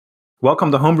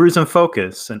Welcome to Homebrews in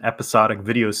Focus, an episodic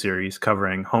video series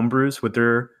covering homebrews with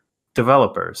their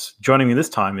developers. Joining me this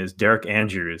time is Derek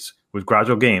Andrews with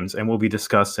Gradual Games, and we'll be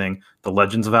discussing The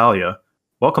Legends of Alia.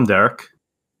 Welcome, Derek.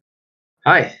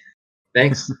 Hi,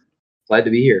 thanks. Glad to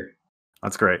be here.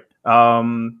 That's great.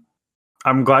 I'm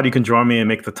glad you can join me and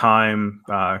make the time.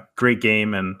 Great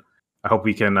game, and I hope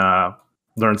we can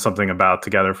learn something about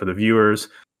together for the viewers.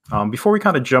 Before we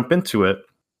kind of jump into it,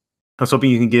 I was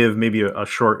hoping you can give maybe a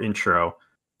short intro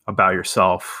about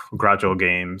yourself, Gradual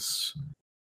Games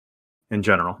in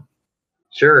general.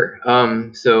 Sure.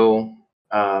 I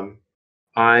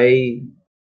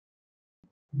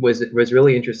was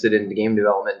really interested in game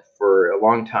development for a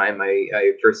long time.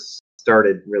 I first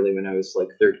started really when I was like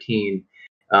 13,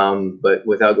 but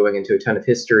without going into a ton of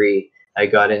history, I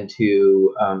got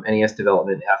into NES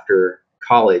development after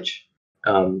college,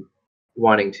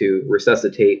 wanting to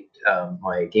resuscitate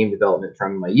my game development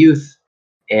from my youth.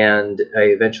 And I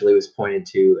eventually was pointed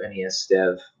to NES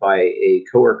Dev by a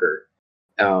coworker,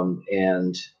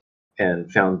 and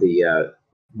found the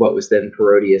what was then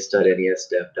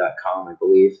parodius.nesdev.com, I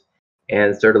believe,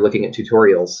 and started looking at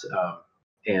tutorials.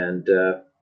 And the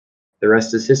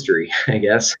rest is history, I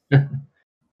guess.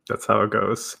 That's how it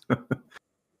goes.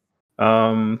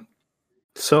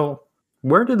 So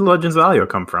where did Legends of Alia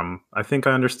come from? I think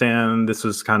I understand this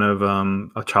was kind of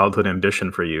a childhood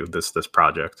ambition for you, this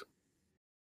project.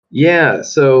 Yeah,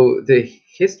 so the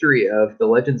history of the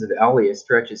Legends of Alia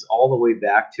stretches all the way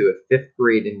back to a fifth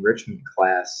grade enrichment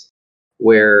class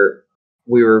where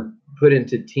we were put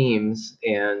into teams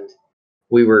and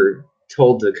we were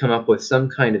told to come up with some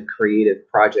kind of creative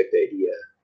project idea.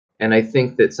 And I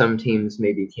think that some teams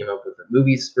maybe came up with a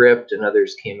movie script and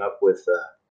others came up with a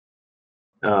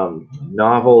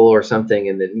novel or something.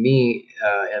 And then me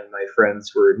and my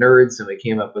friends were nerds and we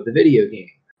came up with a video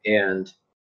game. And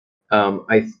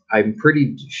I'm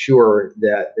pretty sure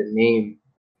that the name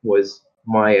was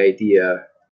my idea.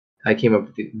 I came up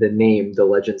with the name, The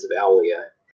Legends of Alia,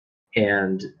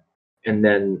 and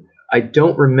then I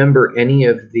don't remember any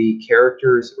of the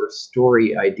characters or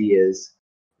story ideas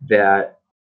that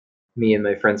me and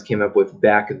my friends came up with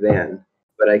back then,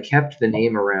 but I kept the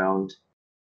name around.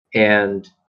 And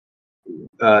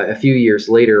a few years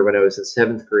later, when I was in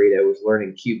seventh grade, I was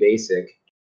learning QBasic,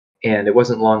 and it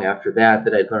wasn't long after that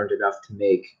that I'd learned enough to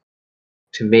make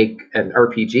an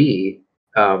RPG,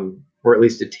 or at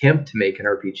least attempt to make an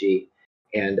RPG.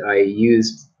 And I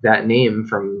used that name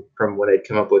from what I'd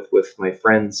come up with my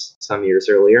friends some years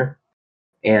earlier,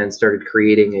 and started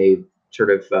creating a sort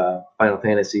of Final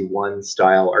Fantasy I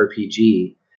style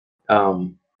RPG.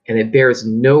 And it bears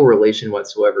no relation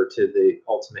whatsoever to the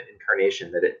ultimate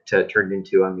incarnation that it turned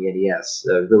into on the NES.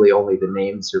 Really, only the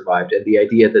name survived, and the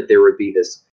idea that there would be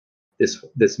this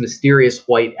mysterious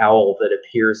white owl that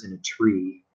appears in a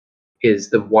tree is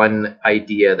the one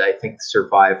idea that I think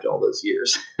survived all those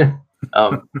years. But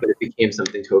it became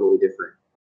something totally different.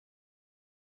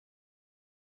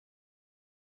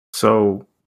 So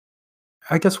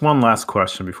I guess one last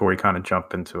question before we kind of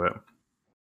jump into it.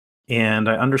 And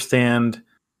I understand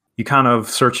you kind of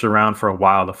searched around for a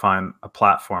while to find a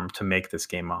platform to make this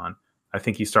game on. I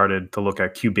think you started to look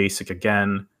at QBasic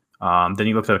again. Then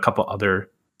you looked at a couple other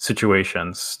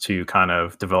situations to kind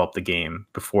of develop the game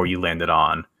before you landed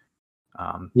on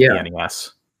the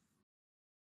NES.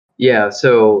 Yeah,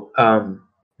 so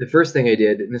the first thing I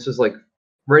did, and this was like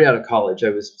right out of college, I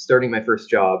was starting my first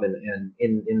job, and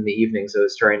in the evenings I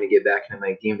was trying to get back into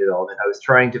my game development. I was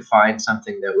trying to find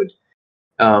something that would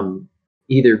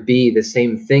either be the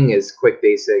same thing as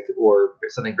QuickBasic or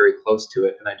something very close to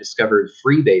it, and I discovered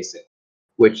FreeBasic,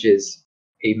 which is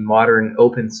a modern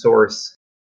open source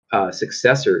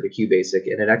successor to QBasic,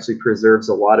 and it actually preserves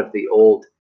a lot of the old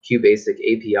QBasic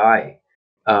API,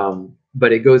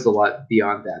 but it goes a lot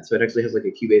beyond that. So it actually has like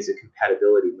a QBasic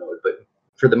compatibility mode, but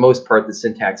for the most part, the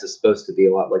syntax is supposed to be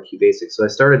a lot like QBasic. So I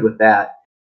started with that,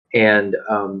 and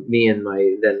me and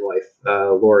my then wife,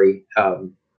 Lori,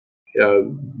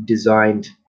 designed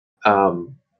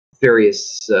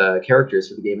various characters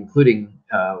for the game, including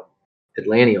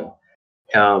Atlanteal.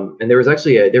 And there was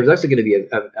actually going to be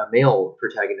a male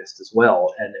protagonist as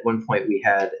well. And at one point, we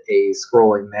had a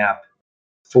scrolling map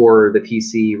for the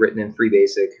PC written in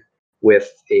FreeBasic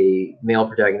with a male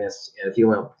protagonist and a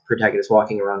female protagonist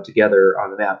walking around together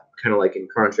on the map, kind of like in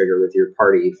Chrono Trigger with your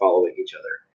party following each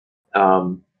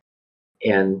other.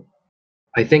 And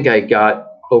I think I got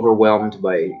overwhelmed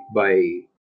by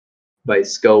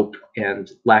scope and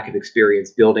lack of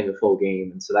experience building a full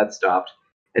game, and so that stopped.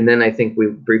 And then I think we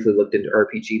briefly looked into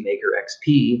RPG Maker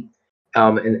XP,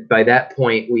 and by that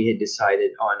point we had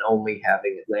decided on only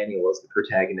having Atlanteal as the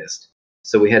protagonist.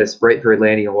 So we had a sprite per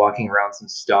landing walking around some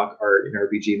stock art in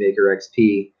RPG Maker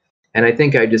XP. And I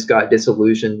think I just got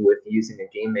disillusioned with using a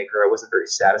game maker. I wasn't very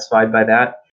satisfied by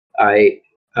that.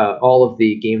 All of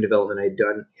the game development I'd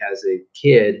done as a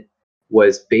kid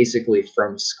was basically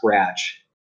from scratch.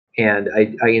 And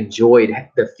I enjoyed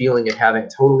the feeling of having a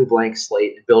totally blank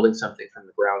slate and building something from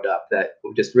the ground up that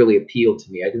just really appealed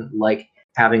to me. I didn't like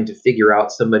having to figure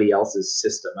out somebody else's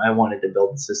system. I wanted to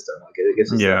build the system. Like, I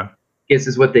guess this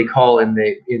is what they call in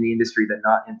the industry the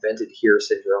not invented here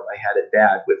syndrome. I had it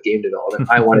bad with game development.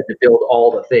 I wanted to build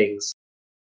all the things.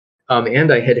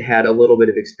 And I had a little bit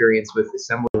of experience with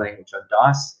assembly language on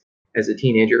DOS as a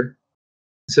teenager.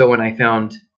 So when I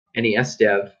found NES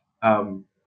Dev,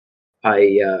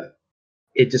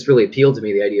 it just really appealed to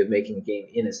me, the idea of making a game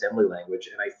in assembly language.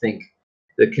 And I think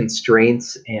the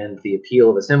constraints and the appeal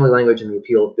of assembly language and the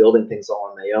appeal of building things all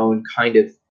on my own kind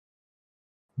of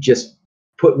just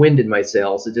put wind in my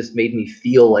sails. It just made me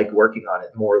feel like working on it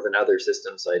more than other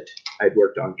systems I'd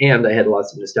worked on. And I had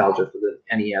lots of nostalgia for the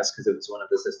NES because it was one of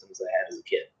the systems I had as a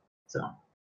kid. So,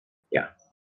 yeah.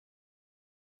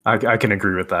 I can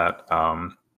agree with that.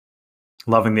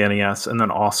 Loving the NES, and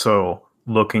then also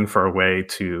looking for a way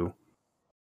to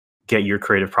get your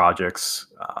creative projects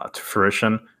to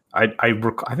fruition. I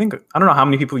think, I don't know how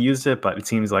many people used it, but it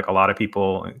seems like a lot of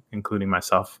people, including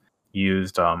myself,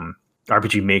 used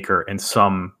RPG Maker in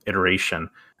some iteration.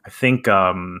 I think it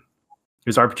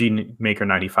was RPG Maker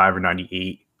 95 or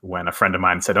 98 when a friend of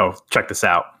mine said, "Oh, check this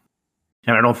out."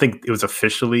 And I don't think it was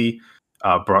officially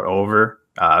brought over.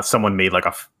 Someone made like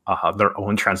their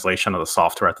own translation of the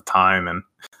software at the time, and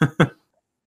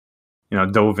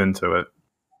dove into it.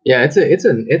 Yeah,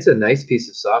 it's a nice piece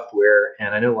of software,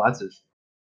 and I know lots of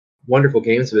wonderful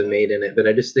games have been made in it. But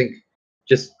I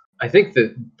think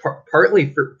that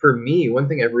partly for me, one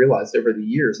thing I've realized over the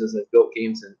years as I've built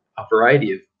games in a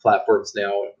variety of platforms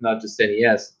now, not just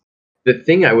NES, the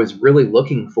thing I was really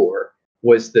looking for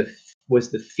was the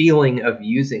feeling of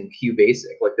using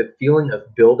QBasic. Like, the feeling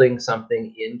of building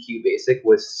something in QBasic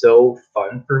was so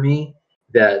fun for me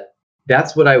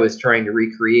that's what I was trying to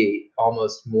recreate,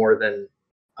 almost more than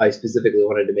I specifically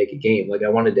wanted to make a game. Like, I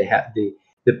wanted to have the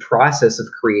process of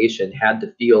creation had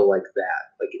to feel like that.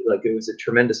 Like it was a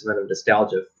tremendous amount of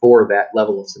nostalgia for that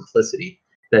level of simplicity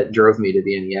that drove me to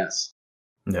the NES.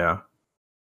 Yeah.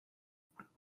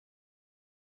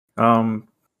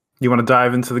 You want to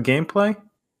dive into the gameplay?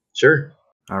 Sure.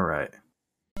 All right.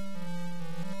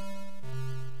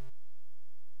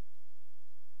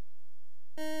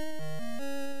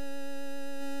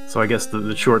 So I guess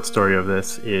the short story of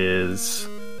this is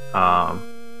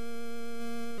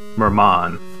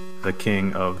Merman, the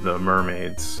king of the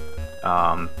mermaids,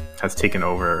 has taken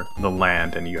over the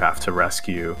land, and you have to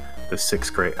rescue the 6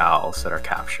 great owls that are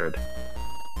captured.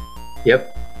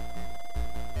 Yep.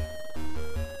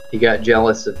 He got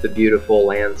jealous of the beautiful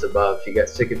lands above. He got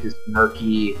sick of his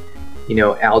murky,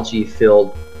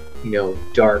 algae-filled,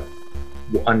 dark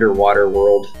underwater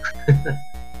world.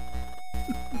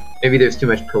 Maybe there's too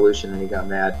much pollution and he got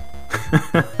mad.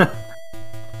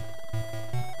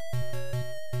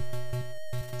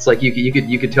 It's like you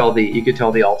could tell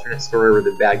the alternate story where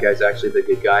the bad guy's actually the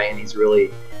good guy, and he's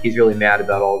really mad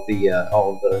about all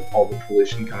the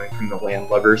pollution coming from the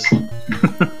landlubbers.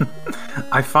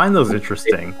 I find those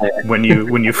interesting when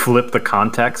you flip the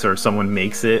context, or someone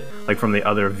makes it like from the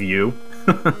other view.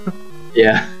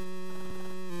 Yeah.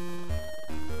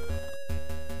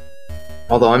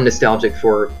 Although I'm nostalgic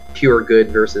for pure good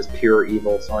versus pure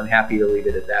evil, so I'm happy to leave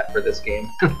it at that for this game.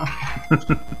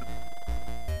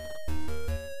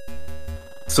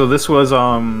 So this was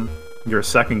your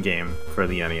second game for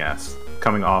the NES,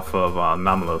 coming off of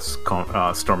Namelos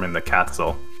Storming the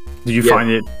Castle. Did you find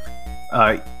it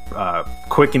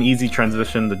quick and easy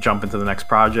transition to jump into the next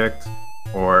project,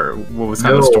 or what was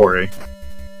kind of the story?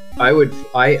 I would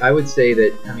say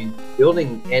that,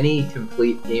 building any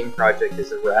complete game project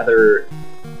is a rather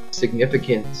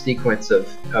significant sequence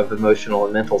of emotional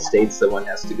and mental states that one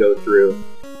has to go through.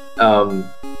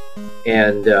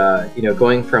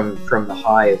 Going from the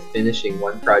high of finishing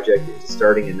one project into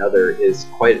starting another is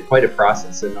quite a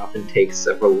process, and often takes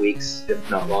several weeks, if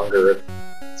not longer, of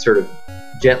sort of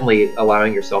gently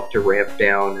allowing yourself to ramp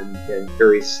down and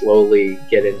very slowly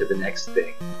get into the next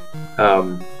thing.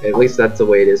 At least that's the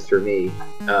way it is for me.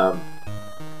 I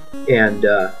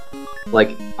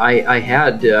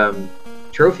had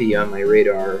Trophy on my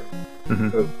radar.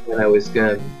 Mm-hmm. when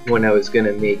I was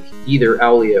gonna make either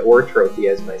Owlia or Trophy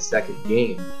as my second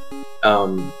game,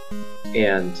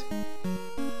 and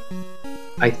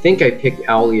I think I picked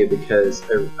Owlia because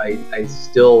I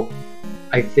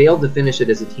failed to finish it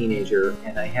as a teenager,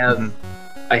 and I have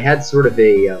I had sort of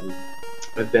a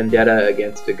vendetta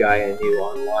against a guy I knew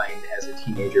online as a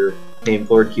teenager named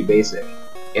Lord Q Basic,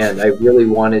 and I really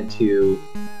wanted to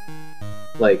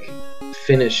like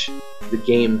finish the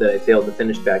game that I failed to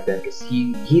finish back then, because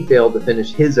he failed to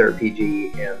finish his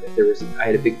RPG, and I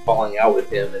had a big falling out with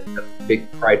him and a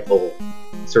big prideful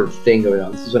sort of thing going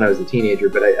on. This is when I was a teenager,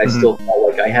 but I still felt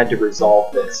like I had to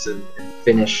resolve this and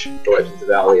finish The Legends of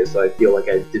Allia, so I feel like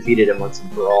I defeated him once and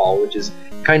for all, which is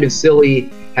kind of silly,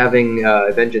 having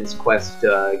a vengeance quest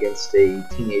against a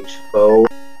teenage foe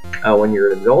when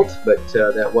you're an adult, but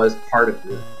that was part of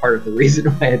the reason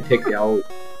why I picked Allia.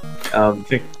 I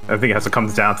think it has to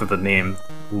comes down to the name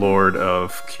Lord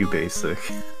of Q Basic.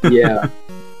 Yeah.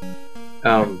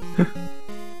 But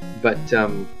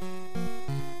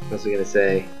what was I gonna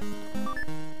say?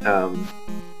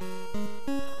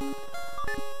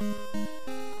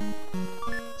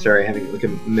 Sorry, having like a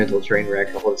mental train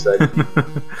wreck all of a sudden.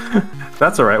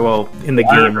 That's all right. Well, in the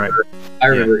game, right? I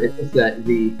remember. Yeah. It's that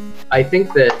I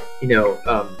think that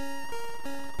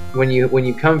when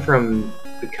you come from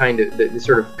the kind of the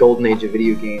sort of golden age of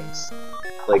video games,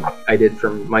 like I did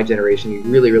from my generation, you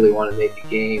really want to make a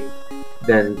game,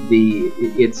 then you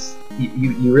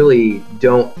really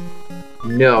don't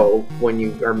know when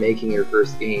you are making your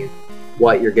first game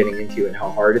what you're getting into and how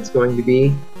hard it's going to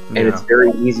be, and it's very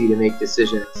easy to make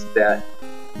decisions that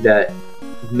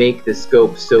make the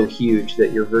scope so huge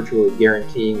that you're virtually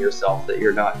guaranteeing yourself that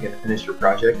you're not going to finish your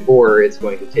project, or it's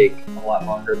going to take a lot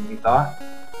longer than you thought.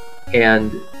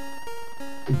 And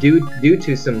due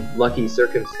to some lucky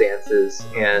circumstances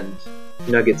and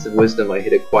nuggets of wisdom I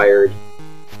had acquired,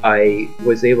 I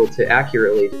was able to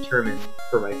accurately determine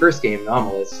for my first game,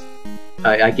 Anomalous,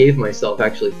 I gave myself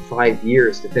actually 5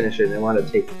 years to finish it, and I wanted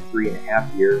to take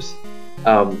 3.5 years.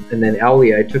 And then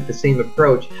Allia, I took the same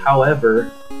approach.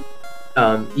 However,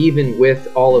 even with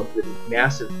all of the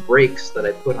massive brakes that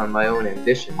I put on my own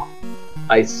ambition,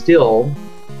 I still,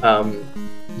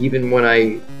 even when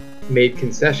I made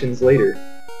concessions later,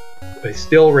 I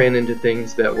still ran into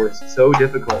things that were so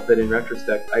difficult that in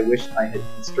retrospect I wish I had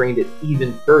constrained it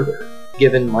even further,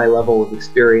 given my level of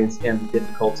experience and the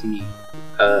difficulty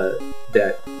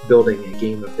that building a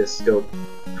game of this scope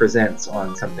presents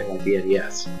on something like the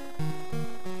NES.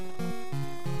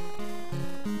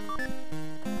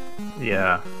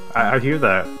 Yeah, I hear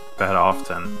that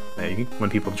often. When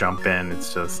people jump in,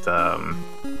 it's just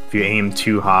if you aim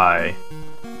too high,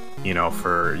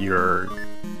 for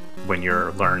when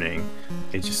you're learning,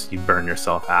 you burn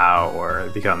yourself out, or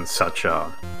it becomes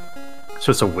it's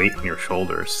just a weight on your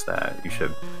shoulders that you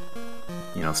should,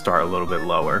 start a little bit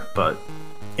lower. But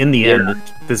in the end,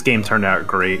 this game turned out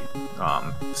great,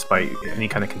 despite any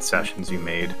kind of concessions you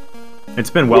made. It's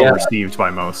been well received by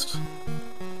most.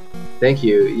 Thank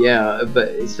you. Yeah,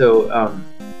 but so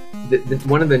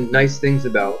one of the nice things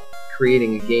about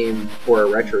creating a game for a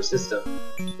retro system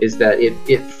is that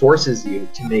it forces you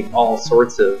to make all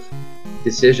sorts of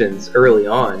decisions early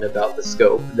on about the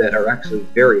scope that are actually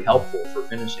very helpful for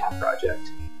finishing a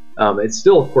project. It's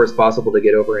still, of course, possible to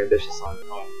get overambitious on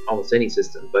almost any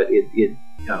system, but if you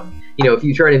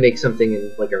try to make something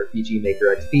in like RPG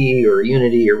Maker XP or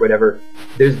Unity or whatever,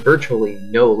 there's virtually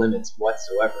no limits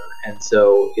whatsoever, and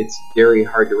so it's very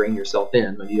hard to rein yourself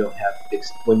in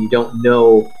when you don't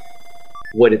know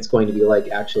what it's going to be like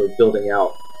actually building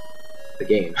out the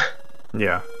game.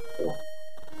 Yeah.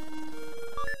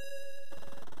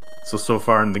 So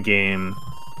far in the game,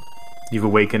 you've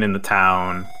awakened in the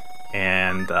town,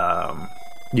 and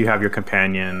you have your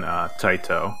companion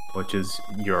Taito, which is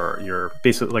your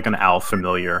basically like an elf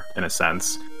familiar in a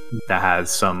sense that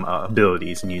has some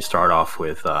abilities, and you start off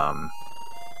with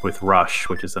Rush,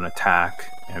 which is an attack,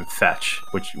 and Fetch,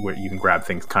 where you can grab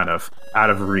things kind of out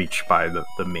of reach by the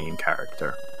main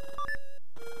character.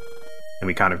 And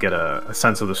we kind of get a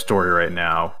sense of the story right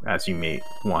now as you meet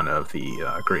one of the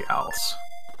Great Owls.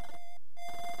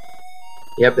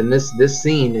 Yep, and this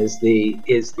scene is the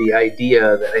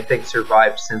idea that I think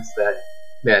survived since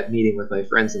that meeting with my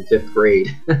friends in 5th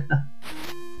grade.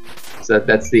 So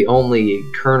that's the only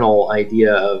kernel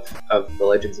idea of the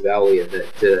Legends of Allia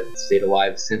that stayed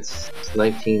alive since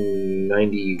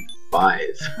 1995.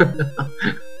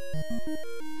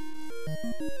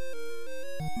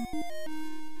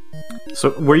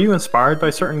 So, were you inspired by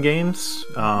certain games?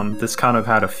 This kind of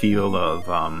had a feel of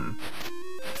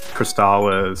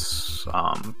Crystalis,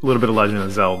 a little bit of Legend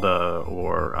of Zelda,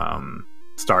 or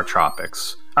Star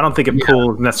Tropics. I don't think it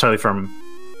pulled necessarily from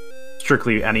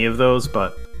strictly any of those,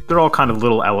 but they're all kind of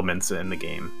little elements in the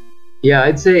game. Yeah,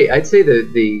 I'd say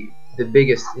the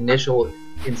biggest initial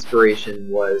inspiration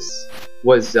was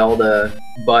Zelda,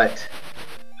 but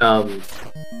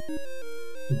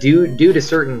due to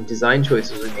certain design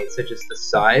choices we made, such as the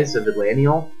size of the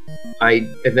Laniel, I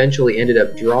eventually ended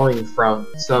up drawing from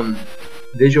some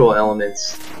visual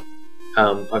elements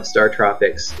of Star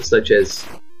Tropics, such as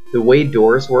the way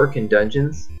doors work in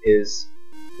dungeons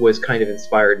was kind of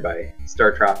inspired by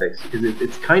Star Tropics, because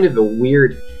it's kind of a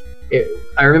weird.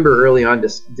 I remember early on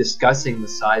discussing the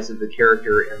size of the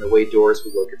character and the way doors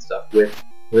would look and stuff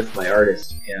with my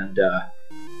artist, and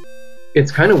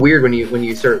it's kind of weird when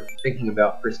you start thinking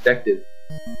about perspective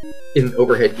in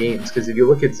overhead games, because if you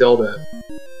look at Zelda,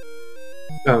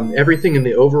 everything in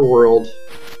the overworld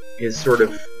is sort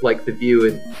of like the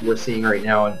view we're seeing right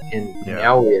now in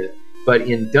Alia. But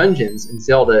in dungeons in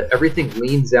Zelda, everything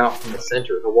leans out from the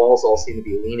center. The walls all seem to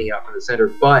be leaning out from the center,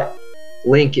 but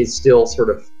Link is still sort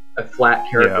of a flat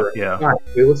character. Yeah.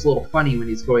 It looks a little funny when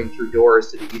he's going through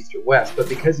doors to the east or west, but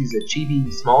because he's a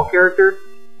chibi small character,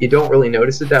 you don't really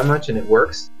notice it that much, and it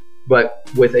works. But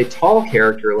with a tall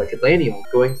character like Laniel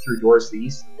going through doors to the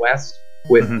east and west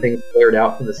with things flared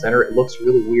out from the center, it looks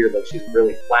really weird, like she's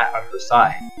really flat on her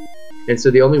side. And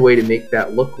so the only way to make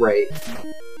that look right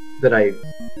that I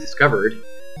discovered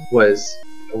was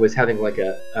having like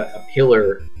a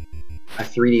pillar, a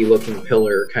 3D looking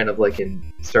pillar, kind of like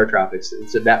in Star Tropics. And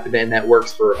so that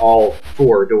works for all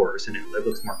 4 doors, and it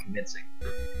looks more convincing.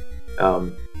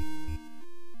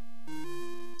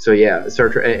 So yeah, Star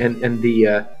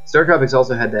Tropics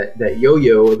also had that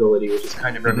yo-yo ability, which is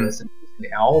kind of reminiscent of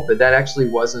the owl, but that actually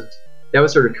wasn't. That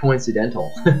was sort of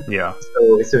coincidental. Yeah.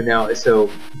 So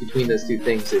between those two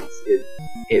things,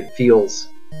 it feels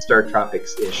Star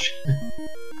Tropics-ish.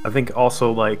 I think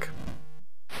also like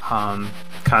kind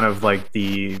of like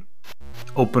the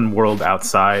open world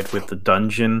outside with the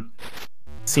dungeon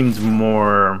seems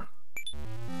more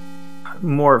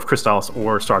of Crystalis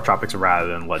or Star Tropics rather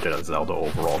than Legend of Zelda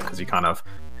overall, because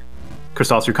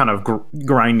Crystalis, you're kind of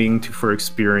grinding for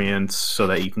experience so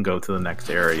that you can go to the next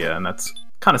area, and that's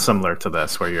kind of similar to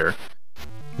this, where you're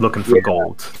looking for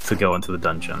gold to go into the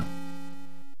dungeon.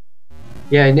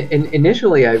 Yeah, and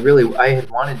initially I had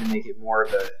wanted to make it more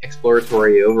of an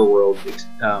exploratory overworld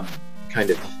kind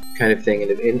of thing,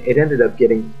 and it ended up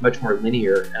getting much more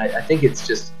linear. And I think it's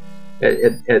just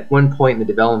at one point in the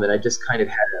development, I just kind of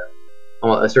had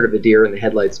a sort of a deer in the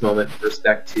headlights moment with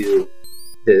respect to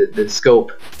the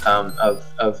scope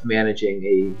of managing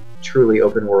a truly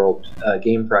open world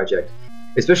game project.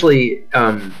 Especially,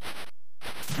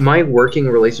 my working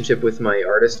relationship with my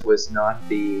artist was not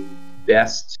the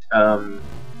best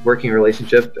working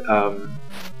relationship.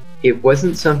 It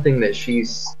wasn't something that she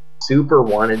super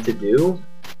wanted to do,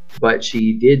 but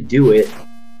she did do it,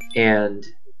 and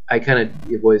I kind of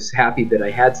was happy that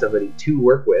I had somebody to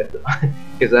work with,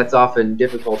 because that's often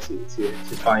difficult to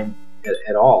find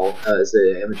at all as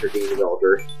an amateur game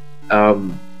developer.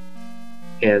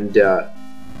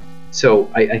 So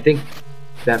I think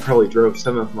that probably drove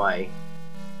some of my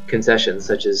concessions,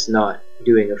 such as not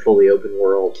doing a fully open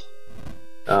world.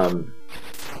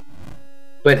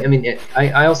 But I mean,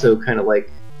 I also kind of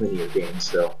like linear games,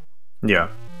 so yeah,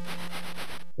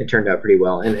 it turned out pretty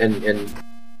well, and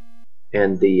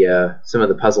the some of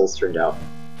the puzzles turned out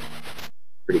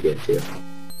pretty good too.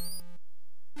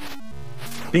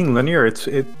 Being linear, it's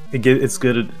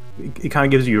good. It kind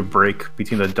of gives you a break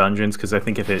between the dungeons, because I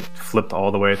think if it flipped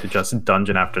all the way to just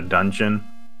dungeon after dungeon,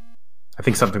 I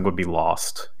think something would be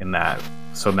lost in that.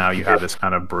 So now you have this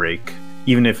kind of break,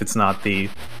 even if it's not the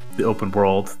open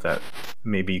world that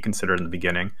maybe you considered in the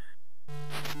beginning.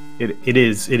 It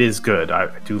is good.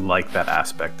 I do like that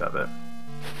aspect of it.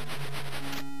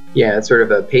 Yeah, it's sort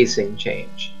of a pacing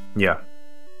change. Yeah.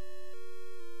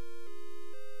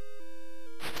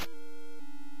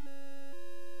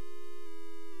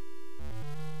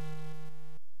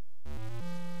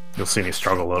 You'll see me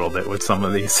struggle a little bit with some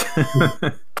of these.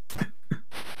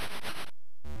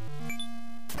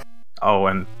 Oh,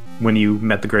 and when you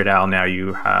met the Great Owl, now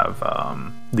you have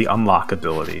the unlock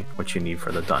ability, which you need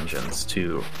for the dungeons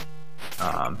to,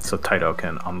 so Taito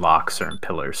can unlock certain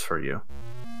pillars for you.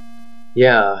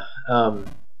 Yeah,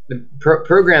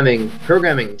 programming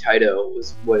Taito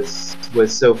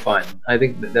was so fun. I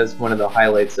think that's one of the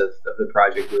highlights of the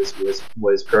project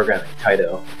was programming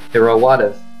Taito. There were a lot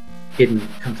of hidden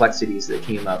complexities that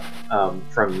came up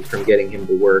from getting him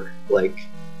to work. Like,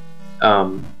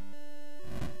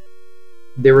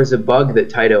 there was a bug that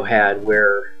Taito had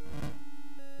where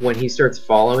when he starts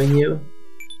following you,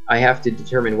 I have to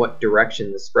determine what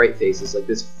direction the sprite faces. Like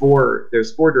there's four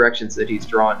directions that he's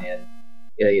drawn in,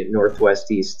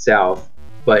 northwest, east, south,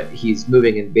 but he's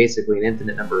moving in basically an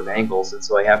infinite number of angles, and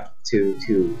so I have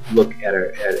to look at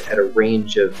a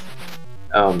range of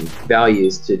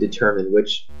values to determine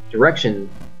which direction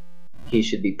he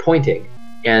should be pointing.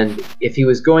 And if he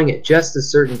was going at just a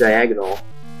certain diagonal,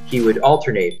 he would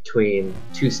alternate between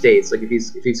two states. Like if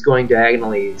he's going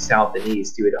diagonally south and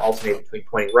east, he would alternate between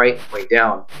pointing right and pointing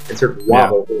down, and sort of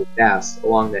wobble really fast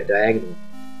along that diagonal.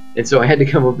 And so I had to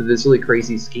come up with this really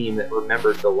crazy scheme that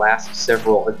remembered the last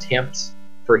several attempts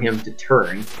for him to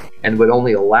turn, and would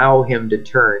only allow him to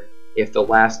turn if the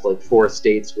last like 4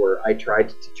 states where I tried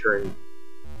to turn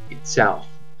south,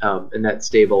 and that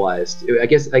stabilized. I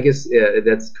guess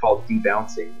that's called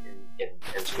debouncing in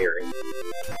engineering.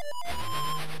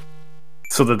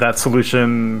 So did that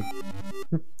solution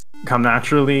come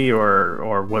naturally,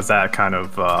 or was that kind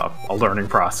of a learning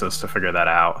process to figure that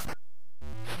out?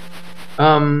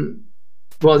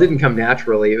 Well, it didn't come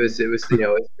naturally. It was it's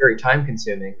very time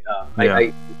consuming.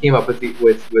 I came up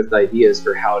with ideas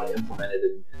for how to implement it,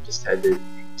 and just had to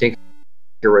tinker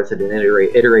with it and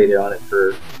iterate on it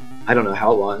for I don't know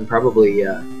how long. Probably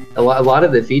a lot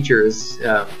of the features,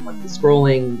 like the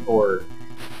scrolling or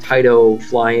Taito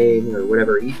flying or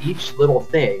whatever, each little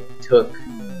thing took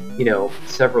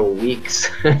several weeks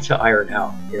to iron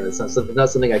out. It's not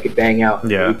something I could bang out.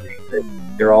 Yeah,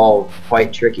 they're all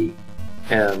quite tricky,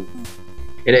 and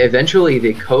eventually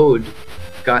the code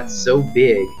got so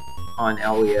big on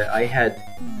Alia. I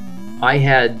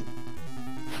had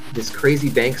this crazy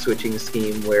bank switching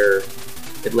scheme where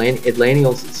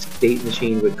Atlanteal's state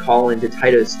machine would call into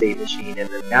Taito's state machine, and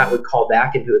then that would call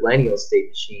back into Atlanteal's state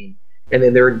machine. And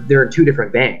then there are 2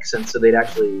 different banks, and so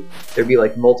there'd be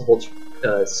like multiple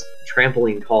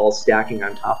trampoline calls stacking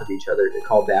on top of each other to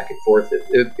call back and forth.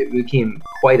 It became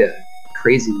quite a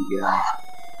crazy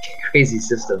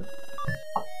system.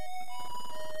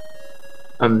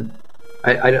 I don't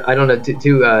know. Do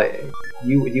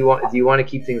you want to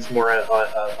keep things more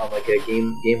on like a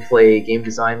game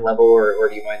design level, or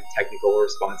do you mind technical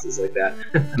responses like that?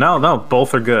 No,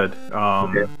 both are good.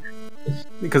 Okay.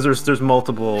 Because there's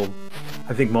multiple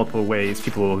ways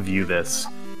people will view this,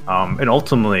 and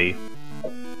ultimately,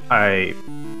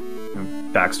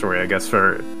 backstory, I guess,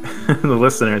 for the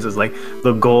listeners is like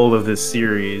the goal of this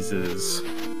series is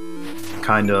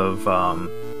kind of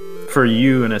for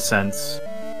you in a sense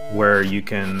where you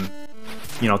can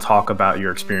talk about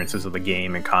your experiences of the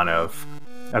game and kind of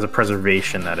as a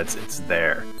preservation that it's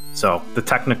there. So the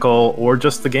technical or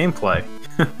just the gameplay.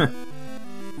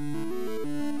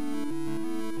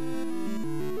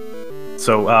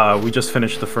 So we just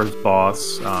finished the first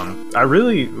boss. I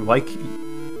really like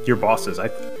your bosses.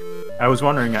 I was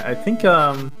wondering, I think,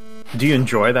 do you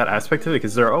enjoy that aspect of it?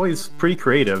 Because they're always pretty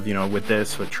creative, with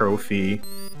Trophy.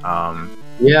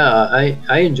 Yeah,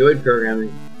 I enjoyed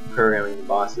programming the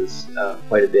bosses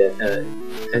quite a bit.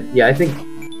 Yeah, I think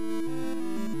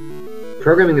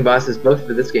programming the bosses both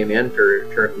for this game and for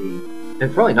Trophy,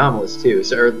 and probably Anomalous too,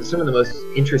 are some of the most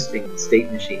interesting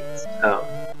state machines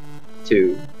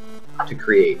to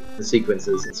create, the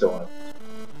sequences and so on.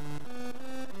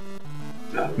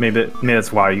 Maybe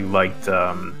that's why you liked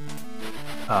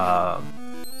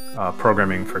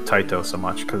programming for Taito so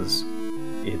much, because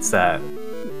it's the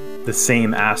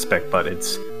same aspect, but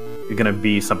you're gonna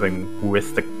be something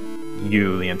with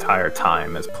you the entire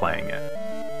time as playing it.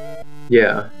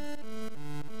 Yeah.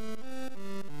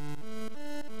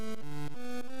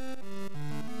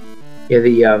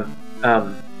 Yeah,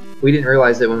 we didn't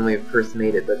realize that when we first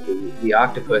made it, but the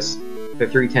octopus, the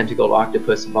 3-tentacled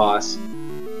octopus boss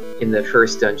in the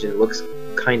first dungeon looks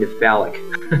kind of phallic,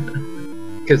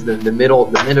 because the middle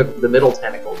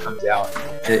tentacle comes out.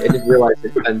 And I didn't realize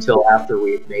it until after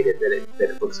we had made it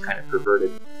that it looks kind of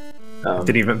perverted.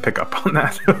 Didn't even pick up on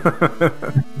that.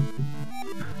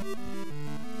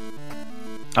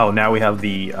 Oh, now we have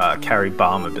the carry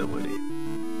bomb ability.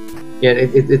 Yeah,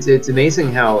 it's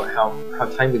amazing how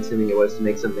time consuming it was to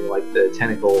make something like the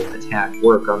tentacle attack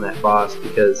work on that boss,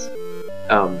 because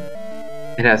it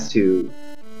has to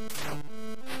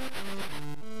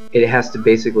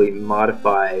basically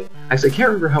modify. Actually, I can't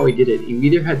remember how we did it. You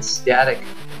either had static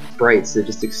sprites that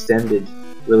just extended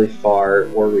really far,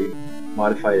 or we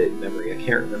modified it in memory. I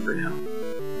can't remember now.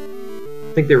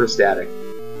 I think they were static,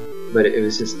 but it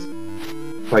was just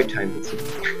quite time consuming.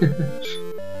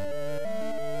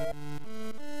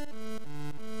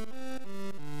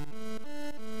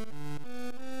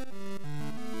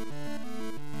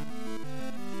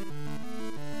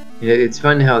 It's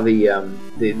fun how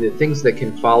the things that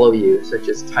can follow you, such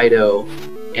as Taito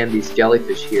and these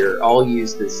jellyfish here, all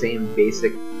use the same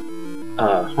basic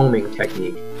homing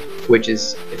technique, which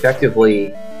is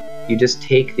effectively you just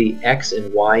take the X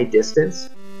and Y distance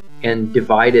and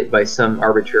divide it by some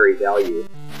arbitrary value.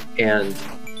 And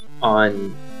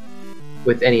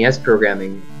with NES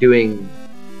programming, doing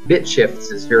bit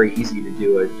shifts is very easy to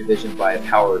do a division by a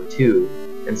power of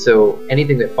 2. And so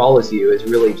anything that follows you is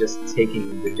really just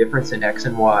taking the difference in x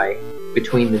and y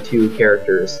between the two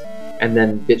characters and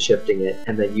then bit shifting it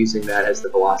and then using that as the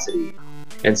velocity.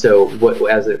 And so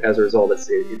as a result,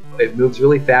 it moves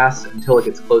really fast until it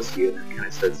gets close to you and then it kind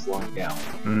of starts slowing down,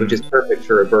 which is perfect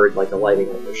for a bird like alighting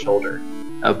on your shoulder.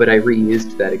 But I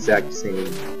reused that exact same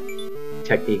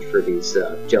technique for these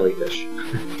jellyfish.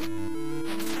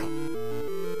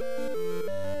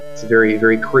 It's a very,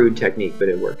 very crude technique, but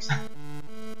it works.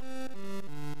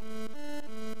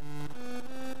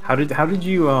 How did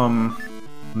you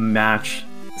match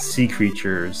sea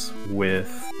creatures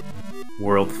with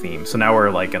world theme? So now we're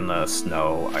like in the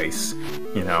snow, ice,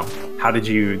 you know. How did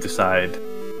you decide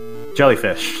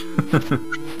jellyfish?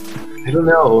 I don't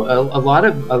know. A lot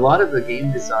of the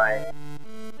game design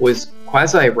was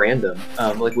quasi-random.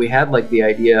 Like we had like the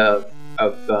idea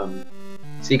of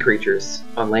sea creatures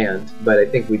on land, but I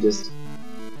think we just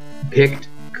picked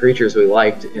creatures we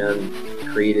liked and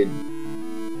created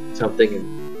something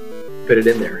and put it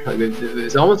in there. Like it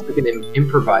was almost like an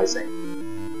improvising.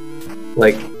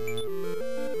 Like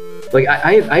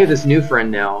I have this new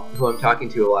friend now who I'm talking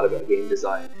to a lot about game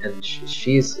design, and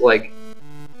she's like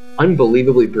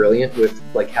unbelievably brilliant with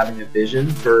like having a vision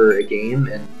for a game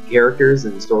and characters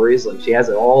and stories. Like she has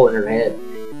it all in her head.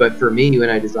 But for me, when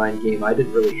I designed game, I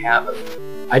didn't really have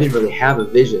a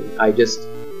vision. I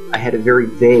had a very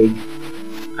vague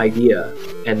idea,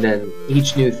 and then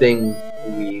each new thing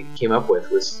we came up with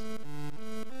was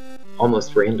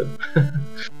almost random.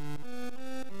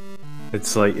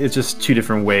 It's just two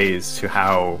different ways to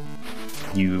how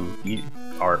you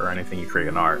art or anything you create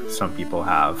in art. Some people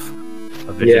have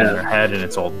a vision in their head and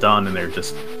it's all done and they're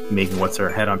just making what's in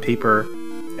their head on paper,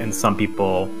 and some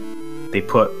people, they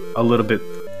put a little bit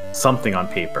something on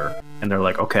paper and they're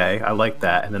like, okay, I like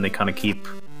that, and then they kind of keep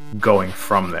going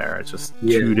from there. It's just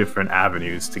two different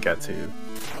avenues to get to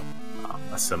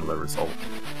a similar result.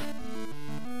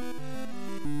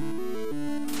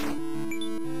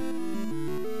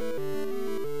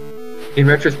 In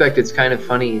retrospect, it's kind of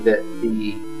funny that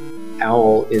the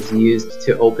owl is used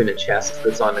to open a chest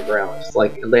that's on the ground. It's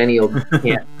like Laniel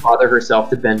can't bother herself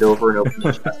to bend over and open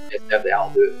the chest, just have the owl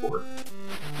do it for her.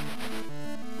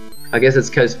 I guess it's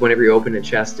because whenever you open a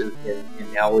chest in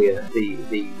Owlia,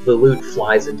 the loot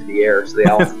flies into the air, so the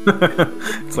owl...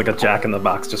 It's like a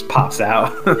Jack-in-the-Box just pops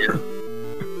out. Yeah.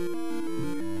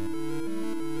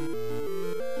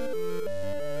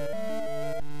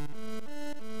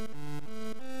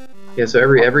 Yeah, so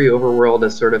every overworld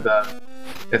is sort of a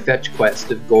fetch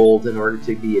quest of gold in order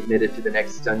to be admitted to the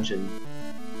next dungeon.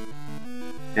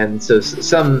 And so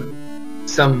some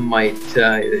might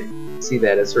see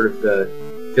that as sort of the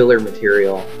filler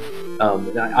material.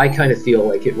 And I kind of feel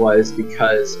like it was,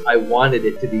 because I wanted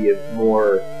it to be a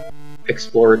more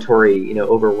exploratory,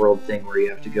 overworld thing where you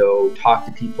have to go talk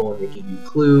to people and they give you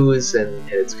clues,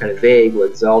 and it's kind of vague,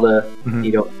 like Zelda. Mm-hmm.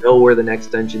 You don't know where the next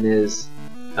dungeon is,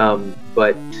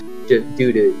 but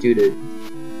due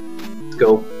to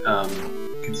scope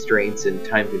constraints and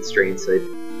time constraints, I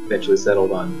eventually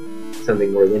settled on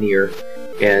something more linear.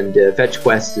 And fetch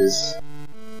quest is,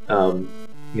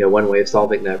 one way of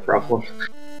solving that problem.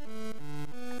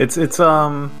 It's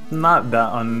not that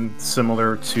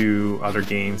unsimilar to other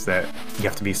games that you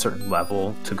have to be a certain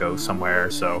level to go somewhere.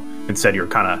 So instead, you're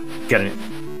kind of getting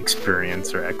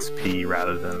experience or XP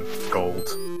rather than gold.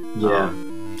 Yeah.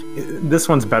 This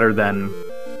one's better than,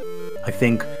 I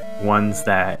think, ones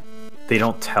that they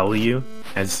don't tell you,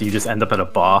 as you just end up at a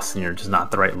boss and you're just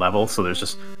not the right level, so there's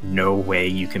just no way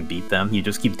you can beat them. You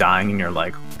just keep dying and you're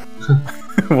like,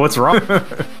 what's wrong?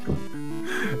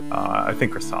 I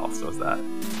think Chrysalis does that.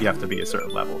 You have to be a certain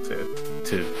level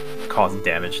to cause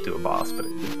damage to a boss, but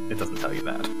it doesn't tell you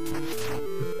that.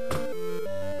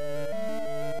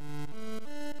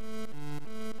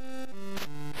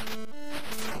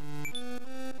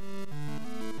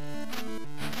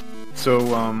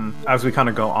 So as we kind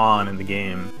of go on in the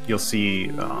game, you'll see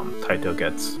Taito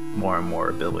gets more and more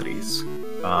abilities.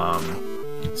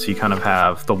 So you kind of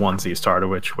have the ones that you started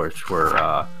with, which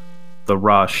were the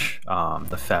Rush,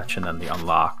 the Fetch, and then the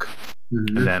Unlock.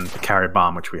 Mm-hmm. And then the Carry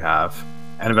Bomb, which we have.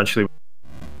 And eventually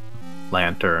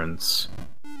Lanterns,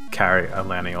 Carry a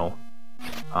Laniel,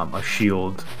 a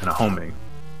Shield, and a Homing.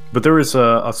 But there was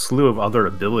a slew of other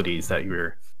abilities that you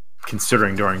were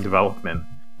considering during development.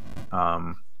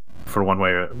 For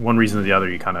one reason or the other,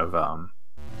 you kind of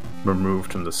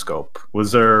removed from the scope.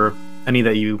 Was there any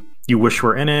that you wish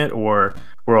were in it, or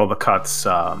were all the cuts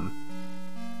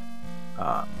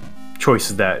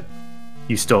choices that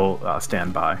you still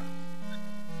stand by?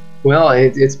 Well,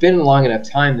 it's been a long enough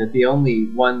time that the only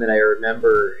one that I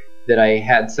remember that I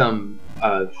had some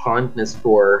fondness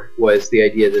for was the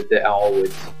idea that the owl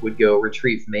would go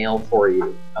retrieve mail for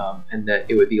you, and that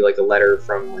it would be like a letter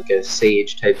from like a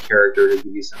sage type character to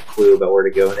give you some clue about where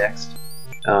to go next.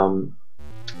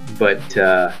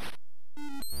 But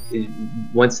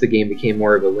once the game became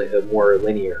more of a more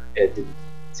linear, it didn't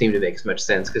seem to make as much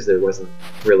sense because there wasn't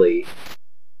really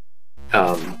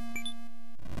the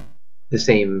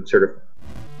same sort of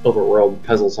overworld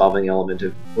puzzle solving element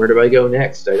of where do I go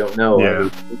next? I don't know. Yeah.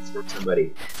 I need to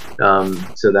somebody.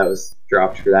 So that was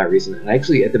dropped for that reason. And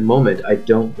actually, at the moment, I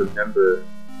don't remember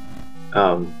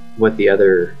what the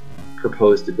other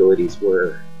proposed abilities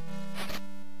were.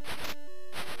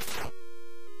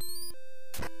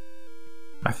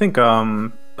 I think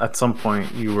at some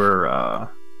point you were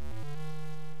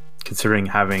considering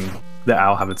having the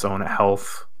owl have its own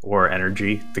health or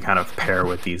energy to kind of pair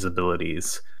with these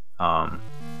abilities. I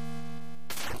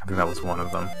think that was one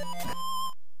of them.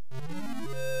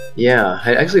 Yeah,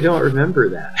 I actually don't remember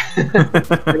that. It's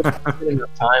been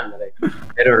enough time that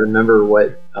I don't remember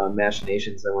what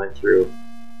machinations I went through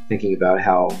thinking about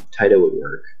how Taito would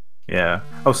work. Yeah.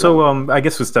 Oh, so I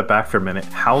guess we'll step back for a minute.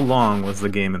 How long was the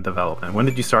game in development? When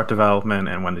did you start development,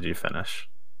 and when did you finish?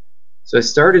 So I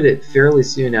started it fairly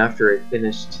soon after I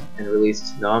finished and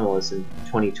released Anomalous in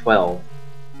 2012.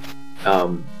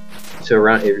 So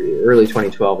around early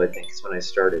 2012, I think, is when I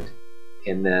started,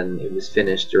 and then it was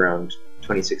finished around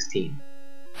 2016.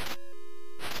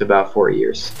 So about 4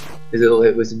 years.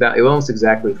 It was almost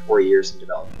exactly 4 years in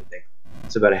development, I think.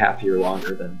 It's about a half year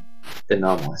longer than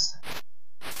Anomalous.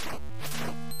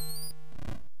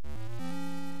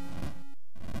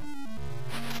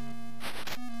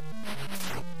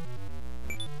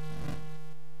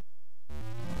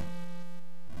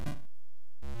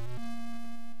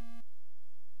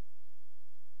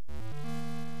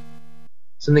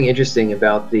 Something interesting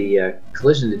about the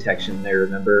collision detection, I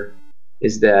remember,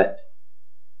 is that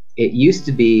it used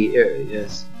to be,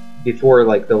 before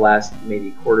like the last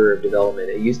maybe quarter of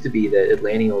development, it used to be that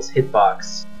Atlanteal's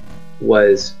hitbox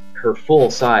was her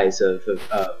full size of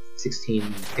 16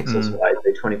 pixels wide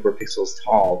by 24 pixels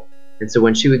tall. And so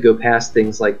when she would go past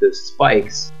things like those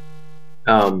spikes,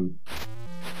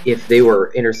 if they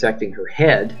were intersecting her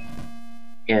head,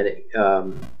 and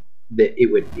that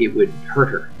it would hurt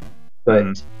her.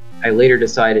 But I later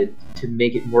decided to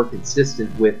make it more consistent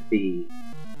with the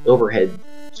overhead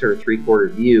sort of three-quarter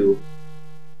view.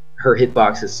 Her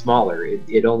hitbox is smaller.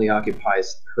 It only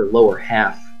occupies her lower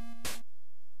half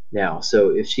now. So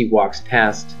if she walks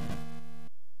past,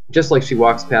 just like she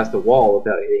walks past a wall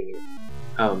without hitting it,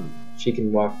 she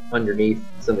can walk underneath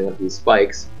something like these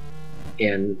spikes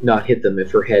and not hit them if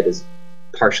her head is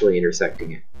partially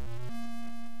intersecting it.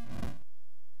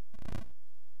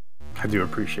 I do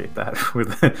appreciate that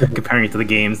with comparing it to the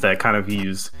games that kind of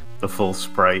use the full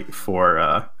sprite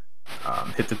for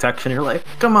hit detection. You're like,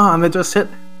 come on, they just hit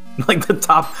like the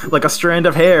top, like a strand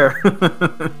of hair.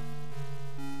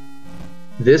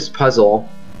 This puzzle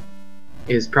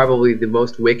is probably the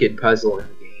most wicked puzzle in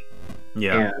the game.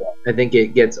 Yeah. And I think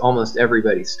it gets almost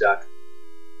everybody stuck.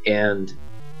 And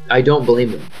I don't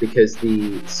blame them, because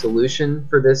the solution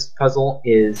for this puzzle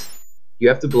is you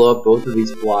have to blow up both of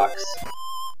these blocks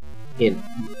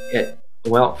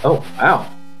well, oh, wow.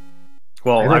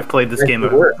 Well, I've played this game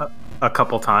a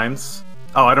couple times.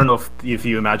 Oh, I don't know if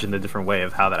you imagine a different way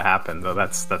of how that happened, though.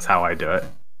 That's how I do it.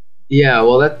 Yeah,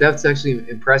 well, that's actually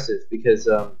impressive, because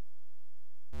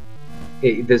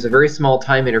there's a very small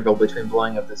time interval between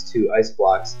blowing up those two ice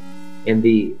blocks, and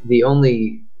the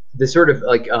sort of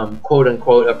like quote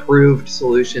unquote approved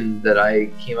solution that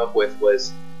I came up with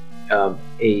was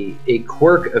a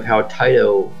quirk of how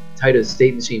Taito's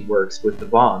state machine works with the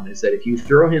bomb is that if you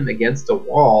throw him against a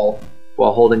wall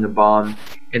while holding the bomb,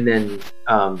 and then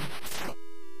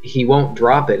he won't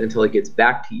drop it until it gets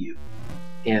back to you.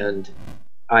 And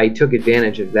I took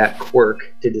advantage of that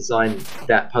quirk to design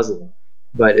that puzzle.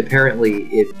 But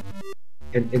apparently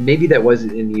and maybe that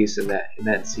wasn't in use in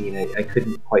that scene. I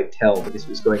couldn't quite tell because it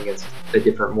was going against a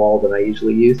different wall than I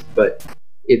usually use. But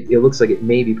it looks like it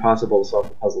may be possible to solve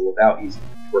the puzzle without using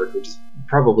the quirk, which is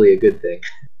probably a good thing.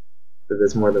 But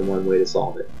there's more than one way to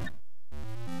solve it.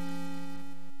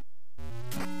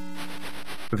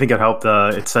 I think it helped.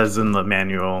 It says in the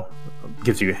manual,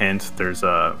 gives you a hint. There's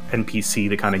a NPC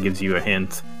that kind of gives you a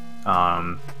hint.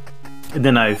 And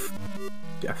then I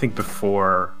think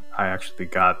before I actually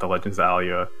got the Legends of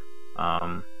Allia,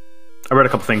 I read a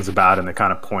couple things about it, and they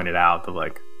kind of pointed out that,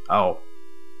 like, oh,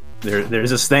 there's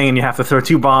this thing and you have to throw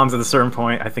 2 bombs at a certain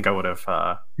point. I think I would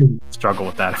have struggled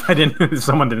with that if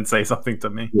someone didn't say something to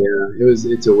me. Yeah,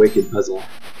 it's a wicked puzzle.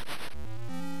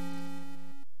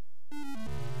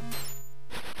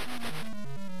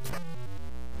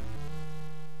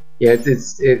 Yeah, I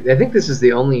think this is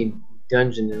the only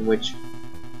dungeon in which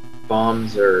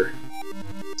bombs are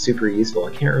super useful.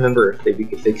 I can't remember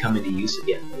if they come into use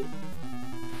again.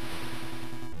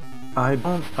 I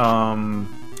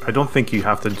don't think you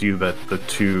have to do the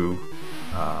 2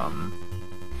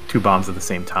 bombs at the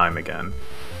same time again.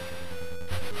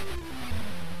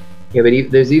 Yeah,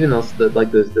 but there's even those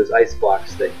those ice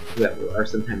blocks that are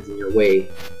sometimes in your way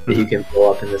that you can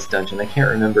blow up in this dungeon. I can't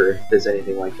remember if there's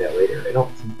anything like that later. I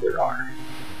don't think there are.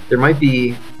 There might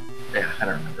be. Yeah, I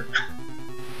don't remember.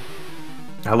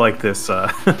 I like this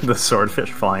the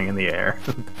swordfish flying in the air.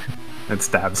 It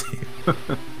stabs you.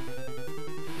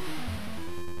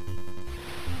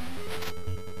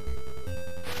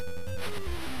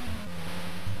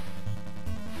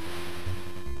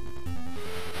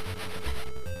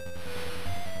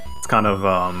 Kind of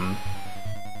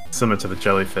similar to the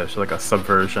jellyfish, like a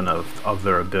subversion of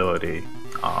their ability.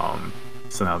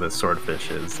 So now this swordfish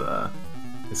is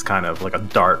kind of like a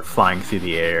dart flying through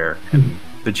the air, and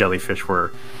the jellyfish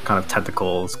were kind of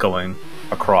tentacles going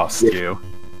across you.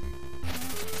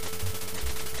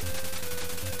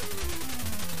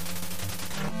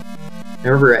 I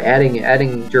remember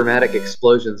adding dramatic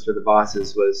explosions for the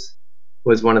bosses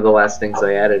was one of the last things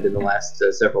I added in the last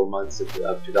several months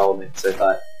of development. So I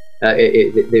thought.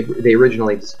 They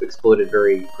originally just exploded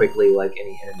very quickly like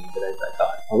any enemy, but I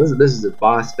thought, well, this is a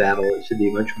boss battle. It should be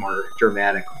much more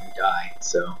dramatic when you die.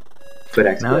 So, put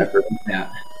extra effort in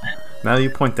that. Now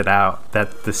you pointed out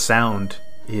that the sound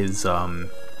is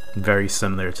very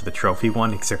similar to the trophy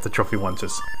one, except the trophy one's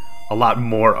just a lot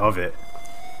more of it.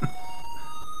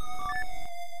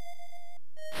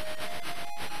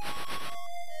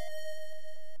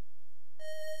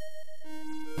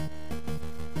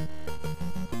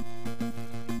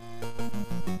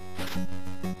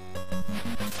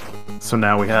 So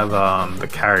now we have the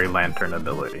carry lantern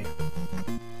ability.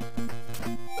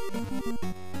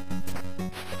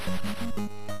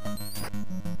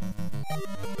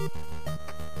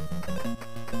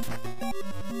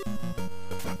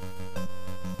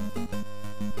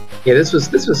 Yeah, this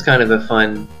was kind of a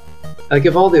fun. Like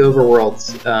of all the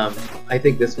overworlds, I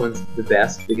think this one's the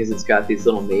best because it's got these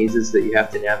little mazes that you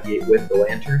have to navigate with the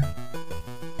lantern.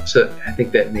 So I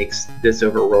think that makes this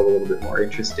overworld a little bit more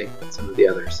interesting than some of the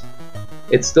others.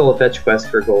 It's still a fetch quest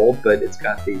for gold, but it's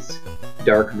got these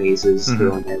dark mazes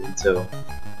thrown in.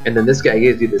 And then this guy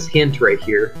gives you this hint right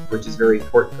here, which is very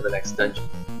important for the next dungeon.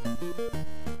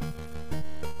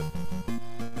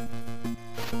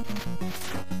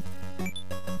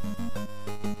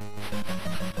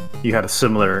 You had a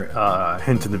similar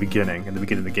hint in the beginning of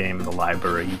the game in the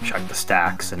library. You check the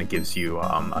stacks, and it gives you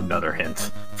another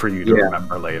hint for you to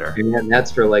remember later. And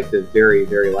that's for like the very,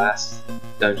 very last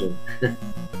dungeon.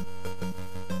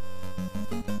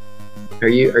 Are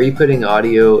you putting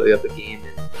audio of the game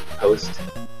in post?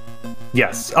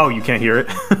 Yes. Oh, you can't hear it?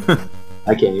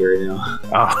 I can't hear it now.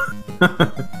 Oh.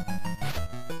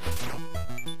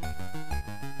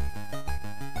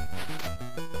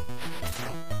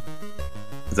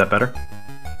 Is that better?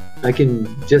 I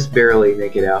can just barely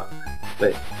make it out,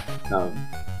 but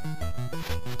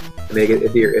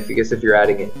if you're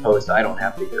adding it in post, I don't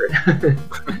have to hear it.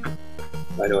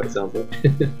 I know what it sounds like.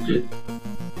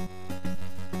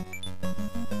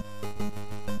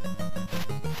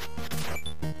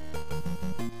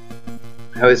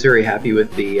 I was very happy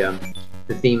with the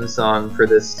theme song for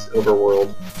this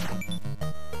overworld.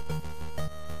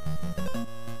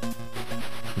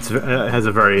 It has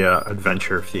a very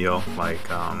adventure feel, like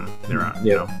you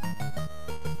know.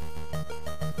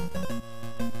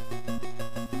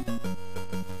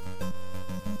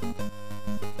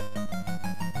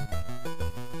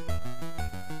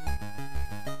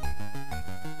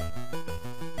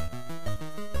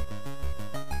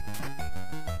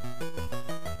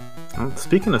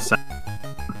 Speaking of sound,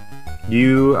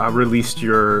 you released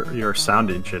your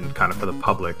sound engine kind of for the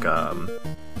public,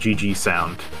 GG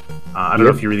Sound. I don't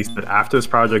know if you released it after this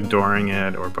project, during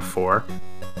it, or before.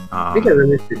 I think I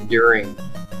released it during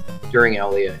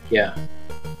Alia, yeah.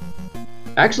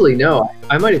 Actually, no,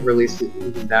 I might have released it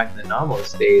even back in the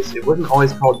Anomalous days. It wasn't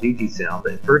always called GG Sound.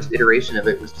 The first iteration of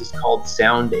it was just called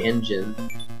Sound Engine,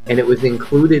 and it was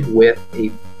included with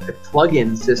a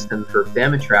plug-in system for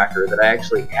FamiTracker that I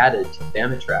actually added to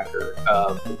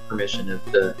FamiTracker with permission of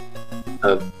the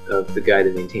guy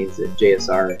that maintains it,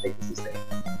 JSR, I think is his name.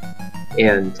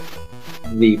 And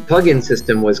the plugin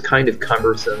system was kind of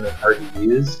cumbersome and hard to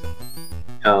use.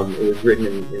 It was written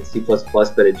in C++,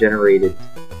 but it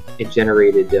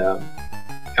generated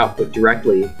output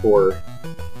directly for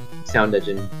Sound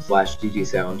Engine / GG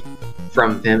Sound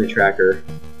from FamiTracker.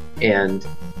 And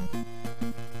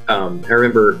I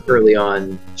remember early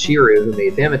on, Shiru, who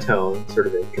made Famitone, sort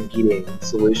of a competing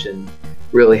solution,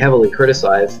 really heavily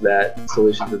criticized that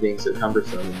solution for being so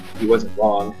cumbersome. He wasn't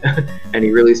wrong, and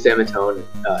he released Famitone.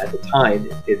 At the time,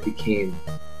 it became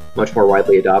much more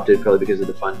widely adopted, probably because of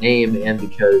the fun name and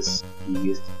because he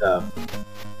used.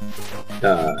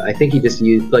 I think he just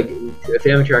used, like,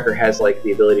 FamiTracker has like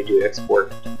the ability to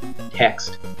export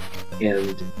text,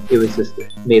 and it was just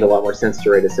made a lot more sense to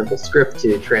write a simple script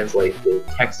to translate the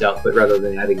text output rather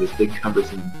than having this big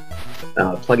cumbersome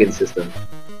plugin system.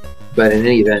 But in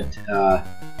any event,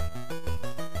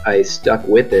 I stuck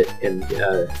with it and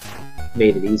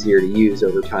made it easier to use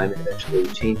over time, and eventually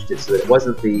changed it so that it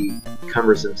wasn't the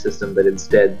cumbersome system, but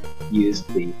instead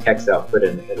used the text output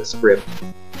in a script.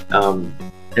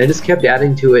 And I just kept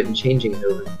adding to it and changing it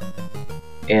over.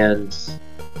 And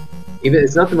even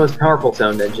it's not the most powerful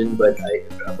sound engine, but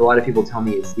a lot of people tell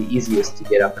me it's the easiest to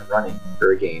get up and running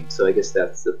for a game. So I guess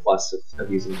that's the plus of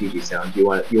using GG Sound. You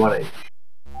want to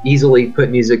easily put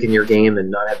music in your game and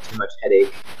not have too much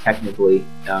headache technically.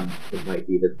 It might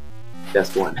be the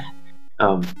best one.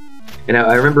 And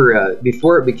I remember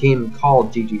before it became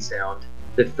called GG Sound,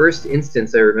 the first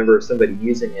instance I remember of somebody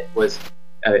using it was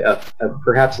a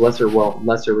perhaps lesser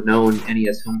known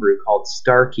NES homebrew called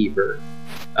Starkeeper,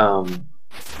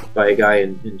 by a guy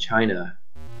in China,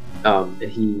 and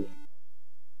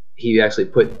he actually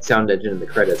put Sound Engine in the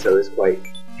credits. So I was quite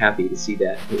happy to see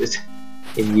that it was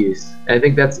in use. And I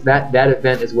think that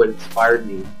event is what inspired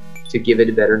me to give it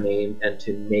a better name and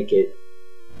to make it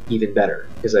even better,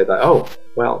 because I thought, oh,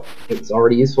 well, it's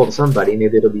already useful to somebody,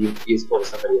 maybe it'll be useful to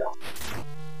somebody else.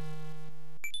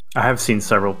 I have seen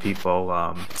several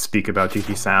people speak about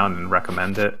GG Sound and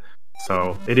recommend it,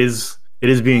 so it is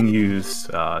being used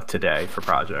today for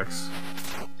projects.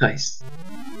 Nice.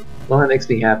 Well, that makes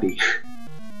me happy.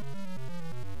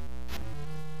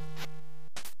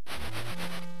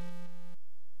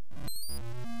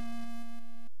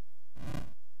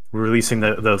 Releasing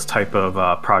those type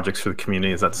of projects for the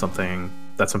community, is that something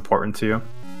that's important to you?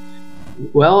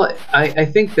 Well, I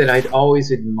think that I'd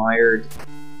always admired.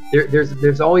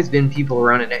 There's always been people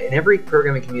around, and in every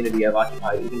programming community I've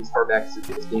occupied, even as far back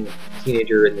as being a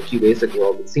teenager in the QBasic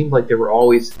world, it seemed like there were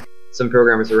always some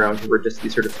programmers around who were just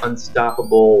these sort of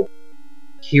unstoppable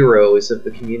heroes of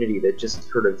the community that just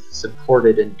sort of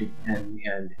supported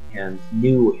and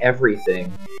knew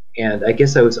everything. And I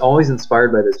guess I was always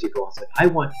inspired by those people. I was like, I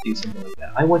want to do something like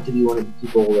that. I want to be one of the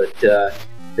people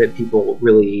that people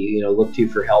really look to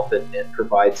for help and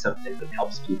provide something that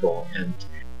helps people. And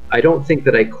I don't think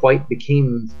that I quite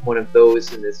became one of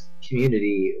those in this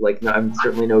community. Like, I'm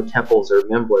certainly no Temples or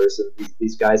Memblers, of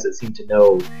these guys that seem to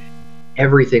know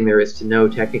everything there is to know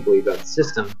technically about the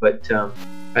system. But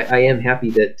I am happy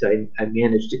that I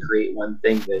managed to create one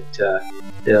thing that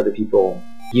other people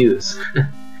use.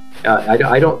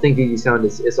 I don't think GG Sound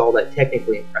is all that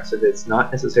technically impressive. It's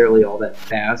not necessarily all that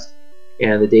fast,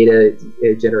 and the data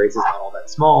it generates is not all that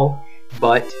small.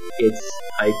 But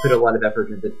I put a lot of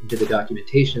effort into the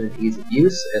documentation and ease of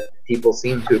use, and people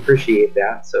seem to appreciate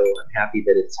that. So I'm happy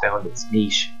that it's found its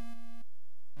niche.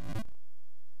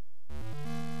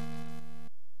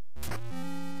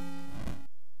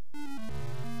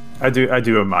 I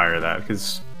do admire that,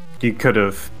 because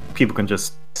people can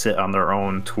just sit on their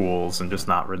own tools and just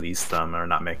not release them or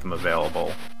not make them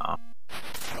available.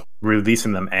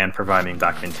 Releasing them and providing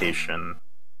documentation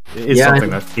is something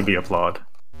that can be applauded.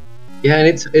 Yeah, and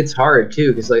it's hard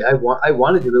too, because like I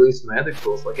wanted to release my other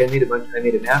tools. Like I made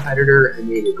a map editor, I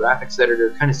made a graphics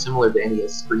editor, kind of similar to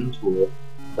NES screen tool,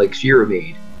 like Shiru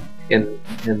made,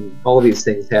 and all of these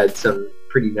things had some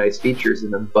pretty nice features in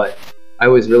them. But I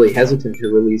was really hesitant to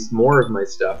release more of my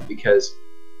stuff, because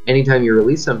anytime you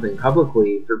release something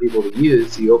publicly for people to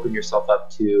use, you open yourself up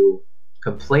to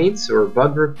complaints or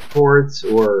bug reports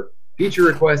or feature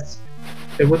requests.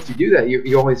 And once you do that,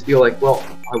 you always feel like, well,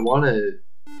 I want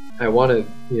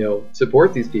to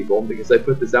support these people because I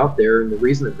put this out there, and the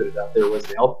reason I put it out there was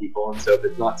to help people. And so if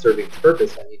it's not serving its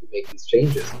purpose, I need to make these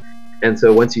changes. And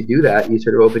so once you do that, you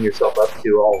sort of open yourself up to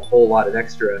a whole lot of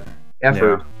extra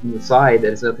effort on the side that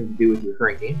has nothing to do with your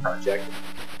current game project.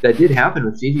 That did happen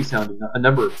with GG Sound a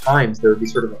number of times. There would be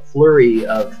sort of a flurry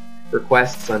of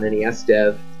requests on NES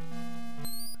Dev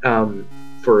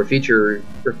for feature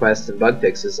requests and bug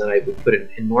fixes, and I would put an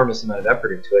enormous amount of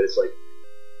effort into it. It's like,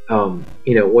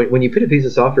 you know, when you put a piece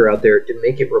of software out there to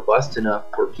make it robust enough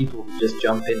for people to just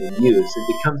jump in and use,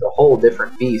 it becomes a whole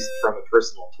different beast from a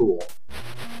personal tool.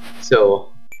 So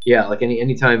yeah, like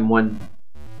anytime one,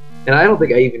 and I don't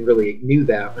think I even really knew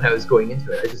that when I was going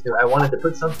into it. I just knew I wanted to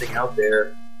put something out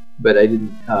there, but I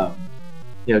didn't.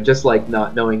 You know, just like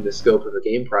not knowing the scope of a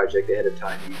game project ahead of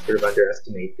time, you sort of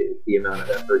underestimate the amount of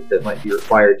effort that might be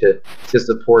required to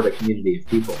support a community of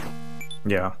people.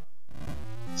 Yeah.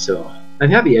 So I'm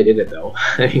happy I did it, though.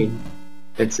 I mean,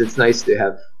 it's nice to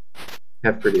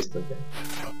have produced something.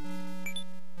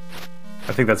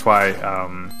 I think that's why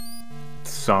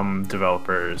some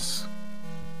developers,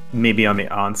 maybe on the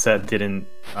onset, didn't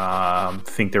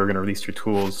think they were going to release their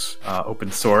tools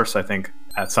open source. I think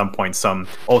at some point, some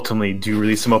ultimately do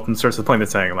release some open source. To the point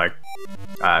that's saying, like,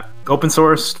 open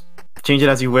source, change it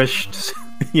as you wish. Just,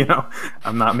 you know,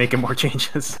 I'm not making more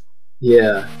changes.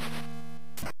 Yeah.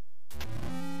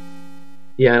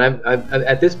 Yeah, and I'm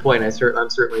at this point, I'm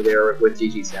certainly there with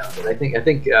GG Sound, and I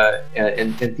think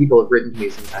and people have written to me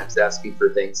sometimes asking for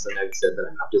things, and I've said that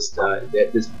I'm just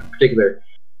at this particular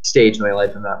stage in my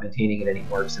life, I'm not maintaining it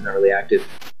anymore because I'm not really active.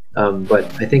 But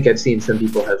I think I've seen some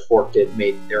people have forked it,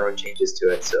 made their own changes to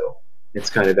it, so it's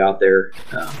kind of out there,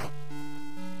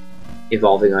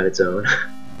 evolving on its own.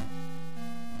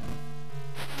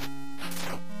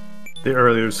 The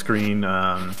earlier screen,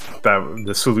 that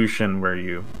the solution where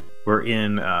you were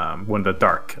in one of the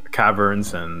dark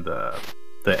caverns, and the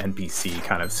NPC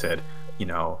kind of said, you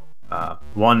know,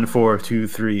 1, 4, 2,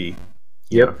 3.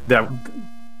 Yep. Know, that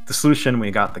the solution. We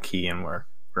got the key, and we're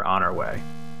on our way.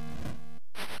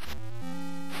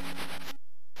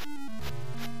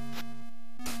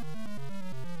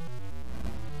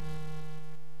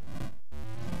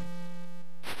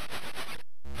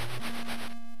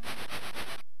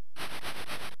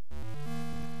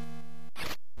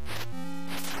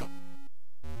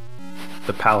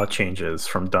 The palette changes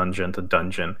from dungeon to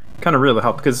dungeon kind of really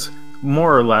help, because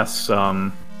more or less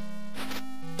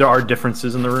there are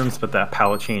differences in the rooms, but that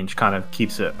palette change kind of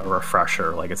keeps it a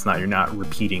refresher. Like, it's not, you're not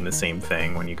repeating the same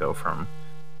thing when you go from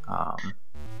the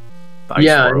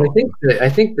yeah, world. And I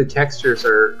think the textures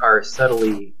are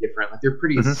subtly different. Like, they're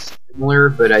pretty similar,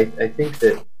 but I think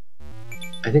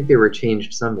they were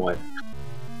changed somewhat.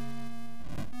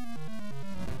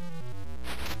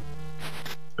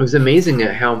 It was amazing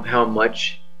at how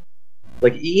much,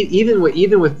 like, even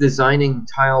with designing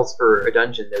tiles for a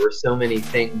dungeon, there were so many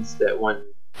things that one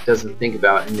doesn't think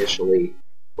about initially.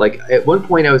 Like, at one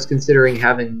point I was considering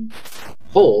having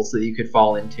holes that you could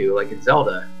fall into, like in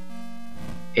Zelda,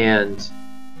 and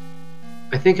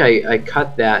I think I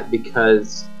cut that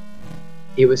because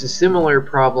it was a similar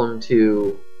problem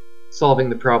to solving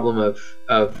the problem of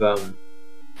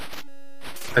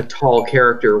a tall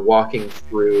character walking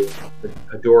through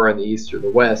a door on the east or the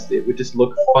west. It would just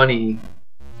look funny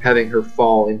having her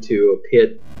fall into a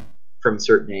pit from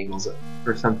certain angles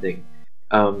or something.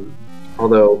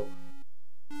 Although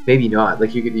maybe not.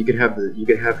 Like, you could have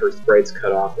her sprites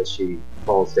cut off as she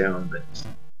falls down, but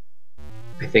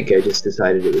I think I just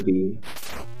decided it would be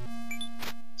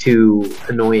too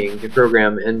annoying to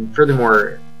program, and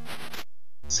furthermore,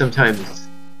 sometimes,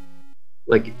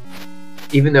 like,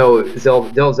 even though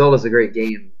Zelda's a great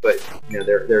game, but you know,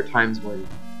 there are times when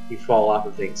you fall off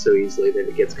of things so easily that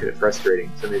it gets kind of frustrating.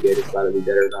 So maybe I just thought it'd be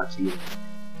better not to even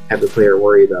have the player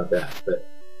worry about that. But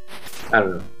I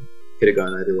don't know. Could have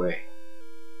gone either way.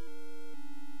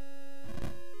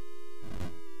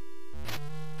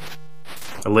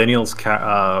 Elenial's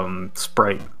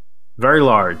sprite, very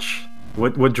large.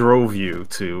 What drove you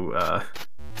to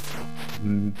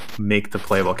make the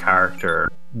playable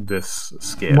character this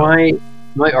scale?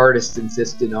 My artist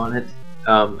insisted on it.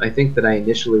 I think that I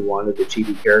initially wanted the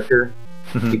chibi character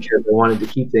because I wanted to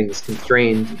keep things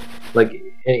constrained. Like,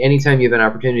 anytime you have an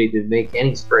opportunity to make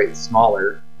any sprite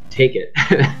smaller, take it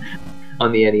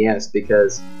on the NES,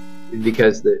 because you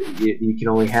can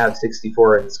only have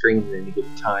 64 on the screen at any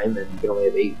given time, and you can only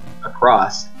have 8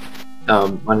 across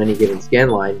on any given scan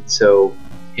line. So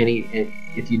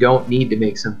if you don't need to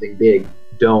make something big,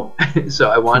 don't.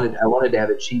 So I wanted to have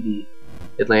a chibi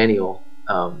Elanial,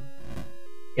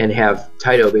 and have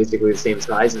Taito basically the same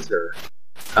size as her.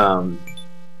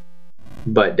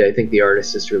 But I think the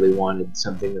artist just really wanted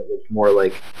something that looked more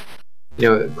like, you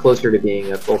know, closer to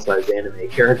being a full-size anime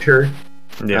character.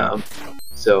 Yeah.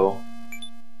 So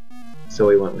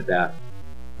we went with that.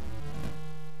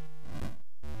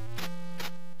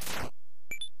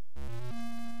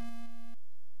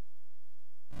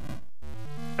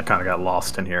 I kind of got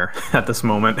lost in here at this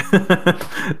moment,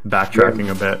 backtracking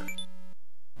a bit.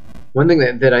 One thing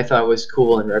that I thought was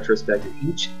cool in retrospect,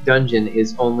 each dungeon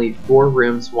is only 4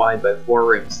 rooms wide by 4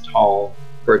 rooms tall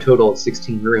for a total of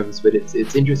 16 rooms, but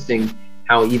it's interesting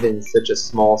how even such a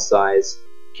small size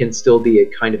can still be a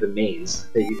kind of a maze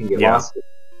that you can get lost in.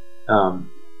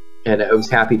 And I was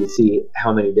happy to see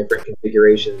how many different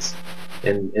configurations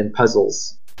and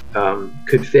puzzles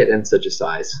could fit in such a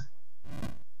size.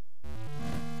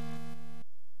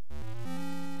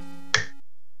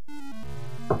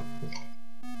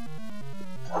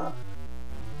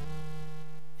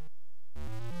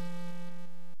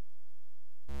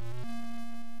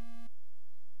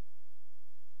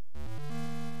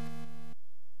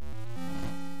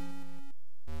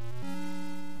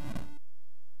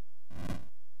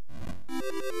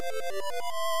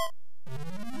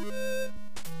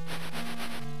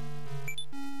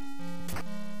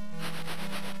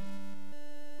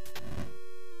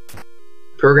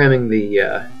 Programming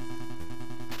the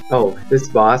this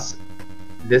boss,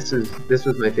 this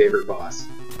was my favorite boss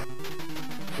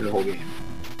in the whole game.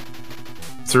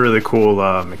 It's a really cool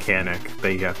mechanic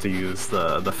that you have to use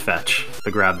the fetch to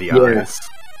grab the eyes.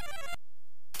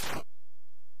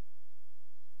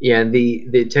 Yeah, and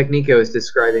the technique I was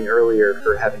describing earlier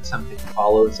for having something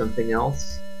follow something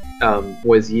else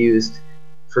was used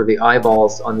for the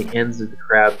eyeballs on the ends of the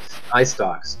crab's eye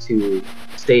stalks to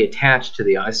stay attached to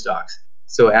the eye stalks.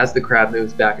 So as the crab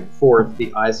moves back and forth,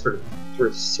 the eyes sort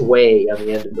of sway on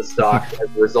the end of the stalk as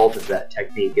a result of that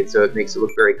technique, and so it makes it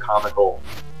look very comical,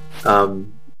 and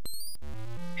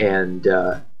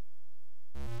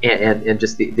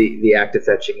just the act of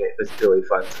fetching it was really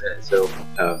fun. So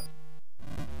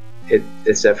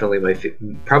it's definitely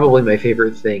probably my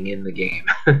favorite thing in the game.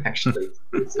 Actually,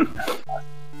 it's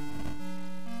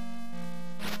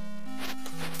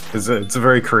a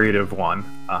very creative one.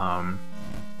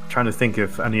 Trying to think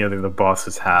if any other of the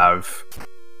bosses have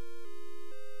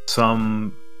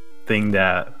something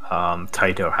that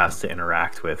Taito has to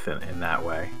interact with in that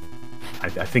way. I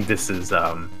think this is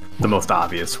the most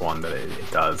obvious one that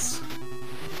it does.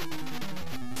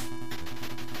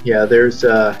 Yeah, there's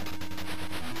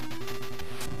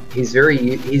he's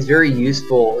very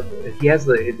useful. He has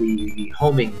the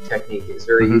homing technique is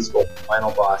very useful for the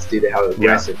final boss due to how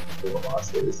aggressive the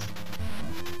boss is.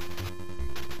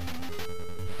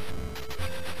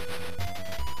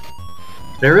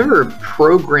 And I remember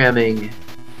programming,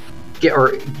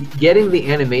 getting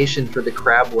the animation for the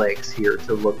crab legs here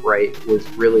to look right was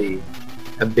really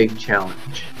a big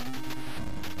challenge.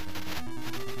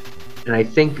 And I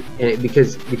think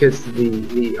because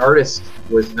the artist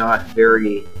was not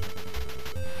very,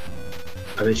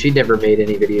 I mean, she'd never made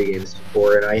any video games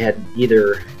before, and I hadn't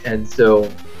either, and so,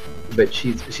 but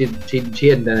she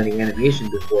hadn't done any animation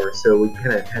before, so we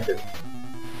kind of had to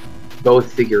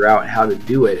both figure out how to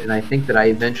do it. And I think that I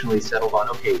eventually settled on,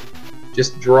 okay,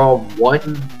 just draw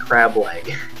one crab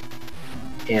leg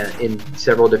and in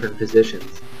several different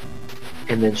positions,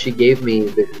 and then she gave me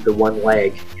the one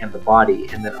leg and the body,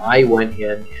 and then I went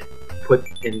in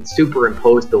and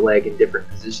superimposed the leg in different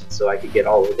positions so I could get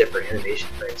all the different animation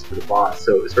frames for the boss.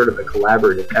 So it was sort of a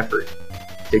collaborative effort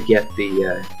to get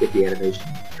the animation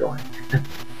going.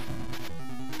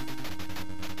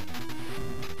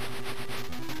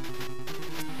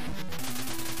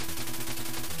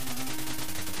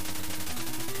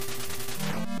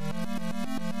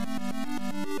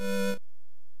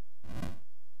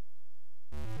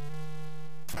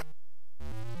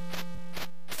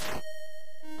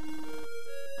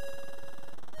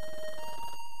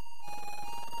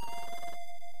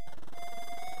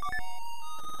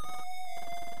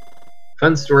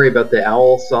 Fun story about the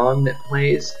owl song that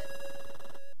plays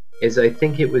is I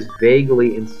think it was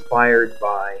vaguely inspired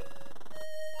by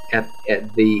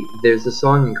there's a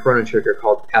song in Chrono Trigger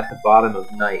called At the Bottom of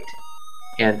Night,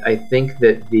 and I think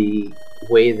that the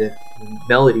way that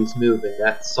melodies move in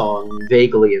that song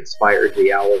vaguely inspired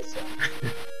the owl song.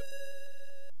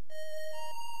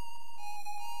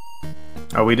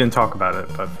 Oh, we didn't talk about it,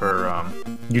 but for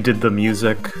you did the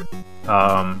music.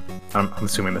 I'm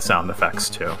assuming the sound effects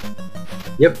too.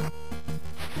 Yep.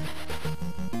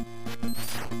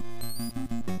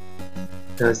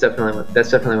 That's definitely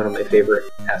one of my favorite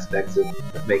aspects of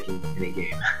making any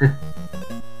game.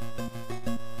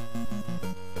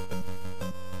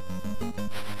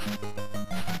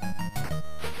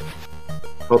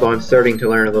 Although I'm starting to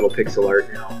learn a little pixel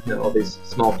art now. You know, all these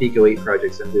small Pico 8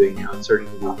 projects I'm doing now, I'm starting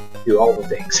to do all the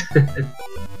things,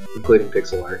 including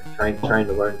pixel art. Trying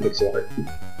to learn pixel art.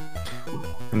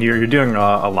 And you're doing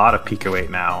a lot of Pico 8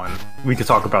 now, and we could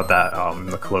talk about that in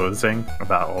the closing,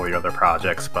 about all your other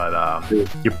projects, but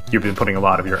you've been putting a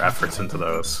lot of your efforts into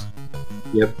those.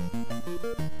 Yep.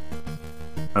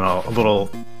 a little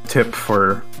tip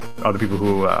for other people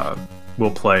who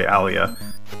will play Alia.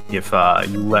 If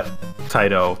you let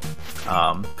Taito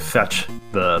fetch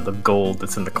the gold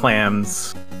that's in the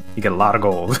clams, you get a lot of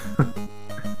gold.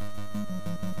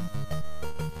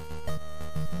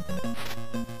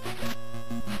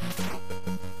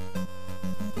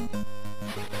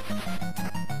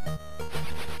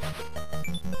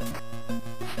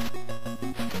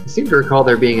 I seem to recall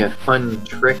there being a fun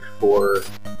trick for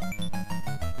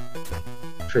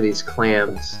these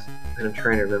clams, and I'm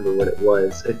trying to remember what it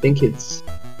was. I think it's...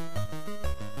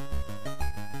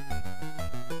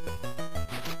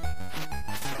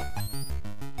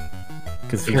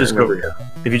 Because if you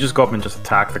just go up and just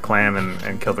attack the clam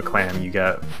and kill the clam, you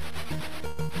get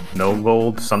no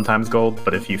gold, sometimes gold.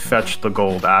 But if you fetch the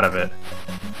gold out of it,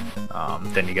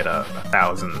 then you get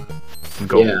 1,000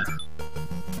 gold. Yeah.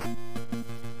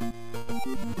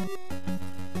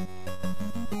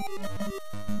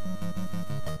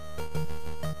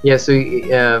 Yeah, so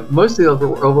most of the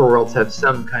overworlds have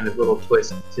some kind of little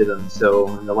twist to them. So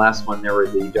in the last one, there were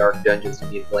the dark dungeons you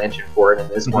need lantern for, and in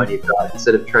this one, you've got,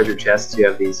 instead of treasure chests, you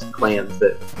have these clams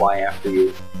that fly after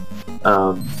you.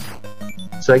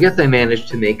 So I guess I managed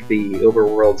to make the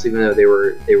overworlds, even though they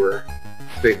were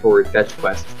straightforward fetch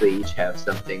quests, they each have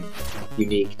something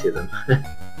unique to them.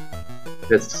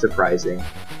 That's surprising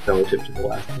relative to the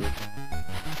last one.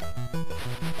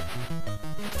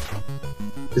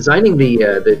 Designing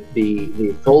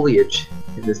the foliage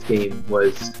in this game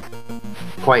was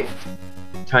quite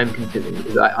time-consuming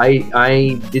because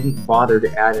I didn't bother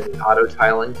to add any auto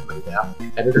tiling to my map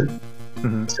editor,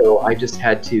 so I just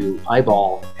had to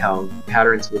eyeball how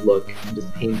patterns would look and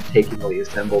just painstakingly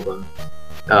assemble them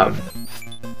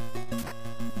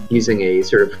using a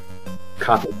sort of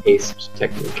copy-paste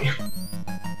technique.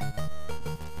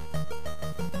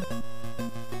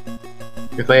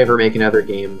 If I ever make another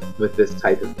game with this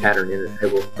type of pattern in it, I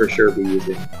will for sure be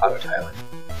using auto tiling.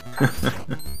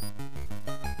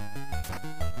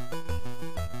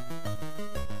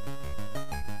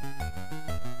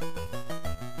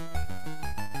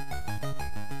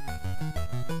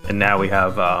 And now we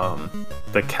have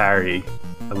the carry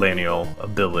lineal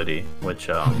ability, which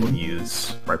we'll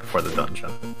use right before the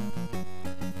dungeon.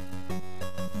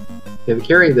 Yeah, the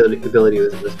carry ability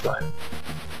was this fun.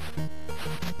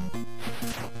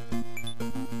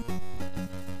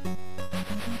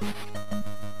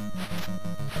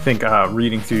 I think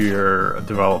reading through your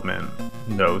development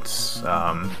notes,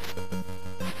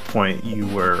 point you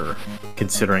were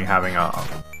considering having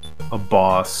a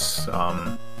boss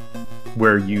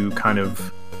where you kind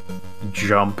of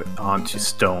jump onto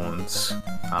stones.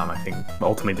 I think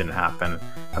ultimately didn't happen.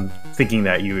 I'm thinking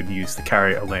that you would use the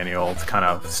carry lineal to kind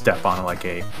of step on like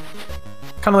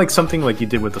something like you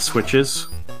did with the switches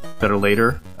that are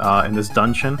later in this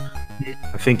dungeon.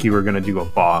 I think you were going to do a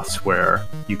boss where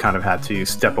you kind of had to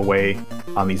step away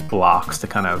on these blocks to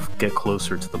kind of get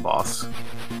closer to the boss.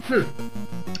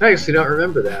 I actually don't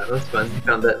remember that. That's fun. You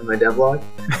found that in my devlog?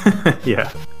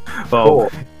 Yeah. Well,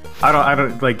 cool. I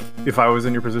don't like, if I was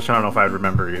in your position, I don't know if I'd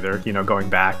remember either, you know, going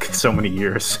back so many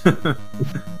years.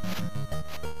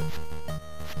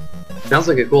 Sounds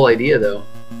like a cool idea, though.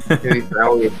 Maybe for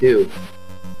Alia 2.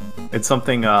 It's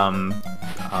something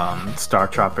Star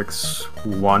Tropics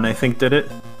 1, I think, did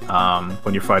it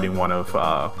when you're fighting one of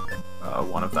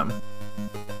them.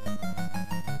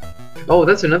 Oh,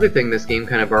 that's another thing this game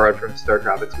kind of borrowed from Star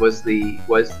Tropics was the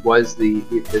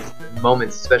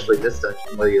moments, especially this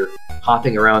dungeon, where you're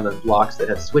hopping around on blocks that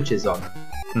have switches on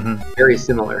them. Very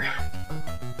similar.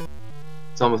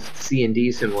 It's almost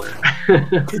C&D similar.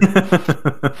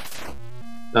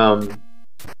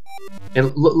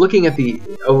 And looking at the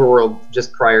overworld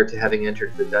just prior to having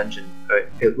entered the dungeon,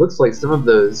 it looks like some of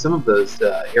those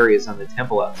areas on the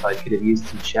temple outside could have used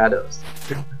some shadows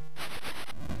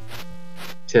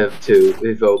to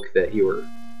evoke that you were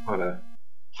on a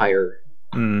higher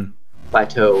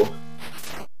plateau.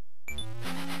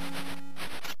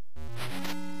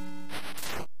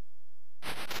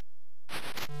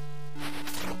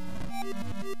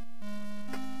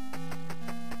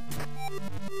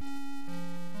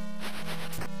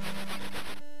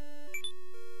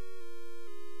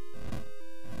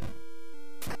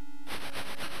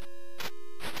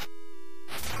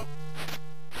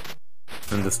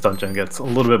 And this dungeon gets a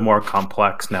little bit more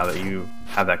complex now that you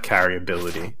have that carry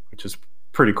ability, which is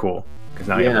pretty cool. Because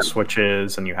now you have the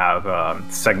switches and you have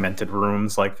segmented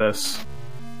rooms like this.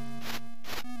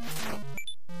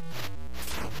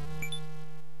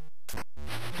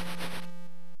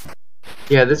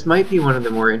 Yeah, this might be one of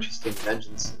the more interesting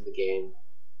dungeons in the game.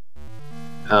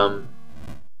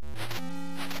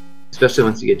 Especially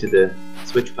once you get to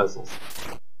switch puzzles.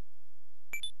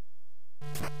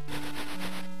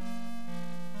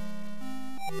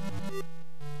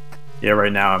 Yeah,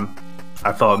 right now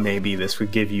I thought maybe this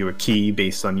would give you a key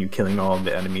based on you killing all of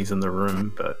the enemies in the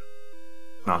room, but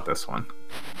not this one.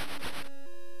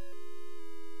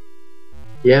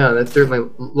 Yeah, that's certainly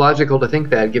logical to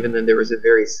think that, given that there was a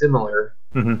very similar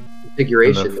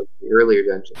configuration of the earlier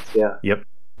dungeons. Yeah. Yep.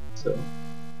 So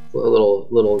a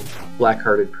little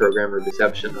black-hearted programmer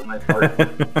deception on my part.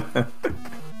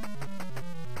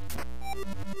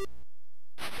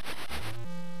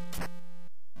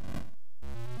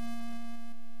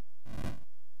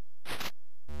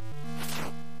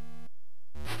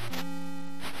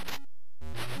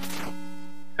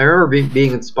 I remember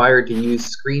being inspired to use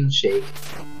Screen Shake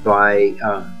by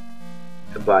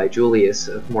Julius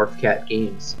of Morphcat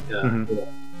Games,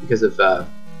 because of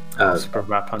Super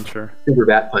Bat Puncher. Super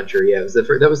Bat Puncher, yeah.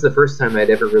 That was the first time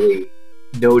I'd ever really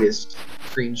noticed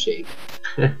Screen Shake.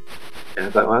 And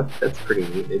I thought, well, that's pretty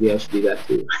neat. Maybe I should do that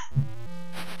too.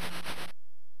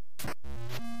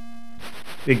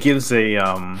 It gives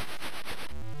a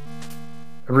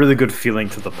really good feeling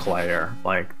to the player,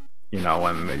 like, you know,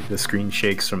 when the screen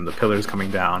shakes from the pillars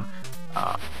coming down.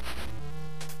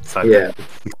 Yeah.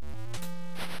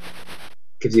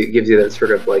 Gives you that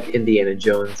sort of like Indiana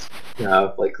Jones,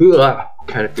 like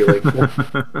kind of feeling.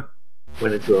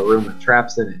 Went into a room with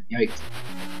traps in it. Yikes!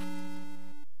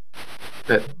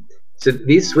 But so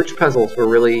these switch puzzles were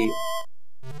really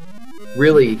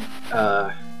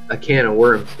a can of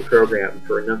worms to program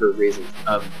for a number of reasons.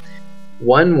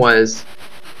 One was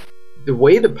the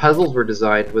way the puzzles were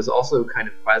designed was also kind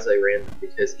of quasi-random,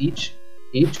 because each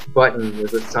button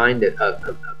was assigned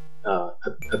a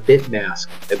bit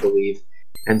mask, I believe,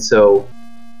 and so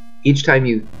each time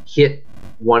you hit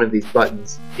one of these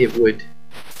buttons, it would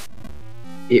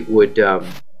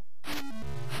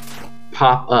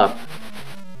pop up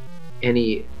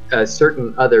any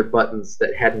certain other buttons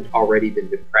that hadn't already been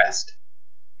depressed.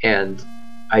 And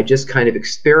I just kind of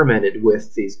experimented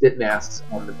with these bit masks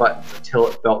on the buttons until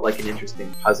it felt like an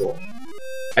interesting puzzle.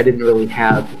 I didn't really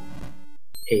have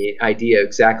an idea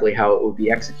exactly how it would be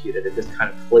executed. I just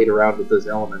kind of played around with those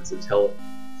elements until it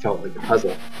felt like a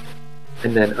puzzle.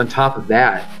 And then on top of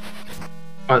that,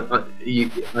 on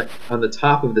the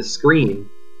top of the screen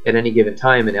at any given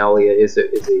time in Alia is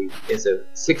a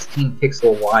 16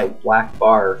 pixel wide black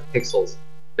bar of pixels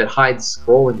that hides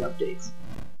scrolling updates.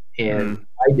 And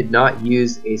I did not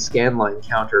use a scanline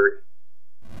counter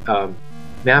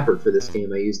mapper for this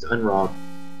game. I used Unrob.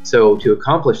 So to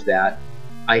accomplish that,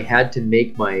 I had to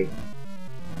make my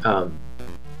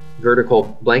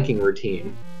vertical blanking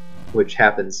routine, which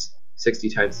happens 60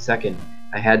 times a second.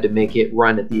 I had to make it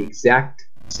run at the exact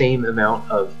same amount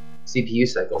of CPU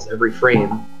cycles every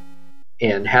frame,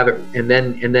 and have it, and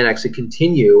then actually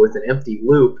continue with an empty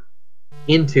loop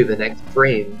into the next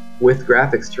frame with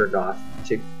graphics turned off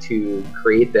to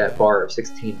create that bar of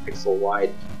 16 pixel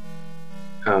wide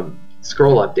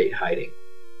scroll update hiding.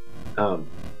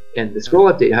 And the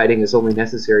scroll update hiding is only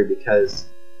necessary because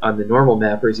on the normal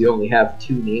mappers you only have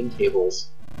 2 name tables,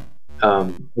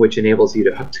 which enables you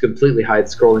to completely hide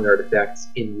scrolling artifacts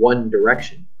in one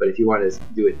direction. But if you want to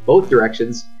do it both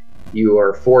directions, you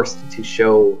are forced to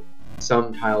show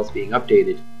some tiles being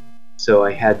updated. So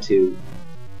I had to,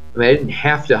 I didn't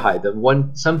have to hide them.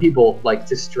 Some people like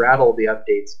to straddle the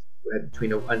updates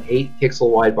between an 8 pixel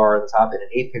wide bar on the top and an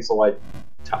 8 pixel wide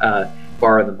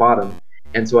bar on the bottom.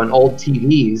 And so on old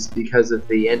TVs, because of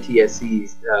the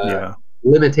NTSC's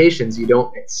limitations, you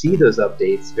don't see those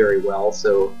updates very well.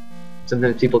 So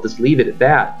sometimes people just leave it at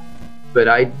that. But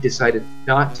I decided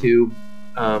not to,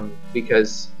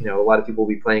 because a lot of people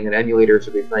will be playing on emulators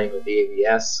or be playing with the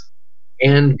AVS.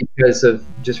 And because of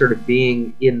just sort of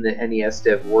being in the NES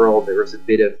dev world, there was a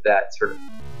bit of that sort of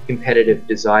competitive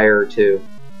desire to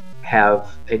have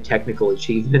a technical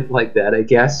achievement like that, I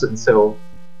guess. And so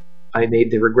I made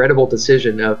the regrettable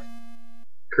decision of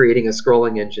creating a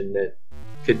scrolling engine that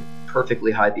could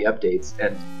perfectly hide the updates.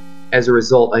 And as a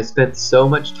result, I spent so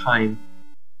much time,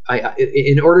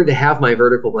 in order to have my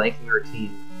vertical blanking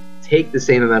routine take the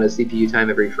same amount of CPU time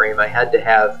every frame, I had to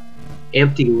have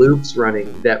empty loops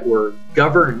running that were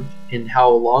governed in how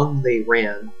long they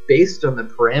ran based on the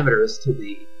parameters to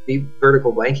the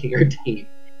vertical blanking routine.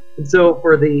 And so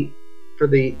for the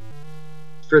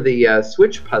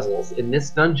switch puzzles in this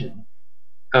dungeon,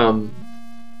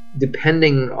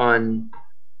 depending on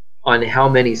how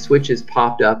many switches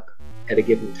popped up at a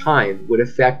given time would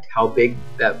affect how big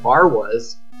that bar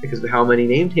was, because of how many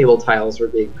name table tiles were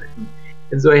being written.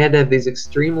 And so I had to have these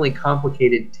extremely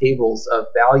complicated tables of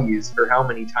values for how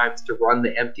many times to run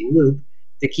the empty loop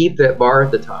to keep that bar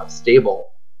at the top stable.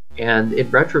 And in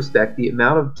retrospect, the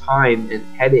amount of time and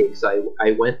headaches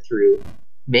I went through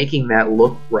making that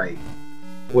look right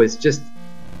was just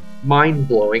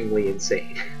mind-blowingly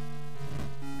insane.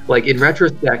 Like, in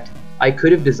retrospect, I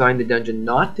could have designed the dungeon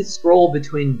not to scroll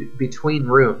between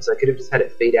rooms. I could have just had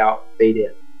it fade out, fade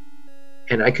in.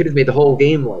 And I could have made the whole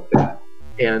game like that.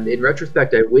 And in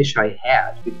retrospect, I wish I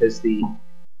had, because the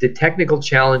technical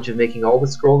challenge of making all the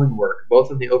scrolling work,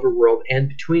 both in the overworld and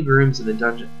between rooms in the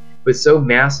dungeon, was so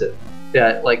massive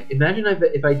that, like, imagine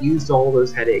if I'd used all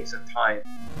those headaches and time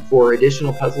for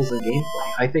additional puzzles and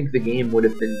gameplay. I think the game would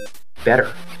have been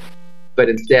better. But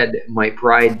instead, my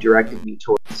pride directed me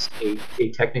towards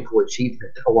a technical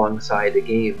achievement alongside the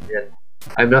game, and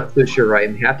I'm not so sure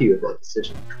I'm happy with that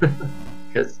decision.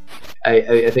 Because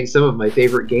I think some of my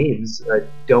favorite games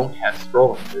don't have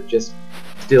scrolling. They're just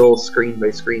still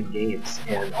screen-by-screen games,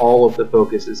 and all of the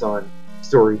focus is on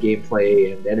story,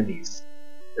 gameplay, and enemies.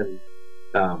 And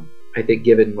I think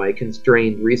given my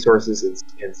constrained resources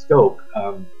and scope,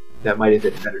 that might have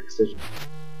been a better decision.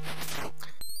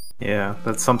 Yeah,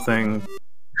 that's something.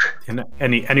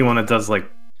 Anyone that does like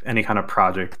any kind of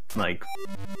project, like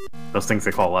those things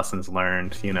they call lessons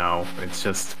learned, you know, it's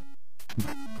just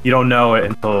you don't know it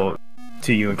until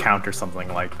you encounter something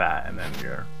like that, and then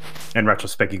you're in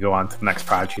retrospect you go on to the next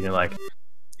project and you're like,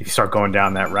 if you start going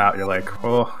down that route, you're like,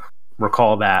 oh,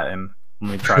 recall that and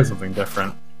let me try something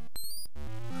different.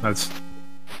 That's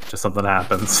just something that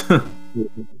happens. I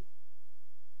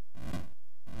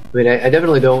mean, I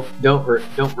definitely don't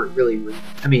really.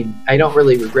 I mean, I don't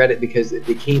really regret it because it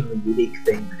became the unique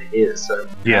thing that it is. So I'm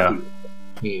happy with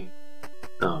the game.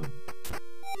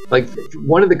 Like,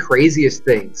 one of the craziest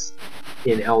things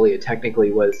in Owlia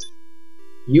technically was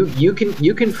you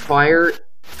can fire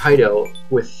Taito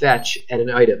with fetch at an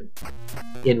item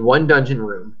in one dungeon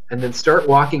room, and then start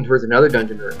walking towards another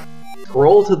dungeon room,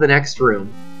 scroll to the next room,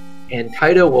 and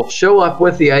Taito will show up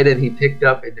with the item he picked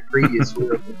up in the previous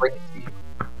room and bring it to you.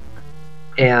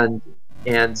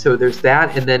 And so there's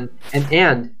that, and then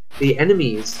and the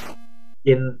enemies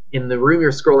in the room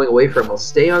you're scrolling away from will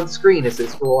stay on screen as they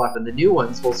scroll off, and the new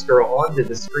ones will scroll onto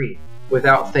the screen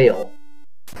without fail.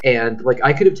 And like,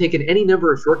 I could have taken any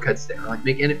number of shortcuts there, like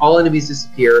make all enemies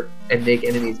disappear and make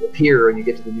enemies appear when you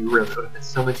get to the new room. It would have been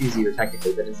so much easier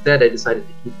technically, but instead I decided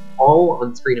to keep them all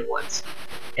on screen at once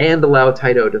and allow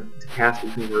Taito to pass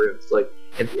between rooms. Like,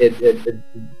 and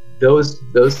those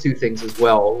two things as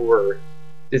well were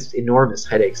just enormous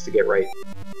headaches to get right.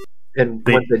 And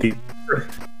I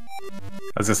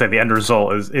was gonna say the end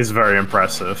result is very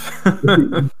impressive.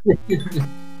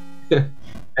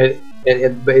 But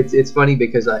it's funny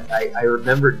because I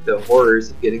remembered the horrors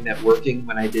of getting that working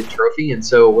when I did Trophy, and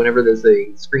so whenever there's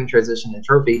a screen transition in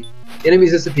Trophy,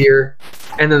 enemies disappear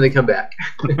and then they come back.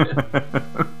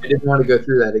 I didn't want to go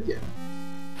through that again.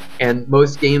 And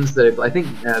most games that I think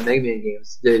Mega Man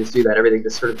games, they just do that. Everything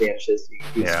just sort of vanishes.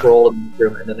 You scroll in the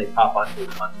room and then they pop onto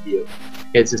view.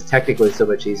 It's just technically so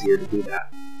much easier to do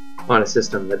that on a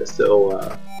system that is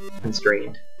so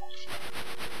constrained.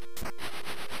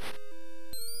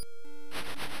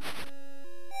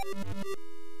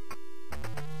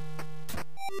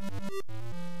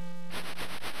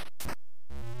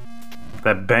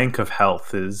 That bank of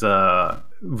health is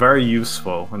very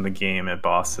useful in the game at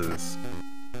bosses.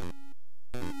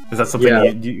 Is that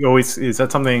something you always? Is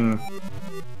that something?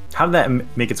 How did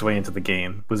that make its way into the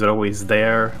game? Was it always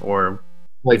there, or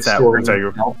like is that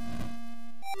your health?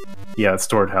 Yeah, it's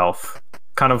stored health.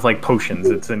 Kind of like potions.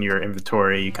 It's in your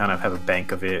inventory. You kind of have a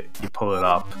bank of it. You pull it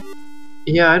up.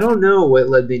 Yeah, I don't know what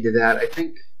led me to that. I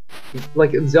think,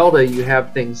 like in Zelda, you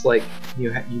have things like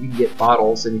you can get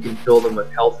bottles and you can fill them with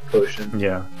health potions.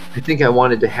 Yeah. I think I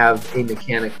wanted to have a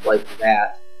mechanic like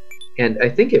that, and I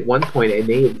think at one point I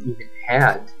may have even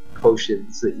had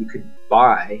potions that you could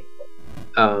buy,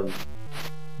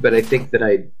 but I think that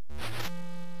I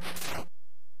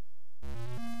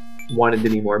wanted to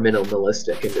be more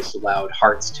minimalistic and just allowed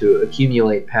hearts to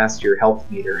accumulate past your health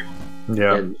meter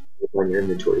and on your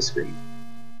inventory screen.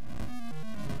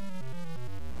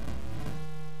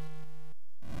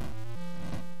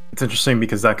 It's interesting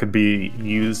because that could be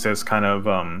used as kind of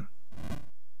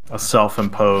a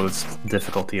self-imposed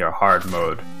difficulty or hard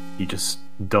mode. You just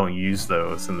don't use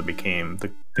those, and the game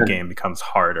becomes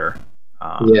harder.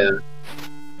 Yeah.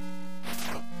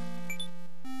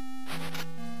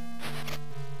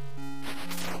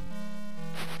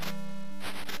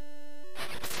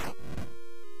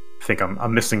 I think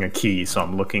I'm missing a key, so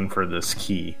I'm looking for this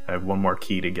key. I have one more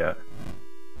key to get.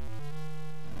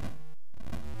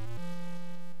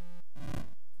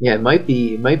 Yeah, it might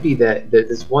be that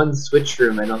this one switch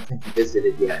room I don't think you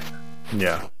visited yet.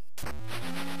 Yeah.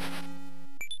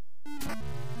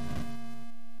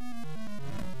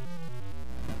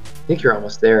 I think you're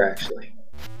almost there, actually.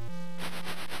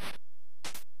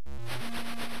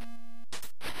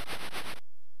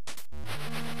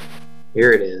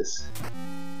 Here it is.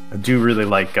 I do really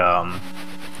like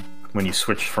when you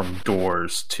switch from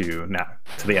doors to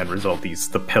the end result,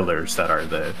 the pillars that are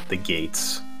the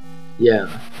gates.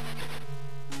 Yeah.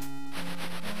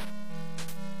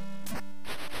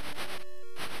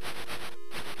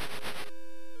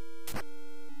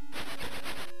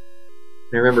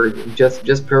 I remember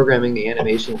just programming the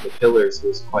animation of the pillars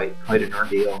was quite an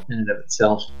ordeal in and of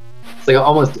itself. It's like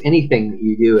almost anything that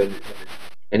you do in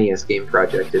an NES game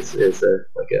project is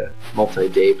like a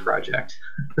multi-day project.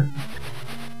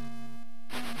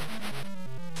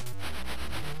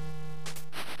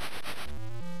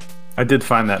 I did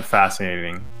find that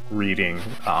fascinating reading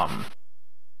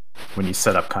when you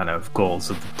set up kind of goals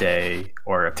of the day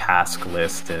or a task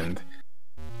list and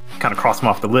kind of cross them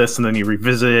off the list, and then you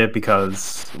revisit it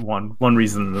because one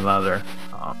reason or another.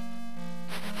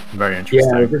 Very interesting.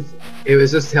 Yeah, it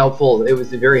was just helpful. It was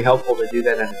very helpful to do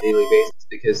that on a daily basis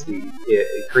because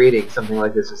creating something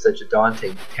like this is such a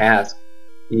daunting task.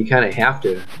 You kind of have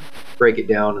to break it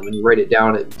down, and when you write it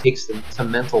down, it takes some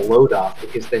mental load off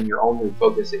because then you're only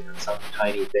focusing on some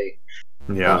tiny thing.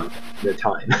 Yeah. At a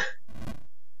time.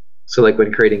 So, like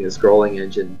when creating a scrolling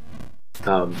engine,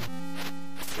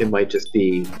 it might just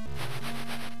be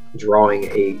drawing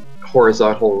a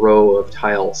horizontal row of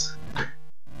tiles,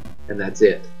 and that's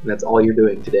it. And that's all you're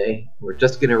doing today. We're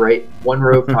just going to write one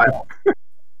row of tiles.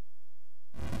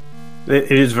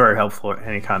 It is very helpful in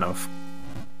any kind of,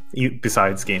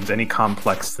 besides games, any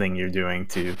complex thing you're doing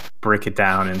to break it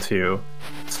down into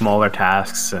smaller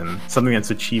tasks and something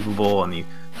that's achievable, and you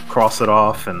cross it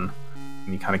off and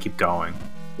you kind of keep going.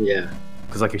 Yeah.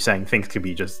 Because like you're saying, things could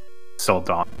be just so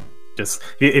daunting. Just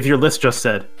if your list just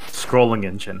said scrolling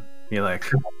engine, you're like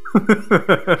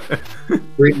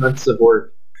 3 months of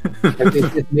work.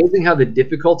 It's amazing how the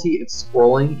difficulty of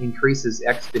scrolling increases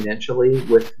exponentially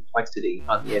with complexity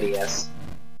on the NES.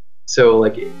 So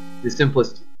like the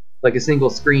simplest, like a single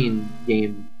screen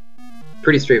game,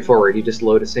 pretty straightforward. You just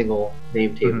load a single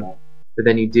name table, but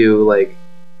then you do like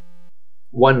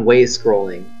one-way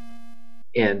scrolling,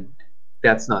 and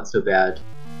that's not so bad.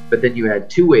 But then you add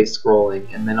two-way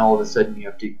scrolling, and then all of a sudden you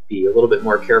have to be a little bit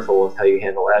more careful with how you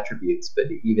handle attributes, but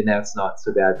even that's not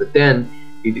so bad. But then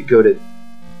you go to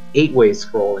 8-way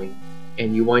scrolling,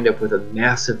 and you wind up with a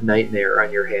massive nightmare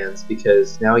on your hands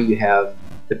because now you have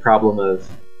the problem of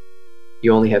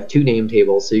you only have 2 name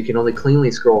tables, so you can only cleanly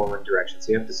scroll in one direction.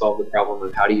 So you have to solve the problem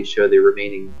of how do you show the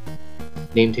remaining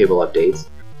name table updates.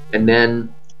 And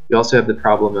then you also have the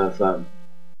problem of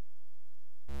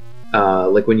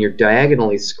like when you're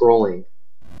diagonally scrolling,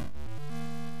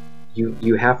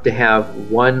 you have to have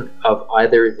one of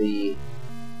either the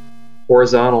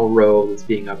horizontal row that's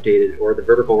being updated or the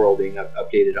vertical row being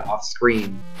updated off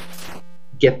screen.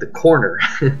 Get the corner.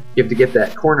 You have to get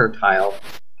that corner tile,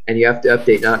 and you have to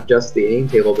update not just the name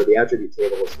table but the attribute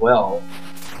table as well.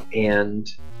 And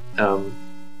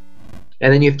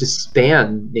then you have to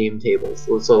span name tables.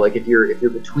 So like if you're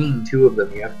between 2 of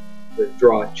them, you have to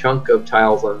draw a chunk of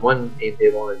tiles on one name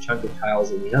table and a chunk of tiles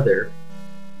on the other,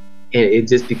 and it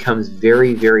just becomes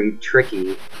very, very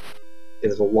tricky.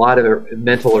 There's a lot of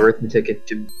mental arithmetic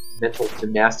and mental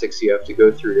gymnastics you have to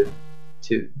go through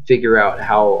to figure out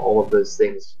how all of those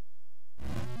things,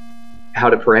 how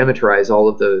to parameterize all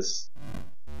of those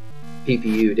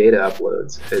PPU data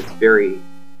uploads. It's very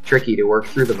tricky to work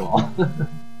through them all.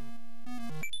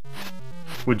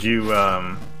 Would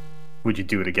you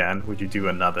do it again? Would you do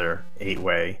another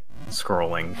 8-way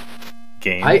scrolling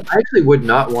game? I actually would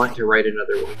not want to write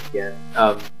another one again.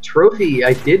 Trophy,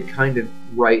 I did kind of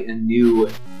write a new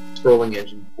scrolling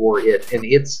engine for it, and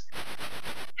it's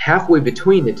halfway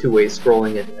between the 2-way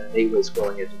scrolling engine and an 8-way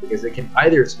scrolling engine because it can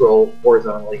either scroll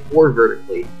horizontally or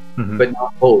vertically, but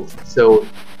not both. So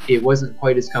it wasn't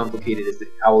quite as complicated as the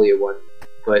Owlia one,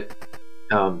 but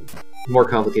more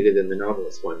complicated than the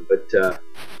Nautilus one. But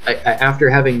after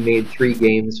having made 3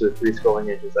 games with 3 scrolling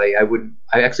engines, I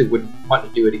actually wouldn't want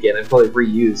to do it again. I'd probably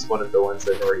reuse one of the ones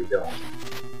I've already built,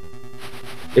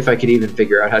 if I could even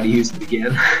figure out how to use them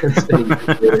again.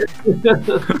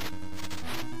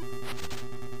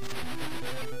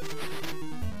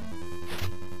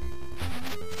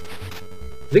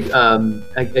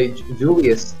 I think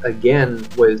Julius again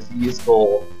was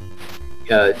useful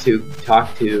to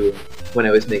talk to when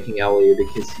I was making Owlia,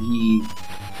 because he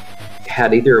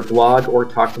had either a blog or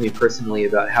talked to me personally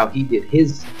about how he did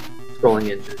his scrolling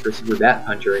engine for Super Bat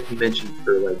Puncher, and he mentioned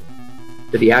for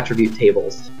the attribute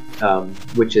tables,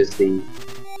 which is the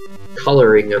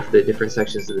coloring of the different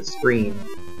sections of the screen,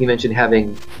 he mentioned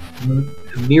having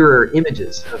mirror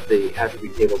images of the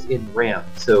attribute tables in RAM.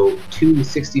 So two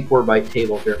 64-byte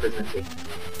tables representing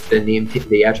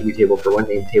the attribute table for one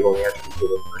name table and the attribute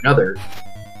table for another,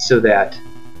 so that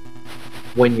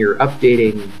when you're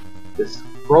updating the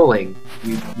scrolling,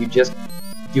 you just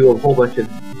do a whole bunch of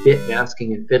bit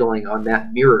masking and fiddling on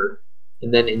that mirror,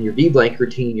 and then in your VBlank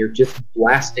routine, you're just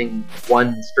blasting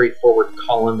one straightforward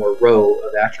column or row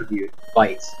of attribute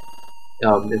bytes.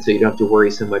 And so you don't have to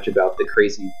worry so much about the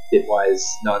crazy bitwise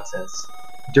nonsense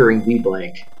during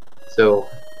VBlank. So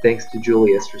thanks to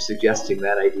Julius for suggesting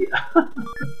that idea.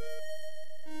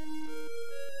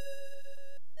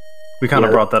 We kind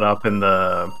of brought that up in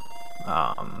the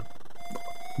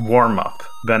warm-up.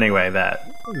 But anyway, that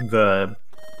the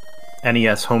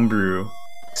NES homebrew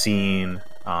scene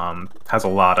has a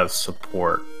lot of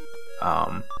support.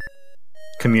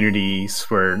 Communities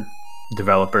where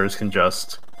developers can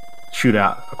just shoot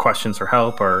out questions for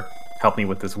help or help me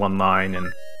with this one line, and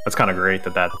that's kind of great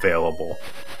that that's available.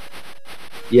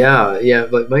 Yeah,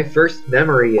 but my first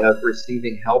memory of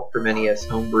receiving help from NES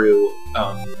Homebrew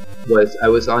was I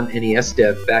was on NES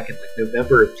Dev back in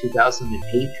November of 2008,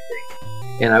 I think,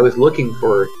 and I was looking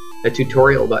for a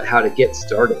tutorial about how to get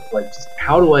started, like just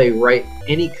how do I write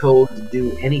any code to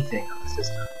do anything on the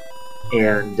system.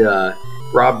 And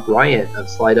Rob Bryant of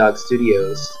Sly Dog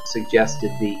Studios suggested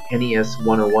the NES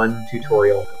 101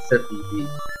 tutorial and sent me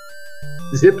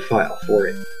the zip file for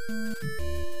it.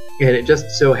 And it just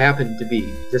so happened to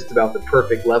be just about the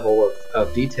perfect level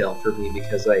of detail for me,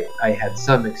 because I had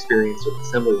some experience with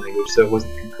assembly language, so it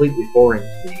wasn't completely foreign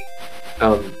to me.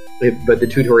 But the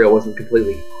tutorial wasn't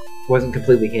completely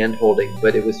hand-holding,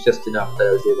 but it was just enough that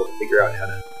I was able to figure out how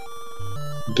to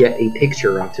get a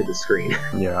picture onto the screen.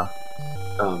 Yeah.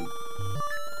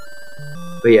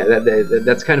 But yeah,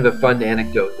 that's kind of a fun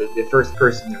anecdote. The first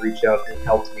person that reached out and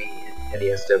helped me in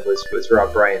NES Dev was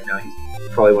Rob Bryant. Now he's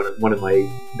probably one of my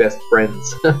best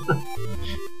friends.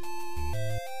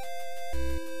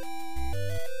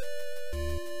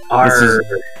 Our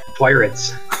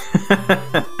pirates.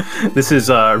 This is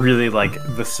really like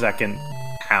the second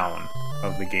town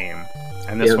of the game,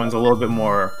 and this one's a little bit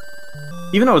more.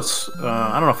 Even though it's,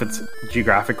 I don't know if it's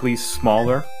geographically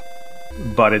smaller,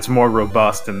 but it's more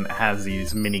robust and has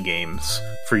these mini games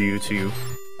for you to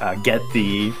get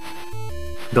the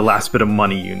last bit of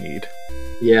money you need.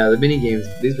 Yeah, the mini games,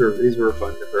 these were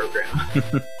fun to program.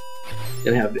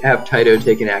 And have Taito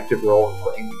take an active role in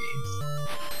playing the games.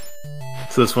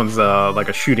 So this one's like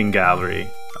a shooting gallery,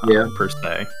 per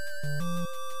se,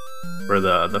 where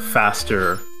the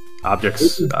faster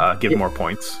objects give more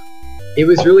points. It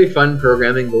was really fun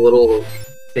programming the little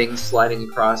things sliding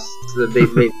across, so that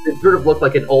it sort of looked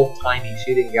like an old-timey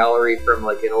shooting gallery from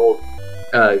like an old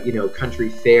country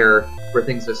fair, where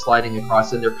things are sliding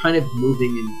across, and they're kind of moving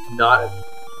in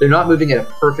they're not moving at a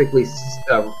perfect rate.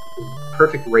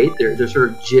 They're sort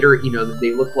of jitter.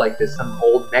 They look like there's some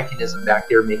old mechanism back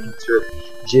there making sort of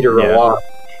jitter along.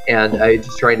 And I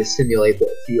just trying to simulate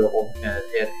that feel and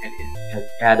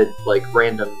added like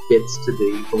random bits to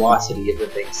the velocity of the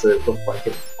thing, so it looked like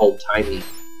an old-timey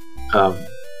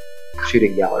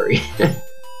shooting gallery.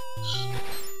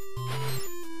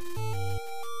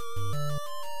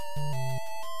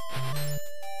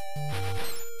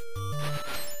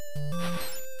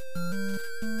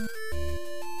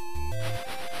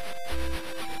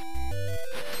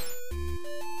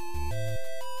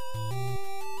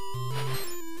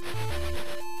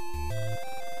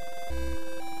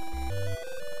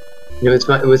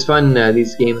 It was fun.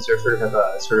 These games are sort of have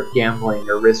a sort of gambling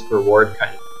or risk reward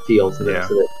kind of feel to them,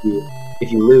 so that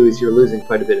if you lose, you're losing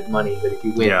quite a bit of money, but if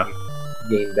you win, you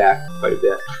gain back quite a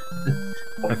bit.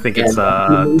 I think it's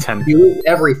 10. If you lose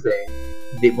everything,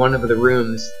 one of the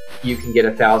rooms you can get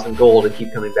 1,000 gold and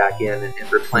keep coming back in and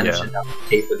replenish enough to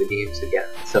pay for the games again.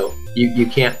 So you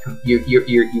can't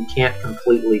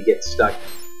completely get stuck.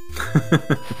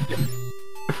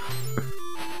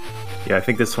 Yeah, I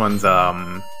think this one's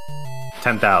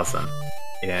 10,000,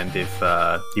 and if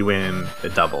you win,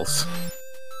 it doubles.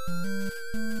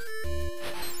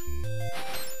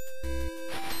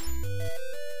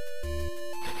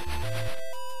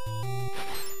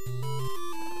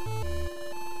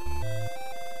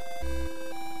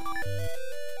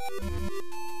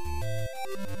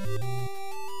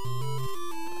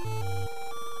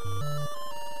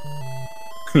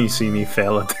 You see me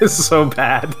fail at this so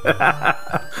bad.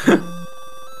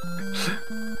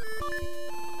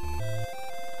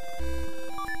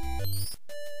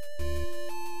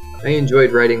 I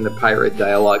enjoyed writing the pirate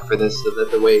dialogue for this, so that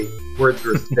the way words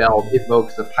were spelled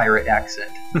evokes a pirate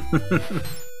accent.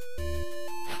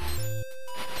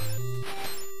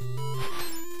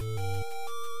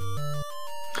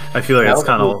 I feel like it's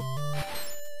kind of.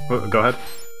 Go ahead.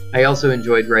 I also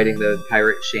enjoyed writing the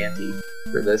pirate shanty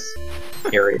for this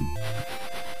area.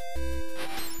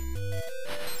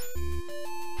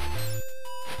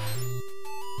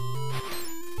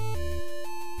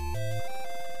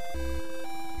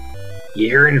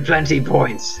 You earned plenty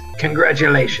points.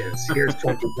 Congratulations. Here's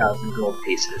 20,000 gold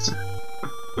pieces.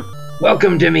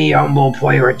 Welcome to me humble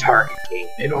pirate target game.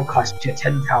 It'll cost you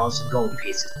 10,000 gold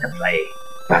pieces to play.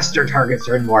 Faster targets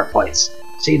earn more points.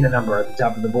 See the number at the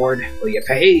top of the board. Will you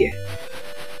pay?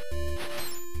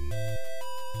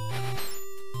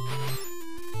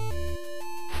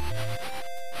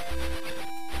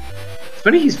 It's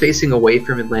funny he's facing away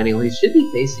from Atlantean. He should be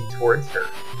facing towards her.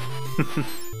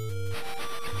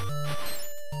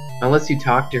 Unless you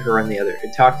talk to her on the other,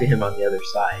 talk to him on the other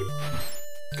side.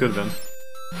 Could have been.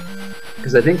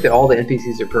 Because I think that all the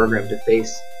NPCs are programmed to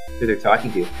face who they're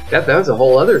talking to. That was a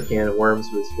whole other can of worms.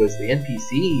 Was the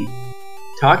NPC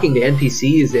talking to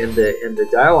NPCs and the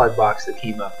dialogue box that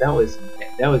came up? That was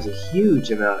a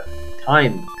huge amount of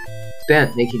time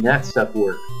spent making that stuff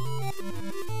work.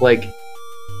 Like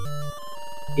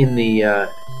in the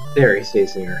there he's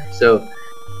facing her. So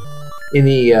in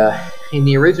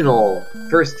the original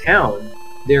first town,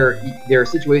 there are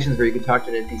situations where you can talk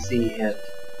to an NPC and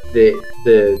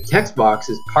the text box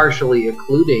is partially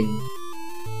occluding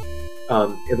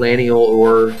Atlanteal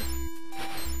or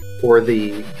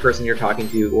the person you're talking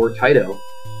to or Taito,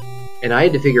 and I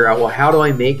had to figure out, well, how do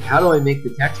I make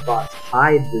the text box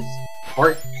hide this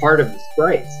part of the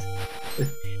sprites?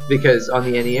 Because on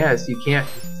the NES you can't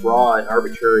just draw an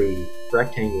arbitrary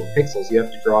rectangle of pixels. You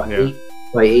have to draw 8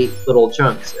 by 8 little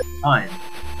chunks at a time.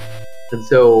 And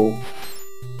so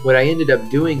what I ended up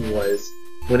doing was,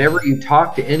 whenever you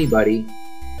talk to anybody,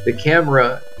 the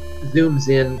camera zooms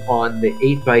in on the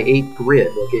 8 by 8 grid.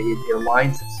 Like it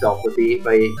aligns itself with the 8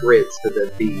 by 8 grid so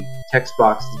that the text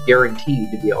box is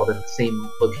guaranteed to be out in the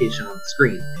same location on the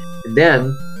screen. And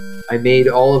then I made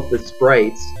all of the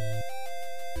sprites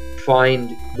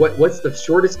find what's the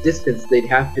shortest distance they'd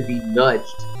have to be nudged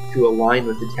to align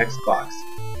with the text box.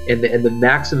 And the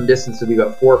maximum distance would be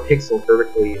about 4 pixels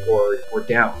vertically or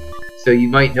down. So you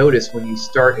might notice when you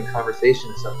start a conversation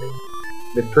or something,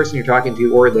 the person you're talking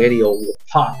to or Atlanteal will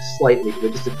pop slightly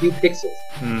with just a few pixels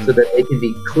so that they can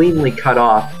be cleanly cut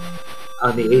off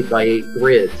on the 8 by 8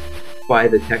 grid by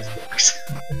the text box.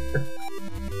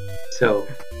 So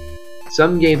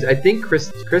some games, I think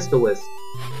Crystalis,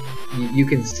 you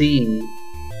can see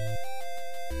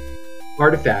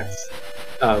artifacts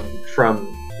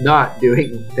from not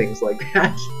doing things like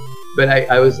that. But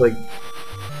I was like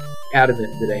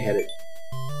adamant that I had it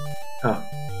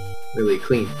really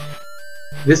clean.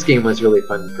 This game was really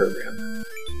fun to program.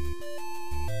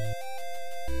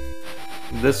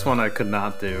 This one I could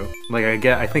not do. Like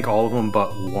I think all of them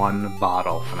but one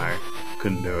bottle, and I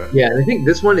couldn't do it. Yeah, and I think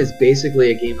this one is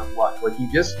basically a game of luck. Like, you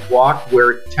just walk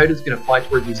where Taito's going to fly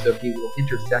towards you, so he will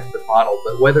intersect the bottle.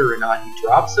 But whether or not he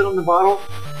drops it on the bottle,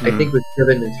 I think was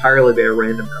driven entirely by a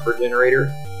random number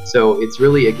generator. So it's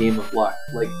really a game of luck.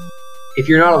 Like, if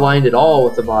you're not aligned at all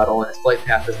with the bottle and its flight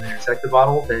path doesn't intersect the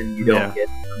bottle, then you don't get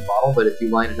the bottle. But if you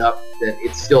line it up, then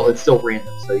it's still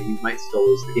random. So you might still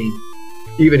lose the game,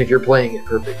 even if you're playing it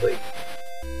perfectly.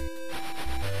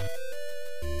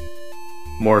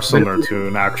 More similar to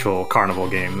an actual carnival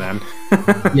game, then.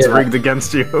 It's rigged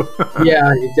against you.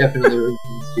 Yeah, it definitely rigged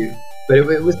against you. But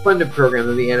it was fun to program,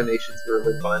 and the animations were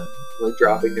really fun, like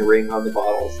dropping the ring on the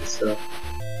bottles and stuff.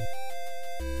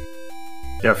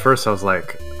 Yeah, at first I was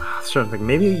like,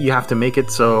 maybe you have to make it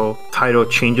so Taito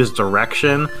changes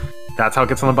direction. That's how it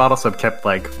gets on the bottle, so it kept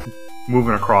like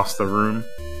moving across the room.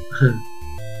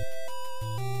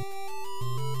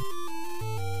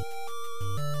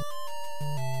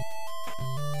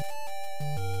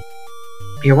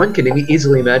 Yeah, one can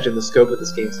easily imagine the scope of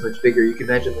this game so much bigger. You can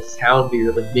imagine this town being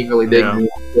really big, and you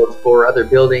go explore other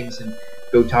buildings and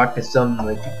go talk to some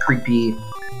like creepy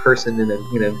person in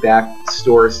a back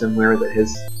store somewhere that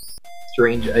has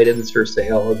strange items for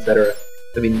sale, etc.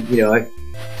 I mean,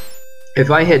 if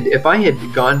I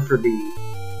had gone for the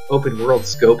open world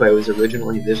scope I was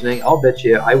originally envisioning, I'll bet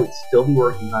you I would still be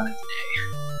working on it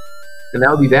today. And that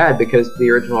would be bad because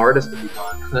the original artist would be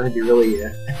gone. That'd be really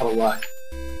out of luck.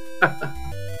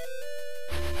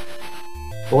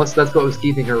 Well, that's what was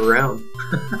keeping her around.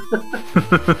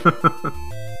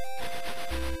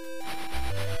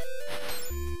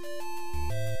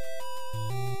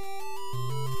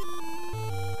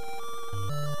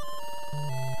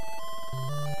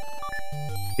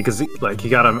 because like you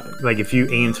gotta like if you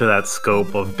aim to that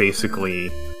scope of basically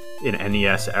an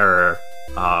NES era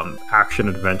action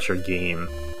adventure game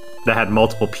that had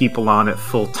multiple people on it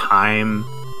full time,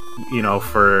 you know,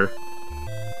 for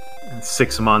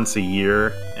 6 months, a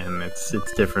year, and it's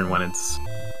different when it's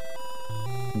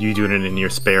you doing it in your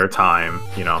spare time,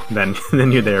 you know, then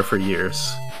you're there for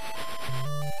years.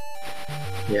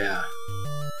 Yeah.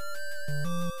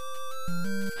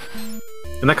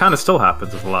 And that kind of still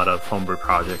happens with a lot of homebrew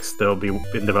projects. They'll be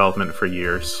in development for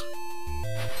years.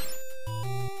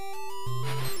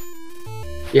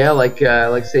 Yeah, like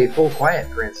say Full Quiet,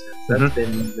 for instance. That's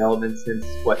been in development since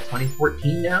what,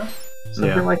 2014 now,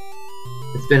 something like.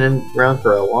 It's been around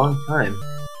for a long time,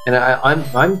 and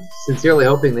I'm sincerely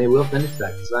hoping they will finish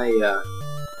that, because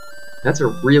that's a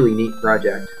really neat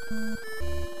project.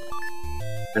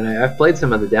 And I've played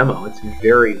some of the demo. It's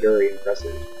very, very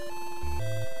impressive.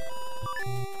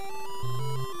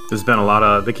 There's been a lot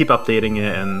of, they keep updating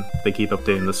it and they keep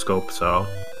updating the scope, so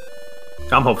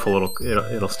I'm hopeful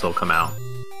it'll still come out.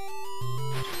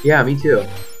 Yeah, me too.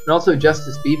 And also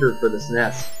Justice Beaver for the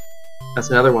SNES. That's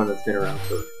another one that's been around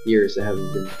for years that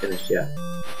hasn't been finished yet.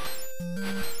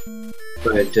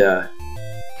 But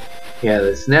yeah,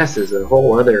 the SNES is a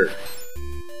whole other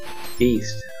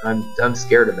beast. I'm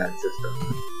scared of that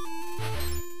system.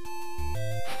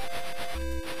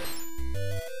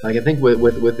 Like, I think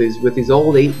with these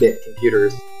old 8-bit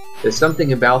computers, there's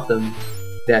something about them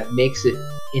that makes it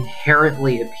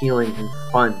inherently appealing and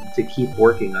fun to keep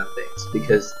working on things,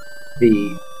 because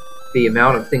the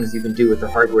amount of things you can do with the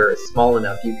hardware is small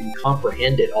enough you can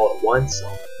comprehend it all at once.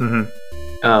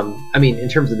 I mean, in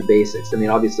terms of the basics, I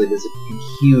mean, obviously there's a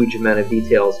huge amount of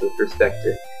details with respect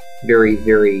to very,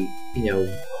 very, you know,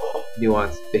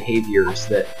 nuanced behaviors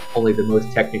that only the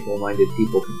most technical-minded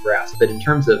people can grasp. But in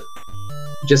terms of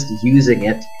just using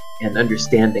it and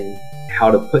understanding how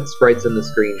to put sprites on the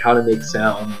screen, how to make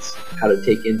sounds, how to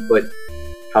take input,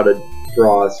 how to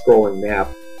draw a scrolling map,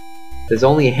 there's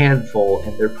only a handful,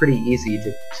 and they're pretty easy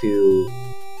to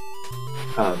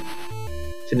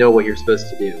know what you're supposed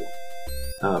to do.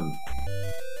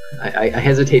 I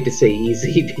hesitate to say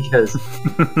easy, because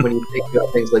when you think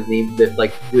about things like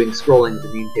doing scrolling with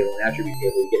the name table and attribute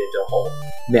table, you get into a whole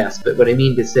mess. But what I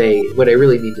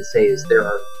really mean to say is there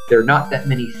are not that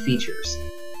many features,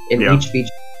 and each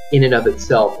feature in and of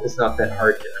itself is not that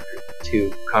hard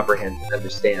to comprehend and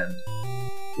understand.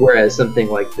 Whereas something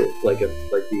like the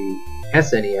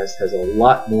SNES has a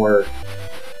lot more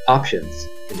options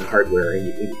in the hardware,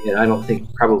 and I don't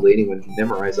think probably anyone can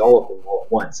memorize all of them all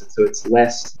at once, and so it's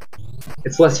less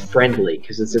friendly,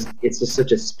 because it's just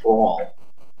such a sprawl.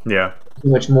 Yeah. So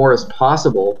much more is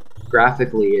possible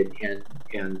graphically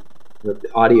and with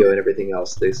the audio and everything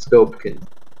else. The scope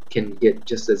can get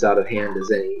just as out of hand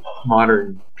as any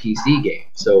modern PC game.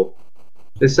 So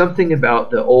there's something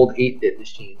about the old 8-bit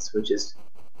machines which is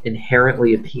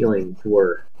inherently appealing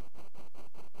for.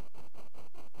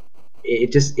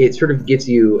 It sort of gives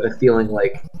you a feeling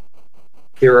like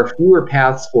there are fewer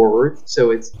paths forward,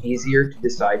 so it's easier to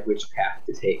decide which path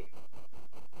to take.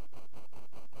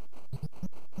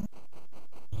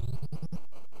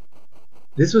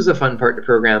 This was a fun part to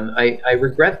program. I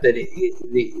regret that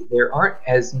there aren't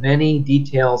as many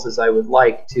details as I would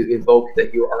like to evoke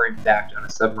that you are in fact on a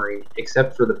submarine,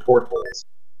 except for the portholes.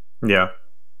 Yeah.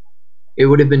 It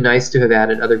would have been nice to have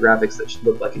added other graphics that should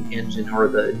look like an engine or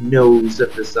the nose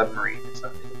of the submarine or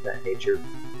something of that nature.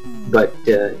 But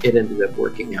it ended up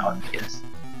working out, I guess.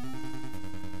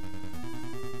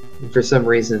 And for some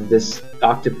reason, this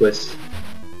octopus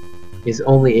is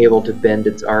only able to bend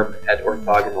its arm at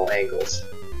orthogonal angles.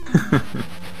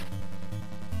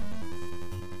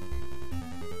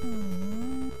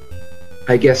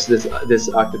 I guess this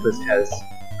octopus has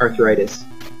arthritis.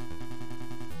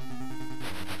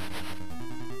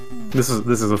 This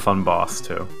is a fun boss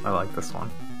too. I like this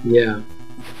one. Yeah,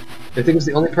 I think it was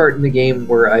the only part in the game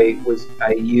where I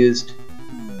used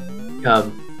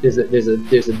there's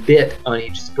a bit on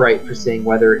each sprite for saying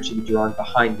whether it should be drawn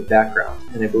behind the background,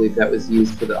 and I believe that was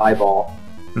used for the eyeball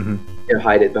and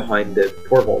hide it behind the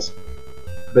portholes.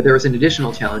 But there was an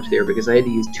additional challenge there, because I had to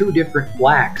use 2 different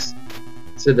blacks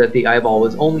so that the eyeball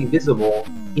was only visible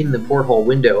in the porthole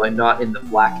window and not in the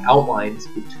black outlines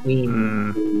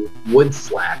between the wood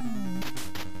slat.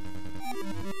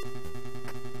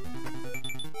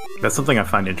 That's something I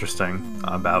find interesting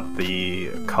about the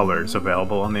colors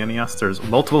available on the NES. There's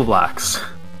multiple blacks.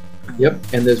 Yep,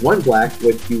 and there's one black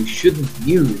which you shouldn't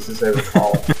use, as I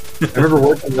recall. I remember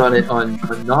working on it on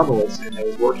Nautilus, and I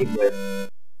was working with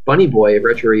Bunny Boy at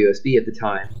Retro USB at the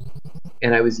time,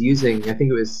 and I was using, I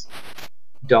think it was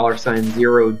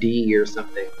 $0D or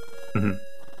something.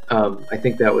 I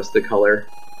think that was the color.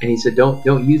 And he said,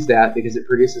 don't use that because it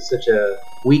produces such a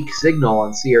weak signal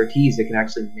on CRTs. It can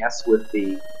actually mess with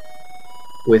the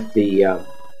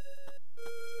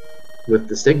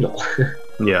signal.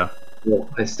 Yeah. Well,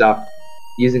 I stopped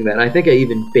using that. And I think I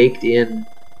even baked in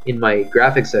my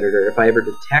graphics editor, if I ever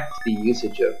detect the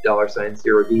usage of $0D,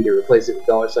 to replace it with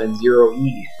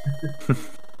 $0E.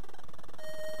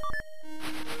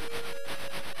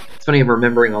 It's funny, I'm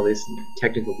remembering all these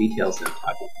technical details now.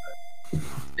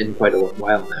 It's been quite a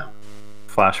while now.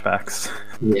 Flashbacks.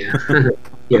 Yeah.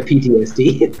 Yeah,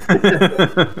 PTSD.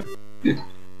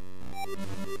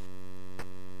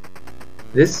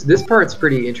 This part's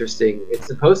pretty interesting. It's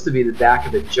supposed to be the back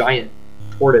of a giant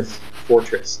tortoise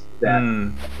fortress that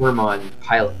Wormmon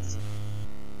pilots.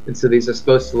 And so these are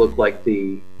supposed to look like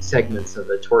the segments of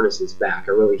a tortoise's back,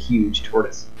 a really huge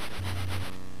tortoise.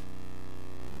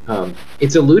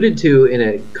 It's alluded to in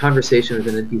a conversation with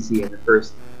an NPC in the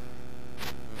first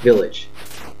village.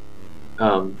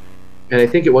 And I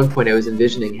think at one point I was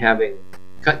envisioning having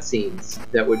cutscenes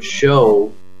that would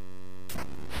show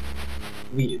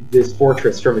this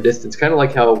fortress from a distance, kind of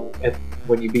like how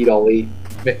when you beat all the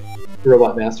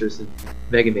Robot Masters in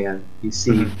Mega Man, you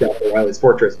see Dr. Wily's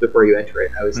fortress before you enter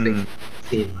it. I was thinking a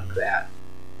scene like that.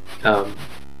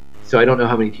 So I don't know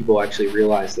how many people actually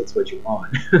realize that's what you're on.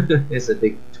 It's a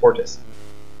big tortoise.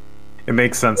 It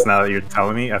makes sense now that you're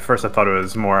telling me. At first I thought it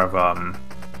was more of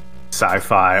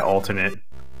sci-fi alternate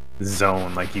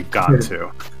zone like you've gone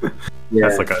to. Yeah.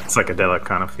 That's like a psychedelic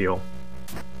kind of feel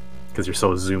because you're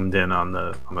so zoomed in on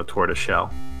the tortoise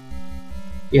shell.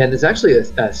 Yeah, and there's actually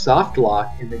a soft lock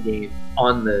in the game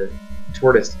on the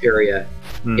tortoise area.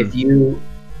 If you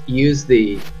use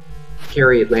the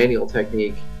carry Atlanteal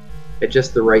technique at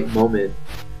just the right moment,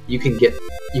 you can get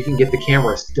the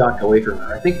camera stuck away from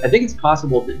her. I think it's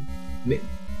possible to.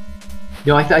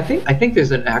 No, I think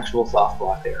there's an actual soft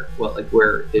lock there. Well, like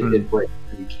where it breaks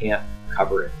and you can't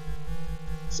cover it.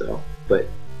 So, but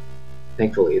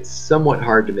thankfully, it's somewhat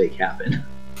hard to make happen.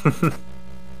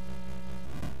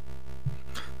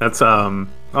 That's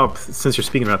since you're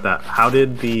speaking about that, how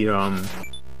did the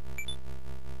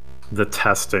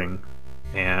testing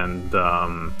and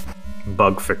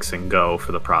bug fixing go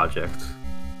for the project?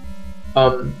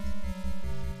 I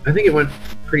think it went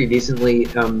pretty decently.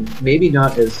 Maybe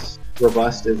not as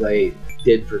robust as I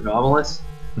did for Anomalous,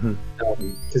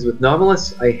 because with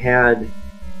Anomalous I had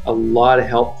a lot of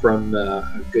help from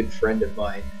a good friend of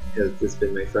mine, because it's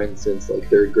been my friend since like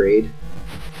 3rd grade.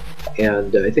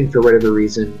 And I think for whatever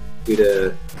reason, due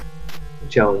to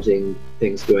challenging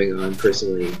things going on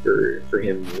personally for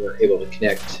him, we weren't able to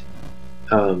connect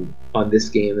on this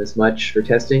game as much for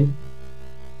testing.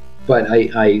 But I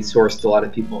sourced a lot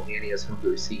of people in the NES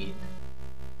homebrew scene,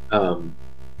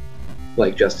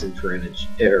 like Justin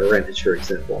Renich, for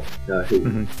example,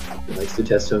 who likes to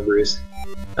test homebrews.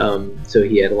 So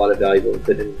he had a lot of valuable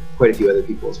input, and quite a few other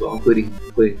people as well, including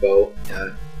Bo.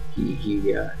 He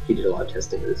did a lot of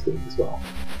testing of this game as well,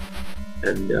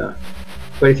 and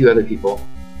quite a few other people.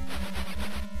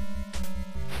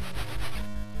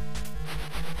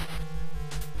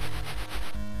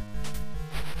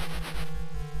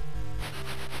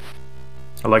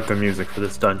 I like the music for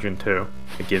this dungeon too.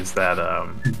 It gives that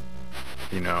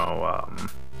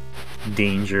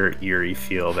danger, eerie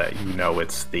feel that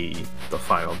it's the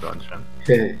final dungeon.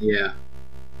 Yeah.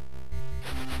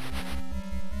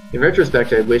 In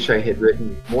retrospect, I wish I had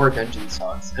written more dungeon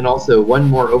songs, and also one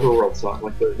more overworld song.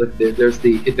 Like there's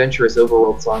the adventurous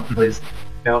overworld song that plays in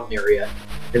the mountain area,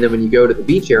 and then when you go to the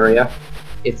beach area,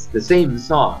 it's the same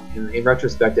song. In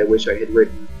retrospect, I wish I had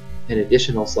written an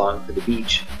additional song for the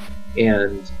beach,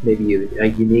 and maybe a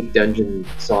unique dungeon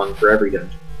song for every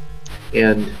dungeon.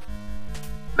 And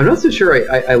I'm not so sure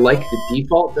I like the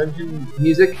default dungeon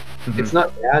music. It's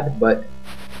not bad, but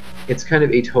it's kind of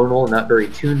atonal and not very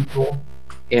tuneful.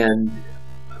 And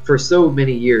for so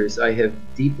many years, I have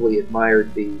deeply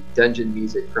admired the dungeon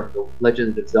music from The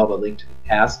Legend of Zelda: Link to the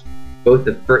Past. Both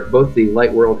the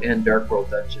Light World and Dark World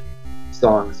dungeon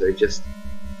songs are just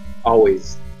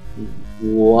always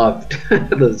loved.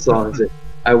 Those songs.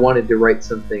 I wanted to write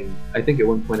something. I think at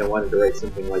one point I wanted to write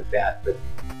something like that, but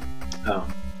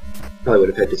probably would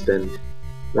have had to spend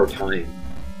more time.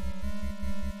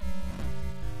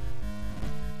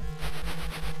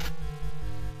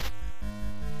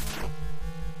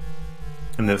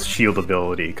 And this shield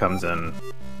ability comes in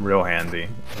real handy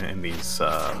in these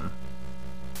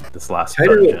this last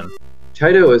dungeon.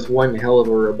 Taito is one hell of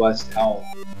a robust owl.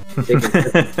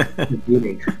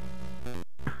 Beating.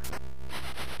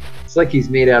 It's like he's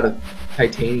made out of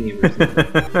titanium or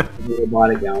something. A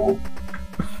robotic owl.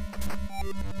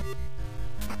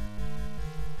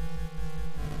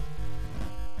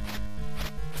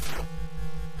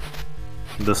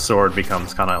 the sword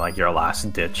becomes kind of like your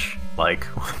last ditch. Like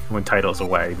when Tito's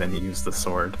away, then you use the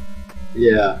sword.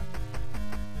 Yeah.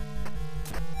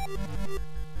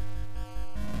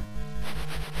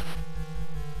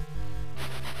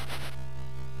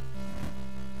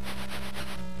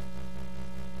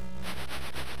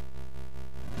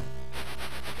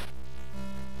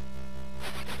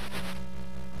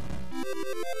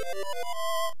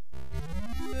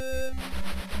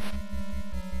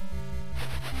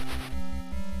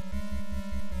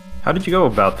 How did you go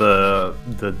about the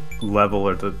level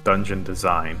or the dungeon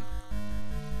design?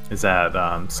 Is that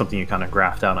something you kind of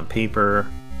graphed out on paper,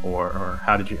 or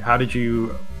how did you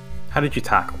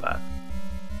tackle that?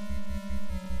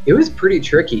 It was pretty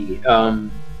tricky. I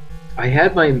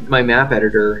had my map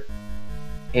editor,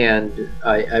 and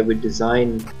I would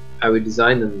design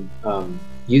them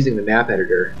using the map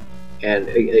editor, and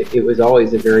it was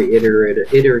always a very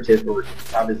iterative or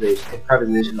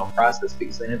improvisational process,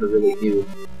 because I never really knew,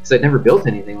 because I'd never built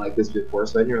anything like this before,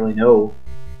 so I didn't really know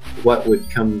what would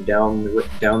come down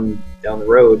the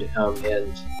road,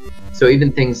 and so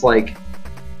even things like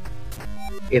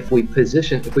if we want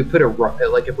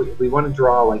to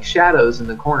draw like shadows in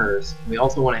the corners, we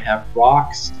also want to have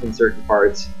rocks in certain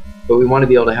parts, but we want to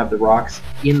be able to have the rocks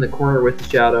in the corner with the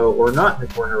shadow or not in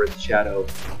the corner with the shadow.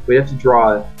 We have to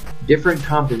draw different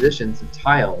compositions of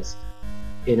tiles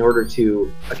in order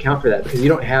to account for that, because you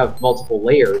don't have multiple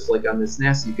layers. Like on the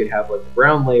SNES, you could have like a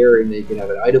ground layer, and then you can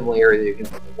have an item layer, and then you can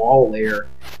have a wall layer.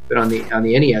 But on the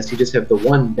NES, you just have the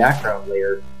one background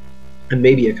layer and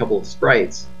maybe a couple of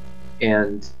sprites.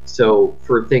 And so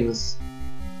for things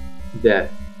that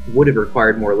would have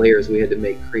required more layers, we had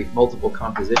to create multiple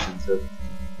compositions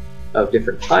of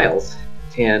different tiles.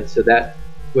 And so that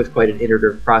was quite an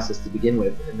iterative process to begin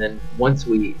with. And then once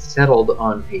we settled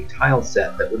on a tile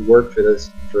set that would work for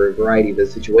a variety of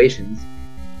those situations,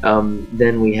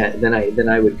 then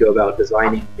I would go about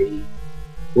designing the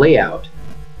layout.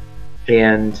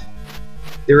 And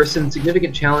there were some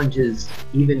significant challenges,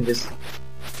 even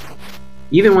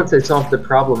once I solved the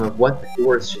problem of what the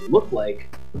doors should look like.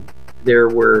 There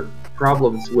were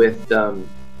problems with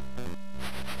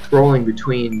scrolling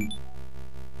between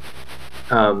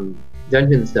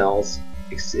dungeon cells,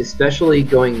 especially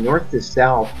going north to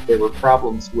south. There were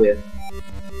problems with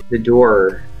the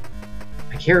door.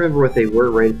 I can't remember what they were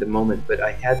right at the moment, but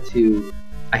I had to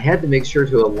make sure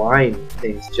to align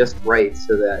things just right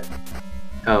so that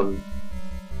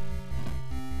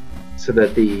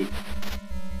the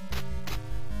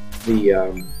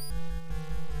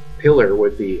pillar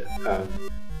would be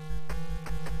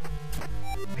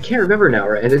I can't remember now,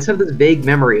 right? And it's have this vague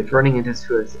memory of running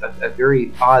into a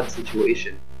very odd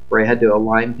situation where I had to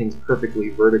align things perfectly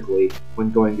vertically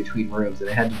when going between rooms, and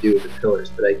it had to do with the pillars,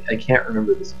 but I can't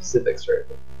remember the specifics right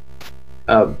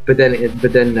now. But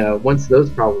then once those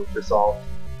problems were solved,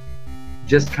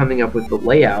 just coming up with the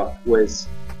layout was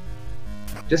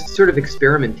just sort of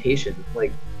experimentation,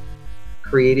 like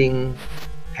creating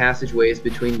passageways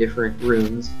between different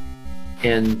rooms,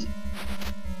 and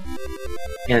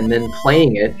then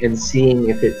playing it and seeing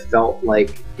if it felt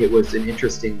like it was an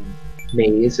interesting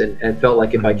maze, and felt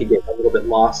like if I could get a little bit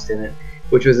lost in it,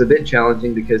 which was a bit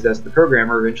challenging because as the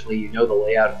programmer, eventually you know the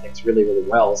layout of things really, really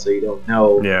well, so you don't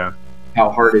know how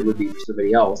hard it would be for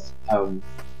somebody else.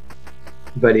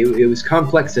 But it was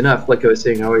complex enough, like I was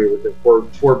saying earlier, with the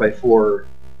 4x4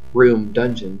 room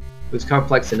dungeon. It was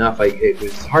complex enough. It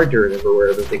was hard to remember where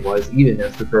everything was, even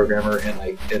as the programmer,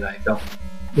 and I felt,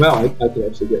 well, I could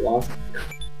actually get lost in here.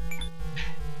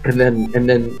 And then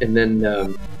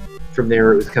from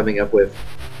there, it was coming up with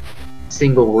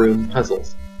single room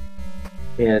puzzles.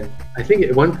 And I think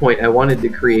at one point I wanted to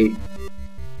create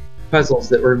puzzles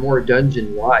that were more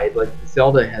dungeon wide. Like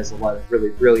Zelda has a lot of really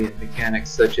brilliant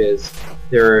mechanics, such as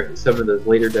there are some of those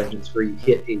later dungeons where you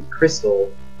hit a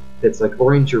crystal that's like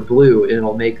orange or blue, and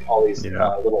it'll make all these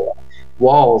little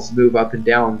walls move up and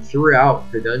down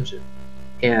throughout the dungeon.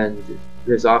 And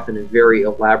there's often a very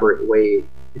elaborate way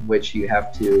in which you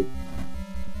have to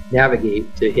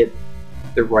navigate to hit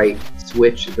the right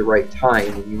switch at the right time,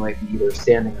 and you might be either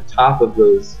standing on top of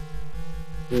those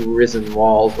risen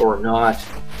walls or not,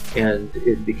 and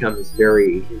it becomes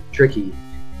very tricky.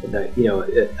 And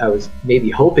I was maybe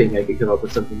hoping I could come up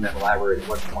with something that elaborate at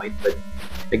one point, but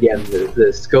again,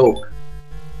 the scope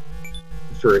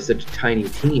for such a tiny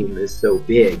team is so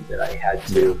big that I had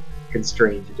to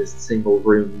constrain to just single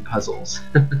room puzzles.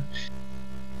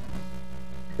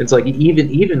 It's like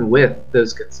even with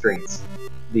those constraints,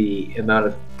 the amount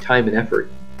of time and effort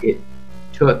it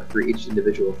took for each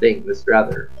individual thing was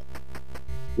rather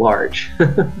large.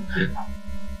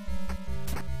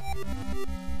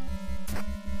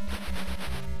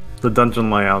 The dungeon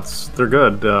layouts, they're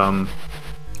good.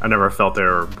 I never felt they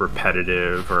were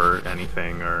repetitive or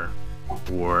anything, or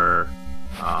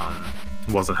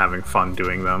wasn't having fun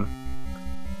doing them.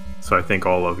 So I think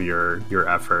all of your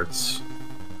efforts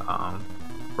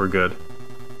were good.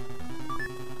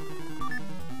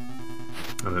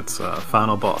 And it's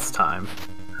final boss time.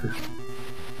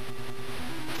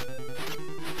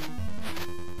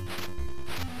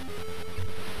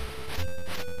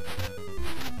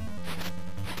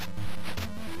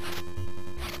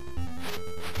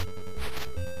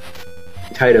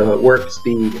 Taito at warp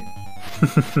speed.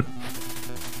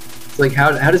 It's like,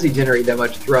 how does he generate that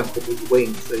much thrust with his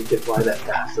wings so he can fly that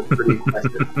fast? That's pretty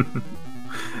impressive.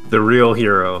 The real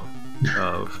hero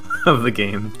of the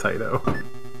game, Taito.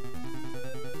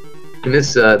 And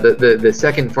this the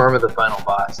second form of the final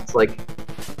boss, it's like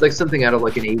something out of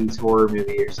like an 80s horror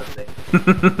movie or something.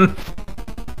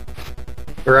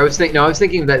 Or I was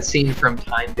thinking of that scene from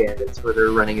Time Bandits where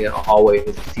they're running in a hallway and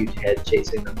there's a huge head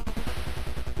chasing them.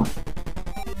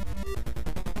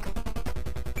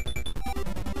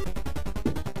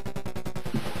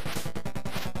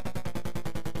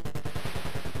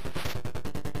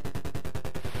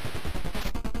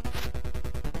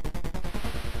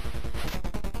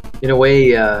 In a way,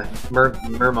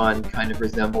 Mermon kind of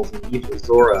resembles an evil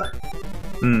Zora.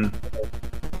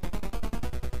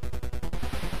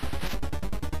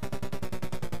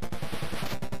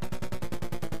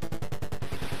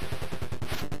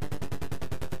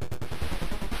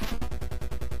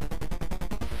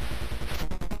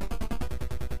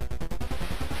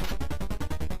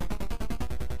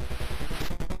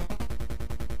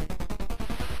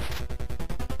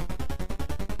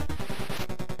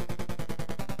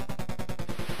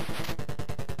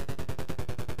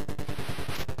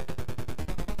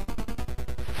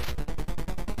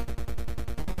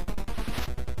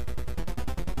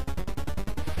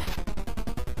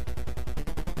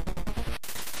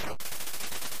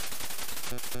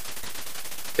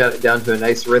 Got it down to a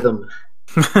nice rhythm.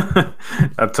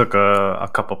 That took a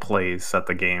couple plays at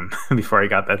the game before I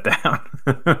got that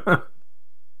down.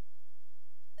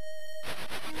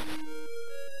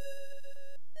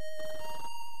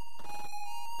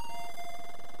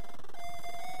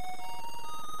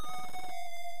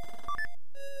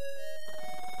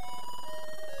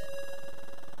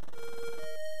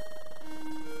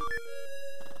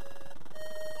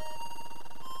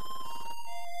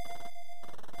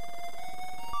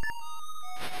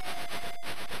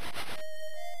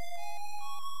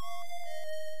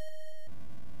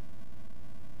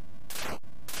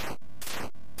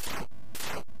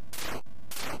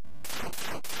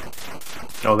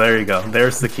 Oh, there you go.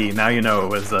 There's the key. Now you know it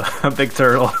was a big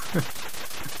turtle.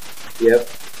 Yep.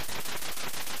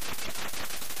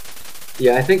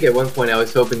 Yeah, I think at one point I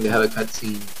was hoping to have a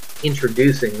cutscene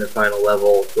introducing the final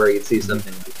level where you'd see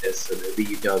something like this, so maybe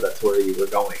you'd know that's where you were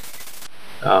going.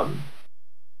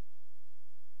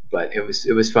 But it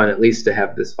was fun at least to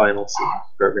have this final scene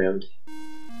programmed.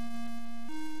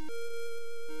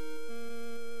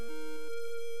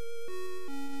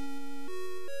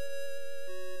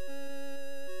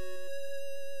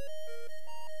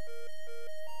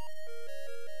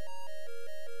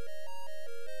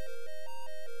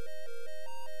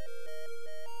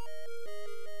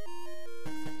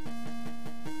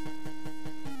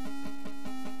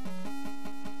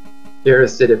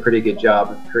 Darius did a pretty good job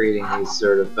of creating these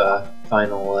sort of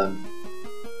final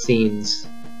scenes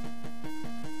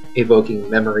evoking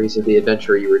memories of the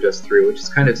adventure you were just through, which is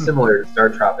kind of similar to Star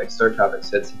Tropics. Star Tropics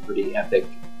had some pretty epic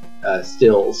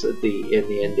stills at in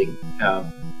the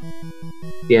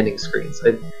ending screens.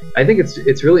 I think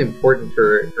it's really important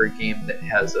for a game that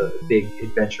has a big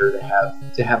adventure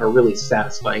to have a really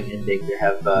satisfying ending, to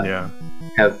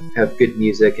have good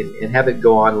music and have it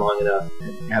go on long enough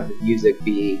and have the music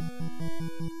be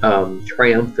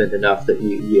triumphant enough that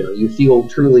you feel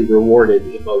truly rewarded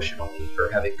emotionally for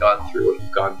having gone through what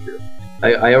you've gone through.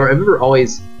 I remember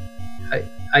always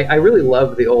I really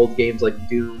loved the old games like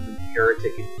Doom and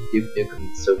Heretic and Duke Nukem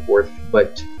and so forth,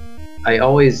 but I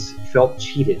always felt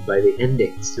cheated by the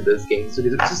endings to those games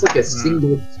because it's just like a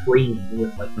single screen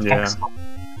with like text on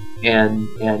it. And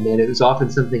it was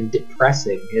often something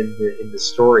depressing in the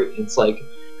story. It's like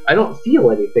I don't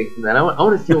feel anything from that. I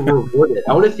want to feel rewarded.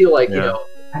 I want to feel like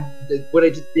what I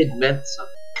just did meant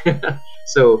something.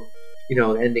 So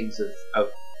endings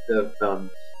of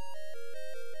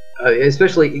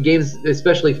especially games,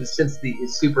 especially since the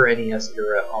Super NES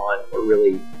era on, were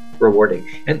really rewarding.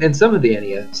 And some of the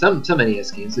NES, some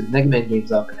NES games, the Mega Man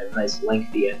games often had a nice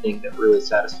lengthy ending that were really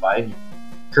satisfying.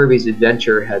 Kirby's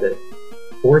Adventure had a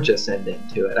gorgeous ending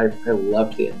to it. I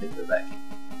loved the ending of that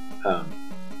game.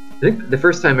 think the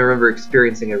first time I remember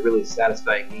experiencing a really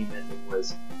satisfying game ending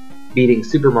was beating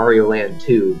Super Mario Land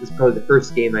 2. It was probably the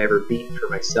first game I ever beat for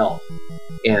myself.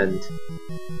 And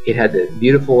it had the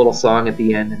beautiful little song at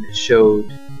the end, and it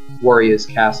showed Wario's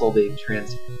castle being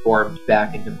transformed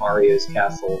back into Mario's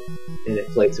castle. And it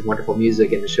played some wonderful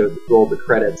music, and it showed rolled the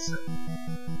credits.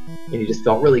 And you just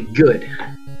felt really good.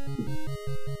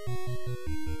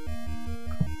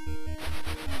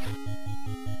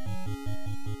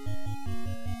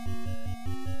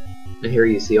 And here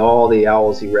you see all the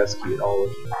owls he rescued, all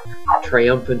looking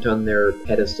triumphant on their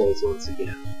pedestals once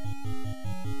again.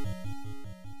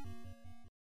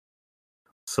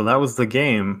 So that was the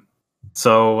game.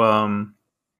 So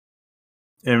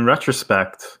in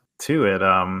retrospect to it,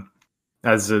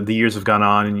 as the years have gone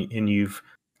on and you've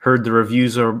heard the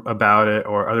reviews about it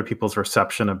or other people's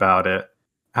reception about it,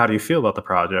 how do you feel about the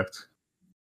project?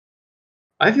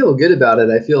 I feel good about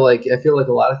it. I feel like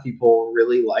a lot of people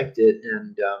really liked it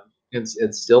and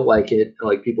still like it.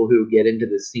 Like people who get into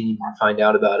the scene and find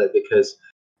out about it because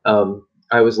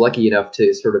I was lucky enough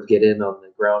to sort of get in on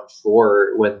the ground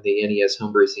floor when the NES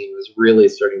homebrew scene was really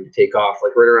starting to take off.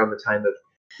 Like right around the time of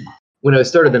when I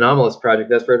started the Anomalous project,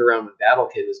 that's right around when Battle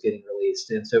Kid was getting released,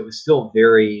 and so it was still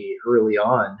very early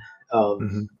on.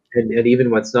 And even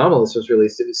once Anomalous was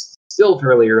released, it was still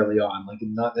fairly early on. Like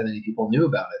not that many people knew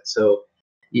about it. So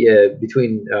yeah,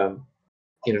 between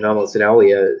Anomalous and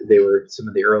Owlia, they were some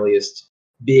of the earliest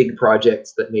big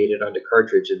projects that made it onto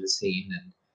cartridge in the scene.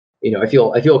 And I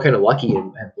feel kind of lucky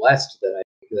and blessed that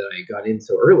I got in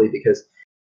so early because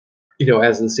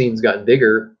as the scene's gotten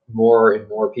bigger, more and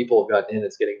more people have gotten in.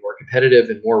 It's getting more competitive,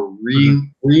 and more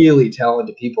really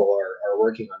talented people are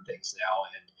working on things now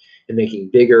and making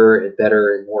bigger and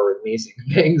better and more amazing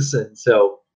things. And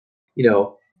so,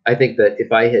 I think that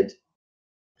if I had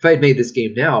made this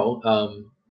game now,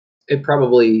 it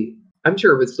probably, I'm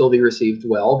sure it would still be received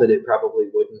well, but it probably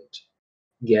wouldn't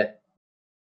get.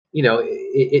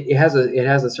 It has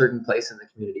a certain place in the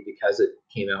community because it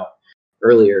came out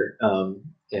earlier,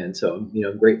 and so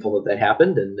I'm grateful that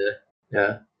happened, and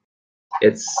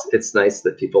it's nice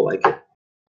that people like it.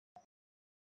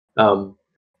 And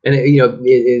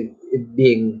it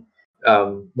being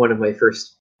one of my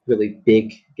first really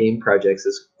big game projects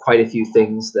is quite a few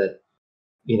things that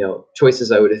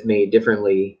choices I would have made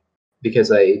differently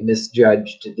because I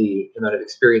misjudged the amount of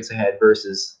experience I had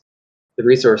versus the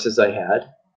resources I had.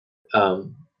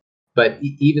 But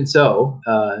even so,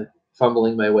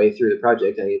 fumbling my way through the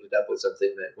project, I ended up with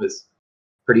something that was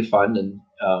pretty fun and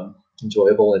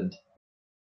enjoyable, and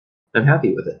I'm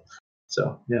happy with it.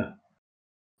 So yeah,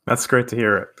 that's great to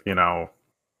hear.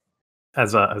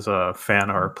 As a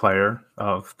fan or a player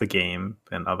of the game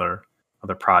and other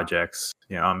projects,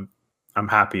 I'm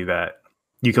happy that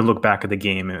you can look back at the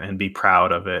game and be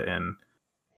proud of it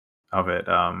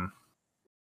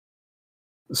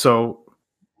So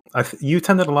you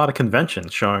attended a lot of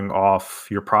conventions showing off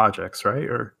your projects, right?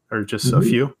 Or just a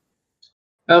few?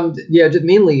 Yeah, just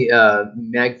mainly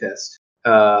MagFest.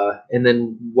 And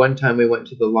then one time we went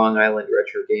to the Long Island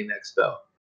Retro Game Expo.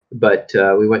 But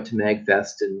we went to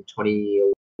MagFest in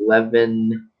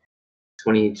 2011,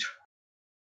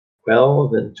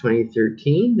 2012, and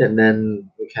 2013, and then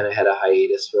we kind of had a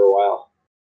hiatus for a while.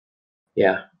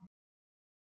 Yeah.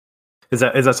 Is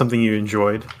that something you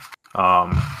enjoyed?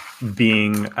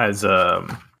 Being as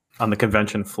on the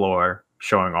convention floor,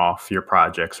 showing off your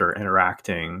projects or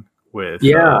interacting with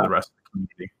the rest of the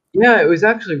community. Yeah, it was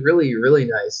actually really, really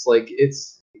nice. Like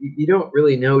you don't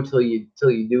really know till you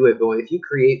do it, but if you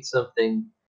create something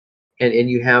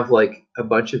and you have like a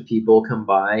bunch of people come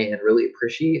by and really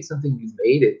appreciate something you've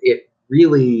made,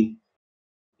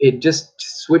 it just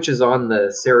switches on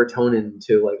the serotonin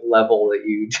to like level that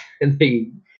you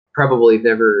probably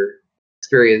never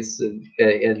experienced, and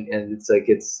it's like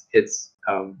it's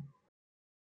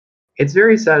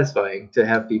very satisfying to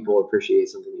have people appreciate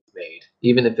something you've made,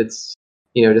 even if it's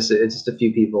just a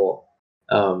few people.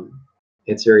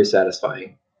 It's very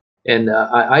satisfying, and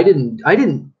I didn't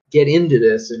get into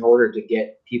this in order to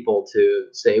get people to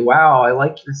say, "Wow, I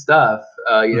like your stuff."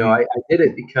 I did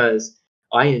it because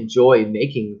I enjoy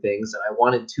making things, and I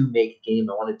wanted to make a game.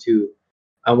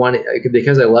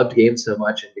 Because I loved games so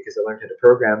much, and because I learned how to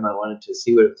program, I wanted to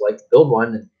see what it's like to build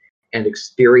one and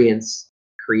experience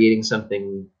creating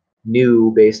something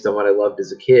new based on what I loved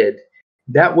as a kid.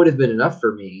 That would have been enough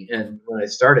for me. And when I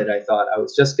started, I thought I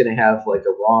was just going to have like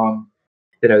a ROM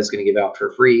that I was going to give out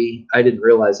for free. I didn't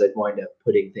realize I'd wind up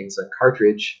putting things on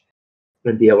cartridge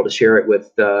and be able to share it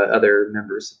with other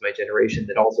members of my generation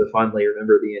that also fondly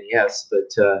remember the NES.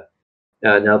 But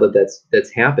now that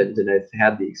that's happened, and I've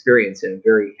had the experience, and I'm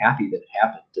very happy that it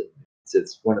happened.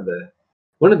 It's one of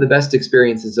the best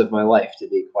experiences of my life, to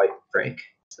be quite frank.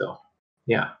 So,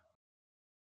 yeah.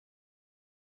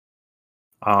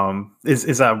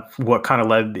 Is that what kind of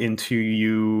led into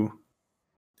you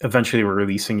eventually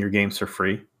releasing your games for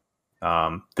free?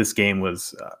 This game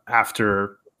was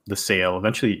after the sale.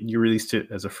 Eventually, you released it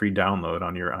as a free download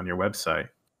on your website.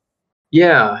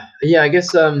 Yeah, yeah. I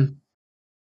guess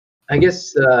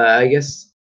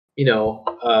you know,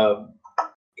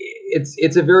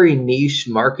 it's a very niche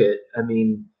market. I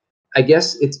mean, I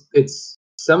guess it's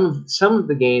some of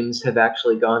the games have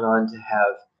actually gone on to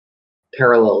have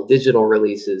parallel digital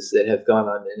releases that have gone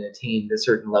on and attained a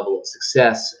certain level of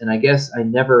success. And I guess I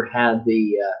never had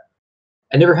the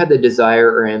desire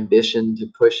or ambition to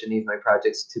push any of my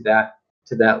projects to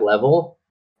that level.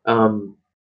 Um,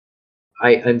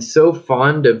 I'm so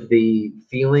fond of the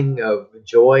feeling of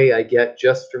joy I get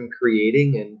just from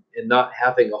creating and not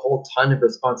having a whole ton of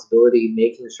responsibility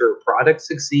making sure a product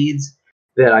succeeds,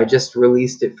 that I just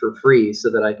released it for free so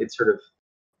that I could sort of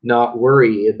not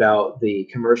worry about the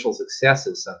commercial success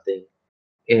of something.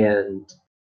 And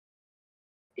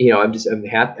I'm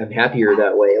happier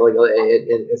that way. Like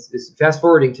it's fast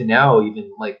forwarding to now,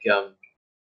 even like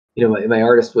my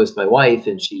artist was my wife,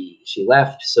 and she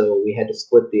left, so we had to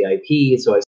split the IP.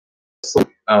 So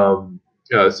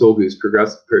I sold Goose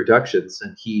Progressive Productions,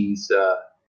 and he's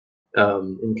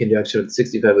in conjunction with the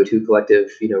 6502 Collective,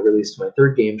 released my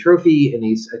third game, Trophy, and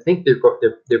I think they're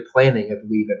planning, I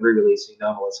believe, at re-releasing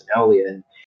Anomalous and Owlia, and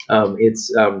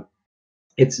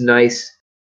it's nice.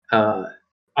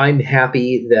 I'm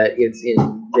happy that it's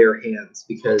in their hands,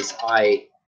 because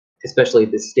especially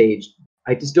at this stage,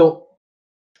 I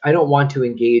don't want to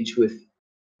engage with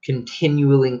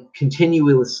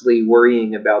continuously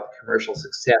worrying about the commercial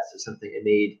success of something I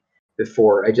made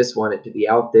before. I just want it to be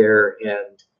out there,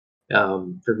 and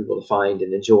for people to find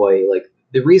and enjoy. Like,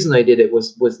 the reason I did it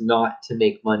was not to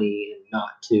make money and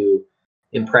not to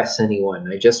impress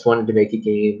anyone. I just wanted to make a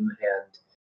game,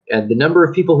 and the number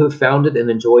of people who found it and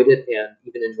enjoyed it, and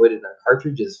even enjoyed it on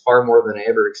cartridge, is far more than I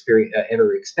ever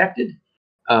expected.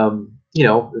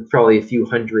 Probably a few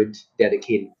hundred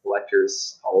dedicated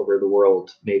collectors all over the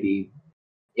world, maybe,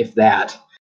 if that.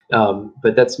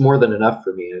 But that's more than enough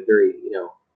for me. I'm very,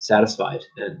 satisfied,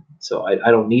 and so I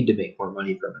don't need to make more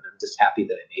money from it. I'm just happy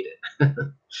that I made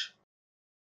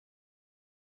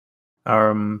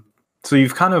it. So you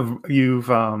kind of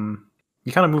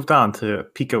moved on to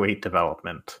Pico 8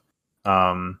 development,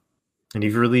 and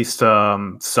you've released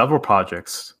several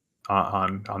projects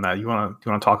on that. You want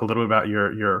to talk a little bit about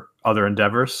your other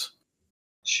endeavors?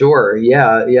 Sure.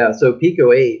 Yeah. Yeah. So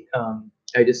Pico 8,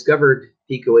 I discovered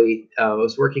Pico 8. I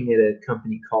was working at a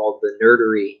company called The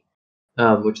Nerdery,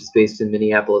 which is based in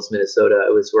Minneapolis, Minnesota. I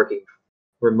was working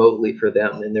remotely for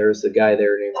them, and there was a guy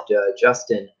there named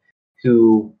Justin,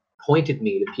 who pointed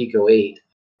me to Pico 8,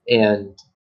 and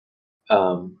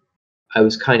I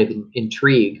was kind of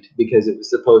intrigued, because it was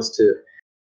supposed to.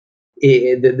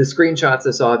 The screenshots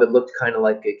I saw that looked kind of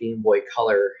like a Game Boy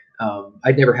Color.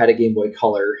 I'd never had a Game Boy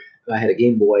Color. I had a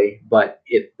Game Boy, but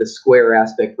the square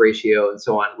aspect ratio and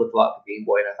so on looked a lot like Game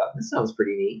Boy, and I thought, this sounds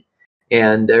pretty neat.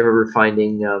 And I remember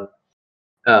finding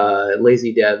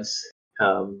Lazy Devs,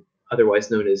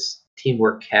 otherwise known as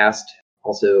Teamwork Cast,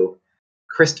 also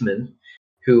Christman,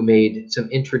 who made some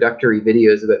introductory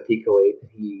videos about Pico 8.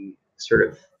 He sort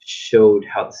of showed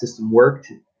how the system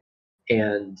worked,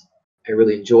 and I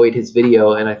really enjoyed his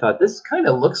video, and I thought, this kind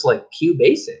of looks like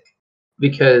QBasic,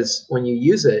 because when you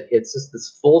use it, it's just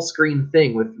this full screen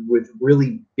thing with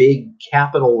really big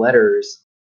capital letters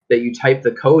that you type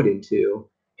the code into,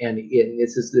 and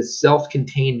it's just this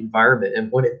self-contained environment.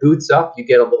 And when it boots up, you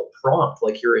get a little prompt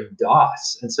like you're in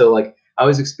DOS. And so, like, I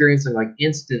was experiencing like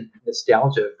instant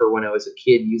nostalgia for when I was a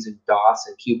kid using DOS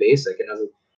and QBasic, and I was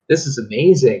like, this is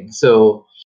amazing. So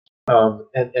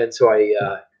and so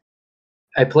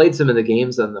I played some of the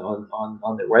games on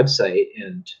their website,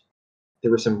 and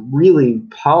there were some really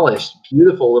polished,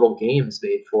 beautiful little games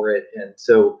made for it. And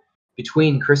so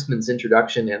between Christman's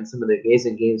introduction and some of the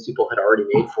amazing games people had already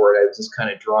made for it, I was just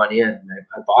kind of drawn in, and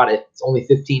I bought it. It's only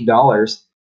 $15,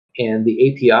 and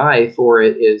the API for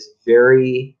it is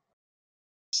very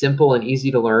simple and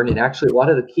easy to learn. And actually, a lot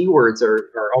of the keywords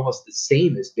are almost the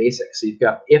same as BASIC. So you've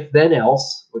got if then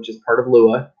else, which is part of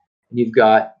Lua, and you've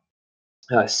got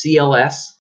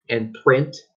CLS and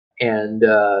print and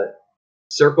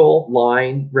circle,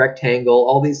 line, rectangle,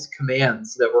 all these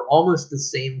commands that were almost the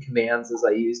same commands as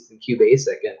I used in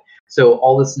QBasic. And so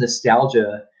all this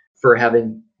nostalgia for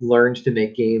having learned to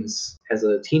make games as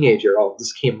a teenager all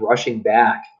just came rushing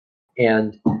back.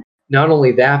 And not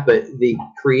only that, but the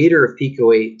creator of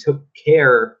Pico 8 took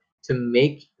care to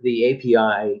make the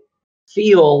API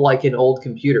feel like an old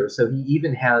computer. So he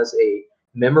even has a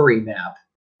memory map,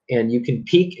 and you can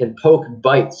peek and poke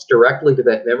bytes directly to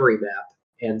that memory map,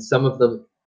 and some of them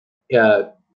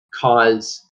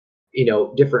cause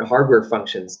different hardware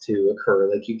functions to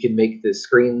occur. Like you can make the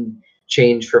screen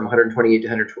change from 128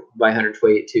 by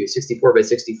 128 to 64 by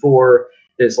 64.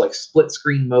 There's like split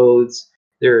screen modes.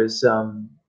 There's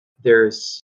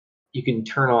you can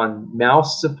turn on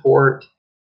mouse support.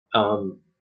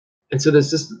 And so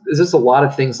there's just a lot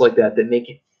of things like that that make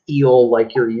it feel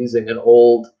like you're using an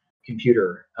old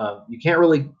computer. You can't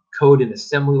really code an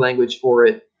assembly language for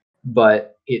it,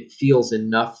 but it feels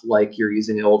enough like you're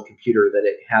using an old computer that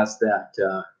it has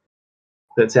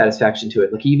that satisfaction to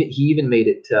it. Like he even made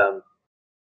it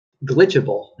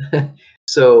glitchable.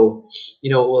 So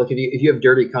like if you have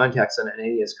dirty contacts on an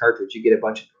NES cartridge, you get a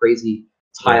bunch of crazy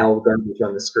tile garbage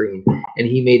on the screen, and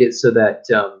he made it so that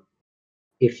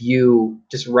if you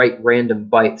just write random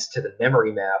bytes to the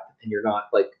memory map and you're not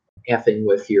like effing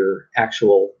with your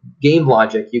actual game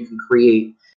logic, you can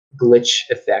create glitch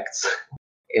effects.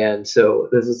 And so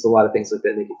there's just a lot of things like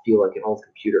that make it feel like an old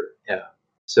computer. Yeah.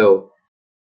 So,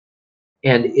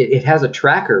 and it has a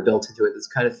tracker built into it that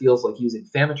kind of feels like using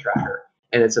FamiTracker,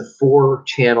 and it's a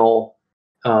 4-channel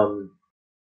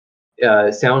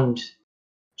sound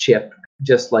chip,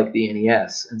 just like the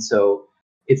NES. And so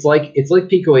it's like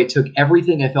Pico 8 took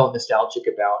everything I felt nostalgic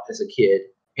about as a kid,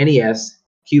 NES,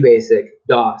 QBasic,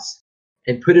 DOS,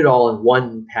 and put it all in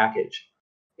one package.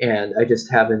 And I just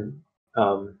haven't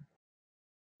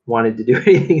wanted to do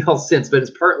anything else since. But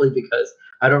it's partly because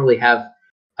I don't have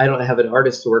an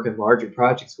artist to work in larger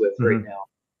projects with right now.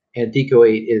 And Pico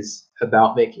 8 is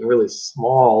about making really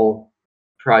small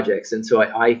projects. And so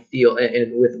I feel,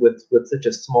 and with such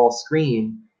a small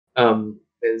screen, and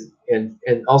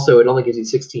also it only gives you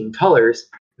 16 colors,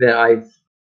 that I've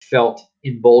felt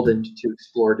emboldened to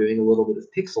explore doing a little bit of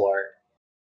pixel art.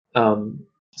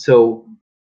 So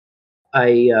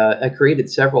I created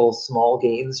several small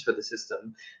games for the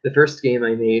system. The first game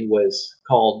I made was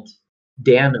called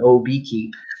Dan O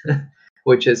Beekeep,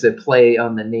 which is a play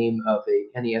on the name of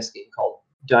a NES game called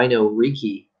Dino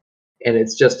Riki, and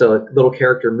it's just a little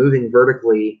character moving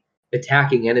vertically,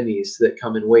 attacking enemies that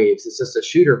come in waves. It's just a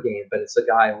shooter game, but it's a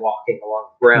guy walking along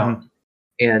the ground,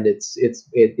 and it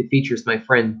features my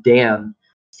friend Dan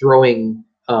throwing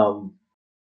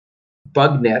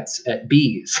bug nets at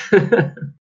bees.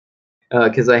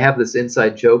 Because I have this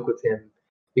inside joke with him,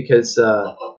 because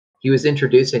he was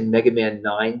introducing Mega Man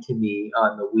 9 to me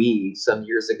on the Wii some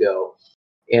years ago,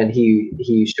 and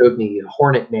he showed me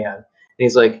Hornet Man, and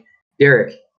he's like,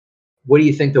 "Derek, what do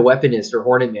you think the weapon is for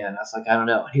Hornet Man?" I was like, "I don't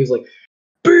know." And he was like,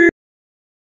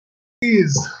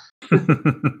 "Bees."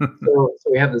 So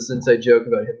we have this inside joke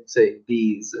about him saying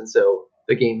bees, and so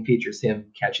the game features him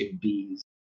catching bees.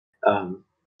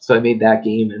 So I made that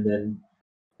game, and then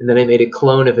I made a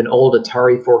clone of an old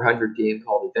Atari 400 game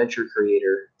called Adventure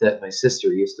Creator that my sister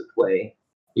used to play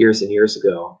years and years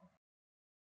ago.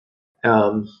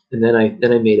 And then I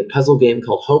made a puzzle game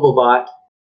called Hobobot,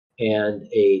 and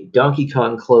a Donkey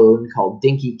Kong clone called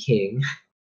Dinky King.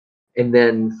 And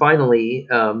then finally,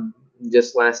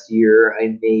 just last year,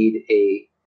 I made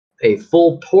a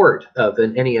full port of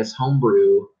an NES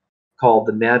homebrew called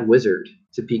The Mad Wizard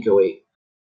to Pico 8.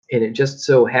 And it just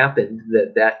so happened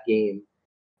that game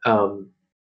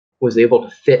was able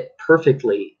to fit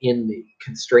perfectly in the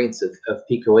constraints of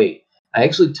Pico 8. I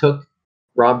actually took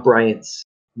Rob Bryant's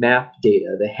map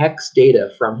data, the hex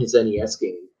data from his NES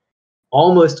game,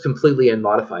 almost completely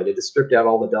unmodified. It just stripped out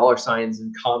all the dollar signs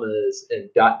and commas and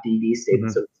 .db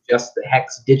statements, so it's just the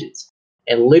hex digits,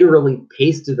 and literally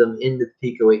pasted them into the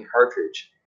Pico 8 cartridge,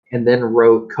 and then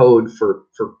wrote code for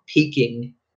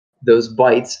peeking those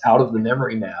bytes out of the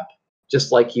memory map,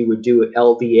 just like you would do at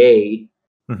LVA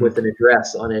with an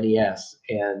address on NES,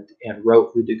 and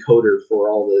wrote the decoder for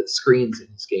all the screens in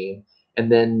his game, and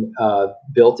then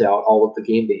built out all of the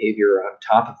game behavior on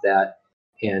top of that,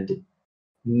 and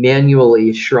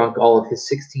manually shrunk all of his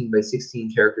 16 by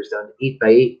 16 characters down to 8 by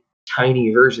 8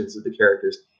 tiny versions of the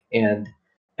characters. And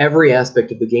every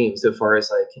aspect of the game, so far as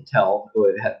I can tell,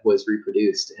 was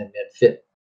reproduced and fit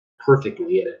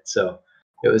perfectly in it. So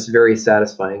it was a very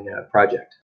satisfying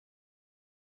project.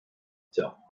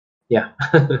 So, yeah.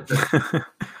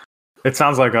 It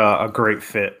sounds like a great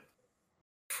fit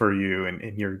for you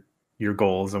and your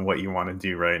goals and what you want to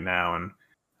do right now. And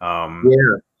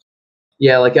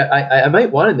yeah, like I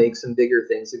might want to make some bigger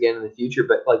things again in the future,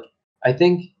 but like I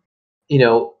think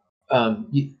to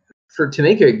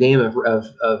make a game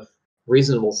of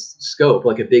reasonable scope,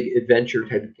 like a big adventure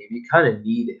type of game, you kind of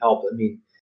need help. I mean,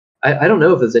 I don't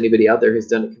know if there's anybody out there who's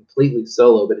done it completely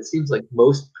solo, but it seems like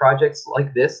most projects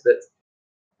like this that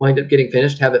wind up getting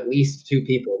finished have at least two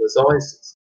people. There's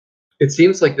always, it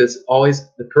seems like there's always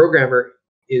the programmer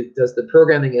does the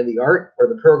programming and the art, or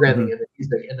the programming Mhm. and the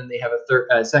music, and then they have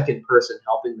a second person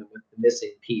helping them with the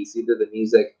missing piece, either the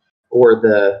music or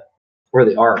the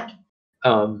art.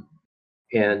 Um,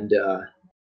 and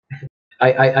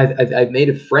I've made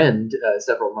a friend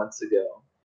several months ago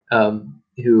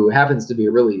who happens to be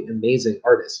a really amazing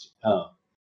artist,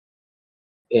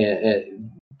 and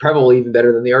probably even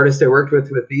better than the artist I worked with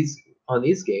these on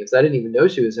these games. I didn't even know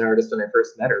she was an artist when I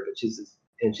first met her, but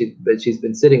she's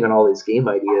been sitting on all these game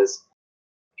ideas,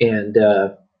 and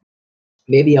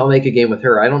maybe I'll make a game with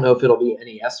her. I don't know if it'll be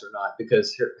NES or not,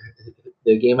 because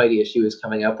the game idea she was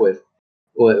coming up with,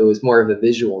 well, it was more of a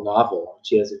visual novel.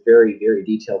 She has a very, very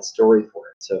detailed story for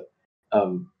it. So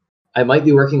I might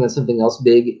be working on something else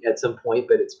big at some point,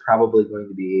 but it's probably going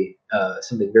to be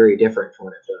something very different from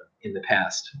what I've done in the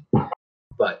past.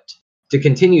 But to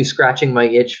continue scratching my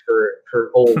itch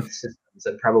for old systems,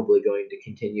 I'm probably going to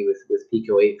continue with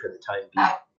Pico 8 for the time being,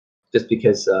 just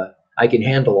because I can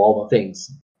handle all the things.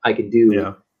 I can do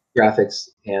Yeah. graphics,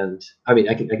 and I mean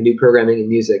I can do programming and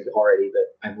music already,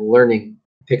 but I'm learning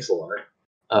pixel art,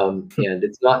 and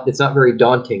it's not very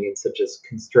daunting in such a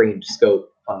constrained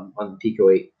scope on the Pico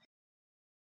 8.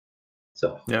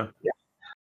 So Yeah. yeah,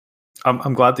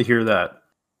 I'm glad to hear that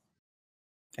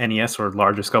NES or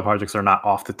larger scale projects are not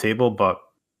off the table, but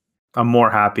I'm more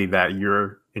happy that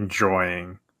you're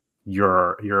enjoying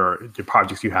your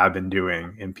projects you have been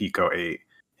doing in Pico 8.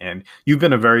 And you've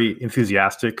been a very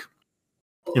enthusiastic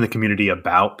in the community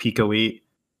about Pico 8,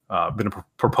 been a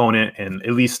proponent, and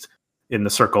at least in the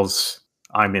circles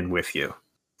I'm in with you.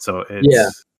 So yeah,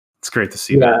 it's great to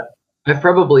see yeah. that. I've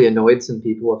probably annoyed some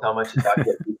people with how much I talk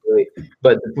about Pico 8,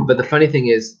 but the funny thing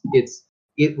is,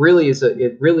 it really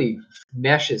it really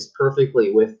meshes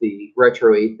perfectly with the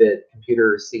retro 8-bit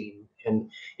computer scene, and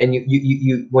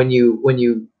you when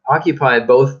you occupy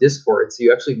both discords,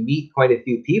 you actually meet quite a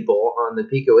few people on the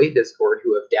Pico 8 Discord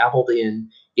who have dabbled in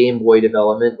Game Boy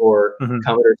development, or Mhm.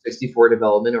 Commodore 64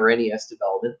 development, or NES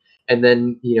development, and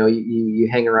then you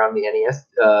hang around the NES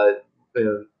uh,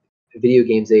 video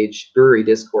games age brewery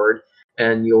Discord,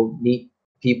 and you'll meet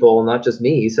people, not just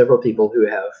me, several people who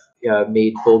have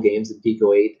made full games in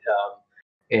Pico 8,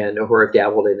 and who have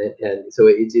dabbled in it. And so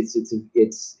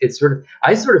it's sort of,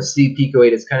 I sort of see Pico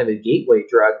 8 as kind of a gateway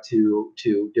drug to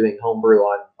doing homebrew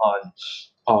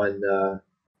on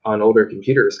older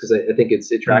computers, because I think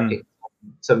it's attracting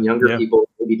Mm, some younger yeah. people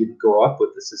who maybe didn't grow up with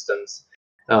the systems,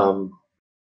 um,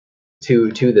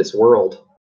 to this world,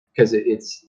 because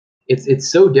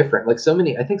it's so different. Like, so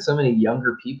many, I think so many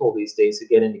younger people these days who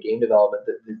get into game development,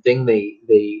 the thing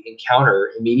they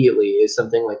encounter immediately is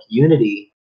something like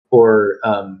Unity, or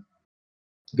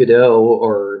Godot,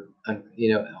 or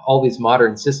all these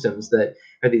modern systems that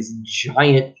are these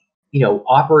giant,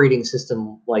 operating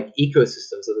system like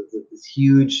ecosystems of this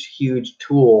huge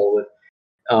tool with,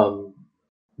 um,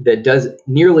 that does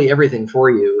nearly everything for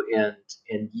you,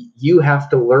 and you have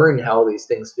to learn how these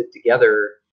things fit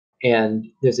together, and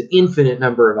there's an infinite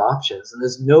number of options, and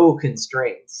there's no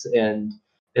constraints, and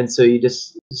so you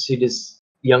just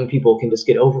young people can just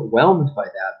get overwhelmed by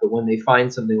that. But when they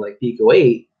find something like Pico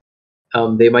 8,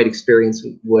 they might experience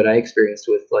what I experienced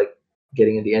with, like,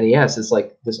 getting into NES. It's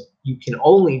like this: you can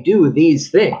only do these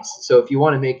things. So if you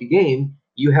want to make a game,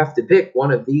 you have to pick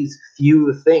one of these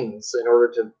few things in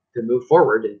order to move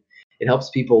forward. And it helps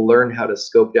people learn how to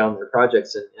scope down their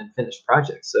projects and finish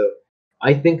projects. So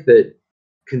I think that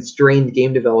constrained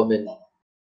game development,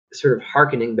 sort of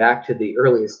harkening back to the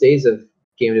earliest days of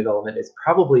game development, is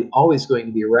probably always going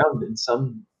to be around in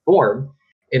some form,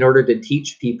 in order to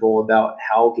teach people about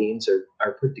how games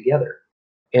are put together.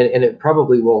 And it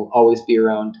probably will always be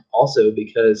around also,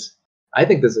 because I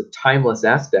think there's a timeless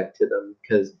aspect to them,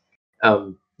 because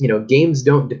games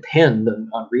don't depend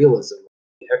on realism.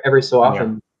 Every so Yeah.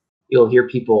 often you'll hear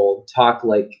people talk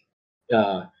like,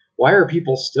 uh, why are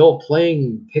people still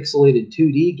playing pixelated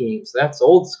 2D games? That's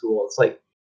old school. It's like,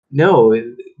 no,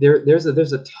 there's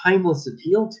a timeless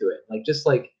appeal to it. Like, just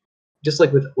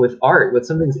like with art, with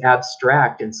something's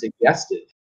abstract and suggestive,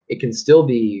 it can still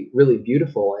be really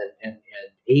beautiful, and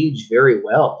age very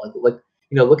well.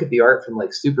 Look at the art from,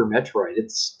 like, Super Metroid.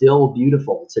 It's still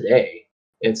beautiful today.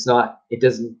 It's not. It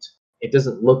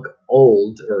doesn't look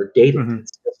old or dated. Mhm.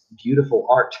 It's just beautiful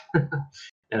art,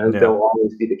 and Yeah. that'll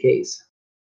always be the case.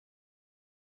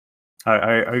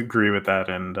 I agree with that.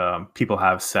 And people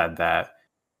have said that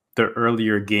the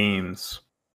earlier games,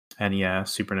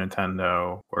 NES, Super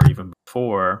Nintendo, or even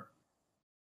before,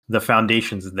 the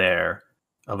foundation's there.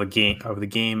 of the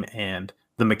game, and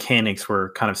the mechanics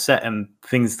were kind of set, and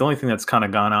things. The only thing that's kind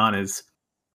of gone on is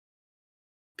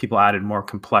people added more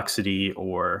complexity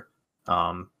or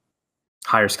um,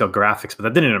 higher scale graphics, but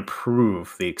that didn't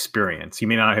improve the experience. You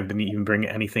may not have been even bringing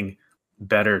anything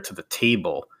better to the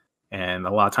table, and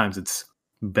a lot of times it's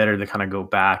better to kind of go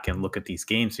back and look at these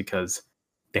games because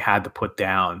they had to put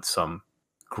down some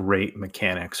great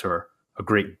mechanics or a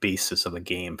great basis of the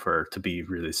game for it to be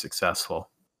really successful.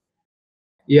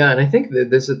 Yeah, and I think that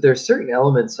there's certain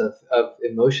elements of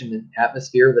emotion and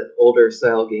atmosphere that older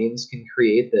style games can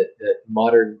create that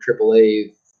modern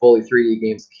AAA fully 3D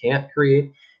games can't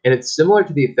create. And it's similar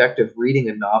to the effect of reading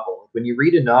a novel. When you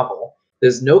read a novel,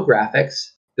 there's no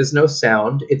graphics, there's no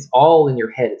sound. It's all in your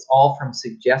head. It's all from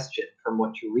suggestion from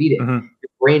what you're reading. Hmm.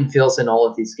 Your brain fills in all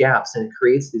of these gaps and it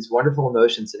creates these wonderful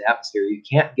emotions and atmosphere you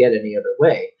can't get any other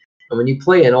way. And when you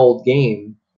play an old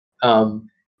game,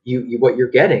 you what you're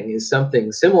getting is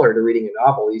something similar to reading a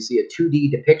novel. You see a 2D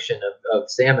depiction of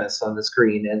Samus on the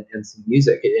screen and some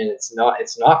music, and it's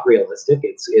not realistic.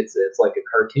 It's like a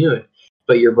cartoon,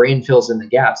 but your brain fills in the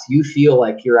gaps. You feel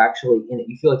like you're actually in it.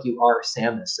 You feel like you are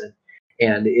Samus,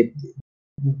 and it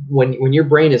when your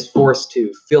brain is forced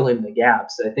to fill in the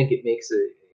gaps, I think it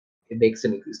makes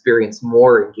an experience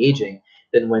more engaging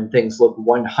than when things look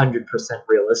 100%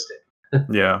 realistic.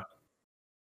 Yeah.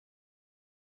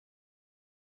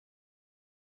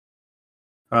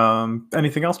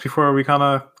 Anything else before we kind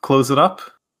of close it up?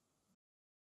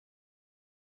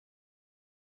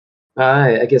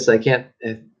 I guess I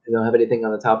don't have anything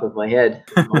on the top of my head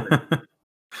at the moment.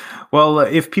 Well,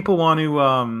 if people want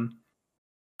to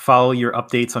follow your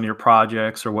updates on your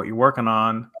projects or what you're working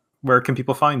on, where can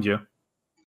people find you?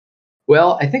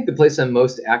 Well, I think the place I'm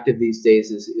most active these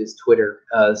days is Twitter.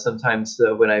 Sometimes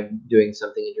when I'm doing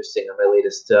something interesting on my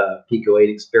latest Pico 8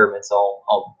 experiments,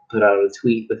 I'll put out a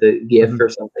tweet with a GIF Mhm. or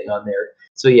something on there.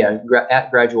 So yeah, at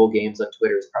Gradual Games on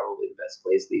Twitter is probably the best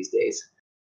place these days.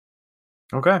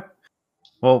 Okay.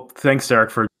 Well, thanks, Derek,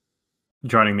 for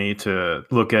joining me to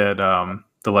look at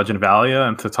The Legend of Alia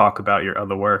and to talk about your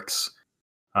other works.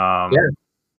 Yeah, Um,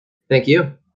 thank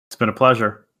you. it's been a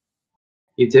pleasure.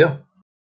 You too.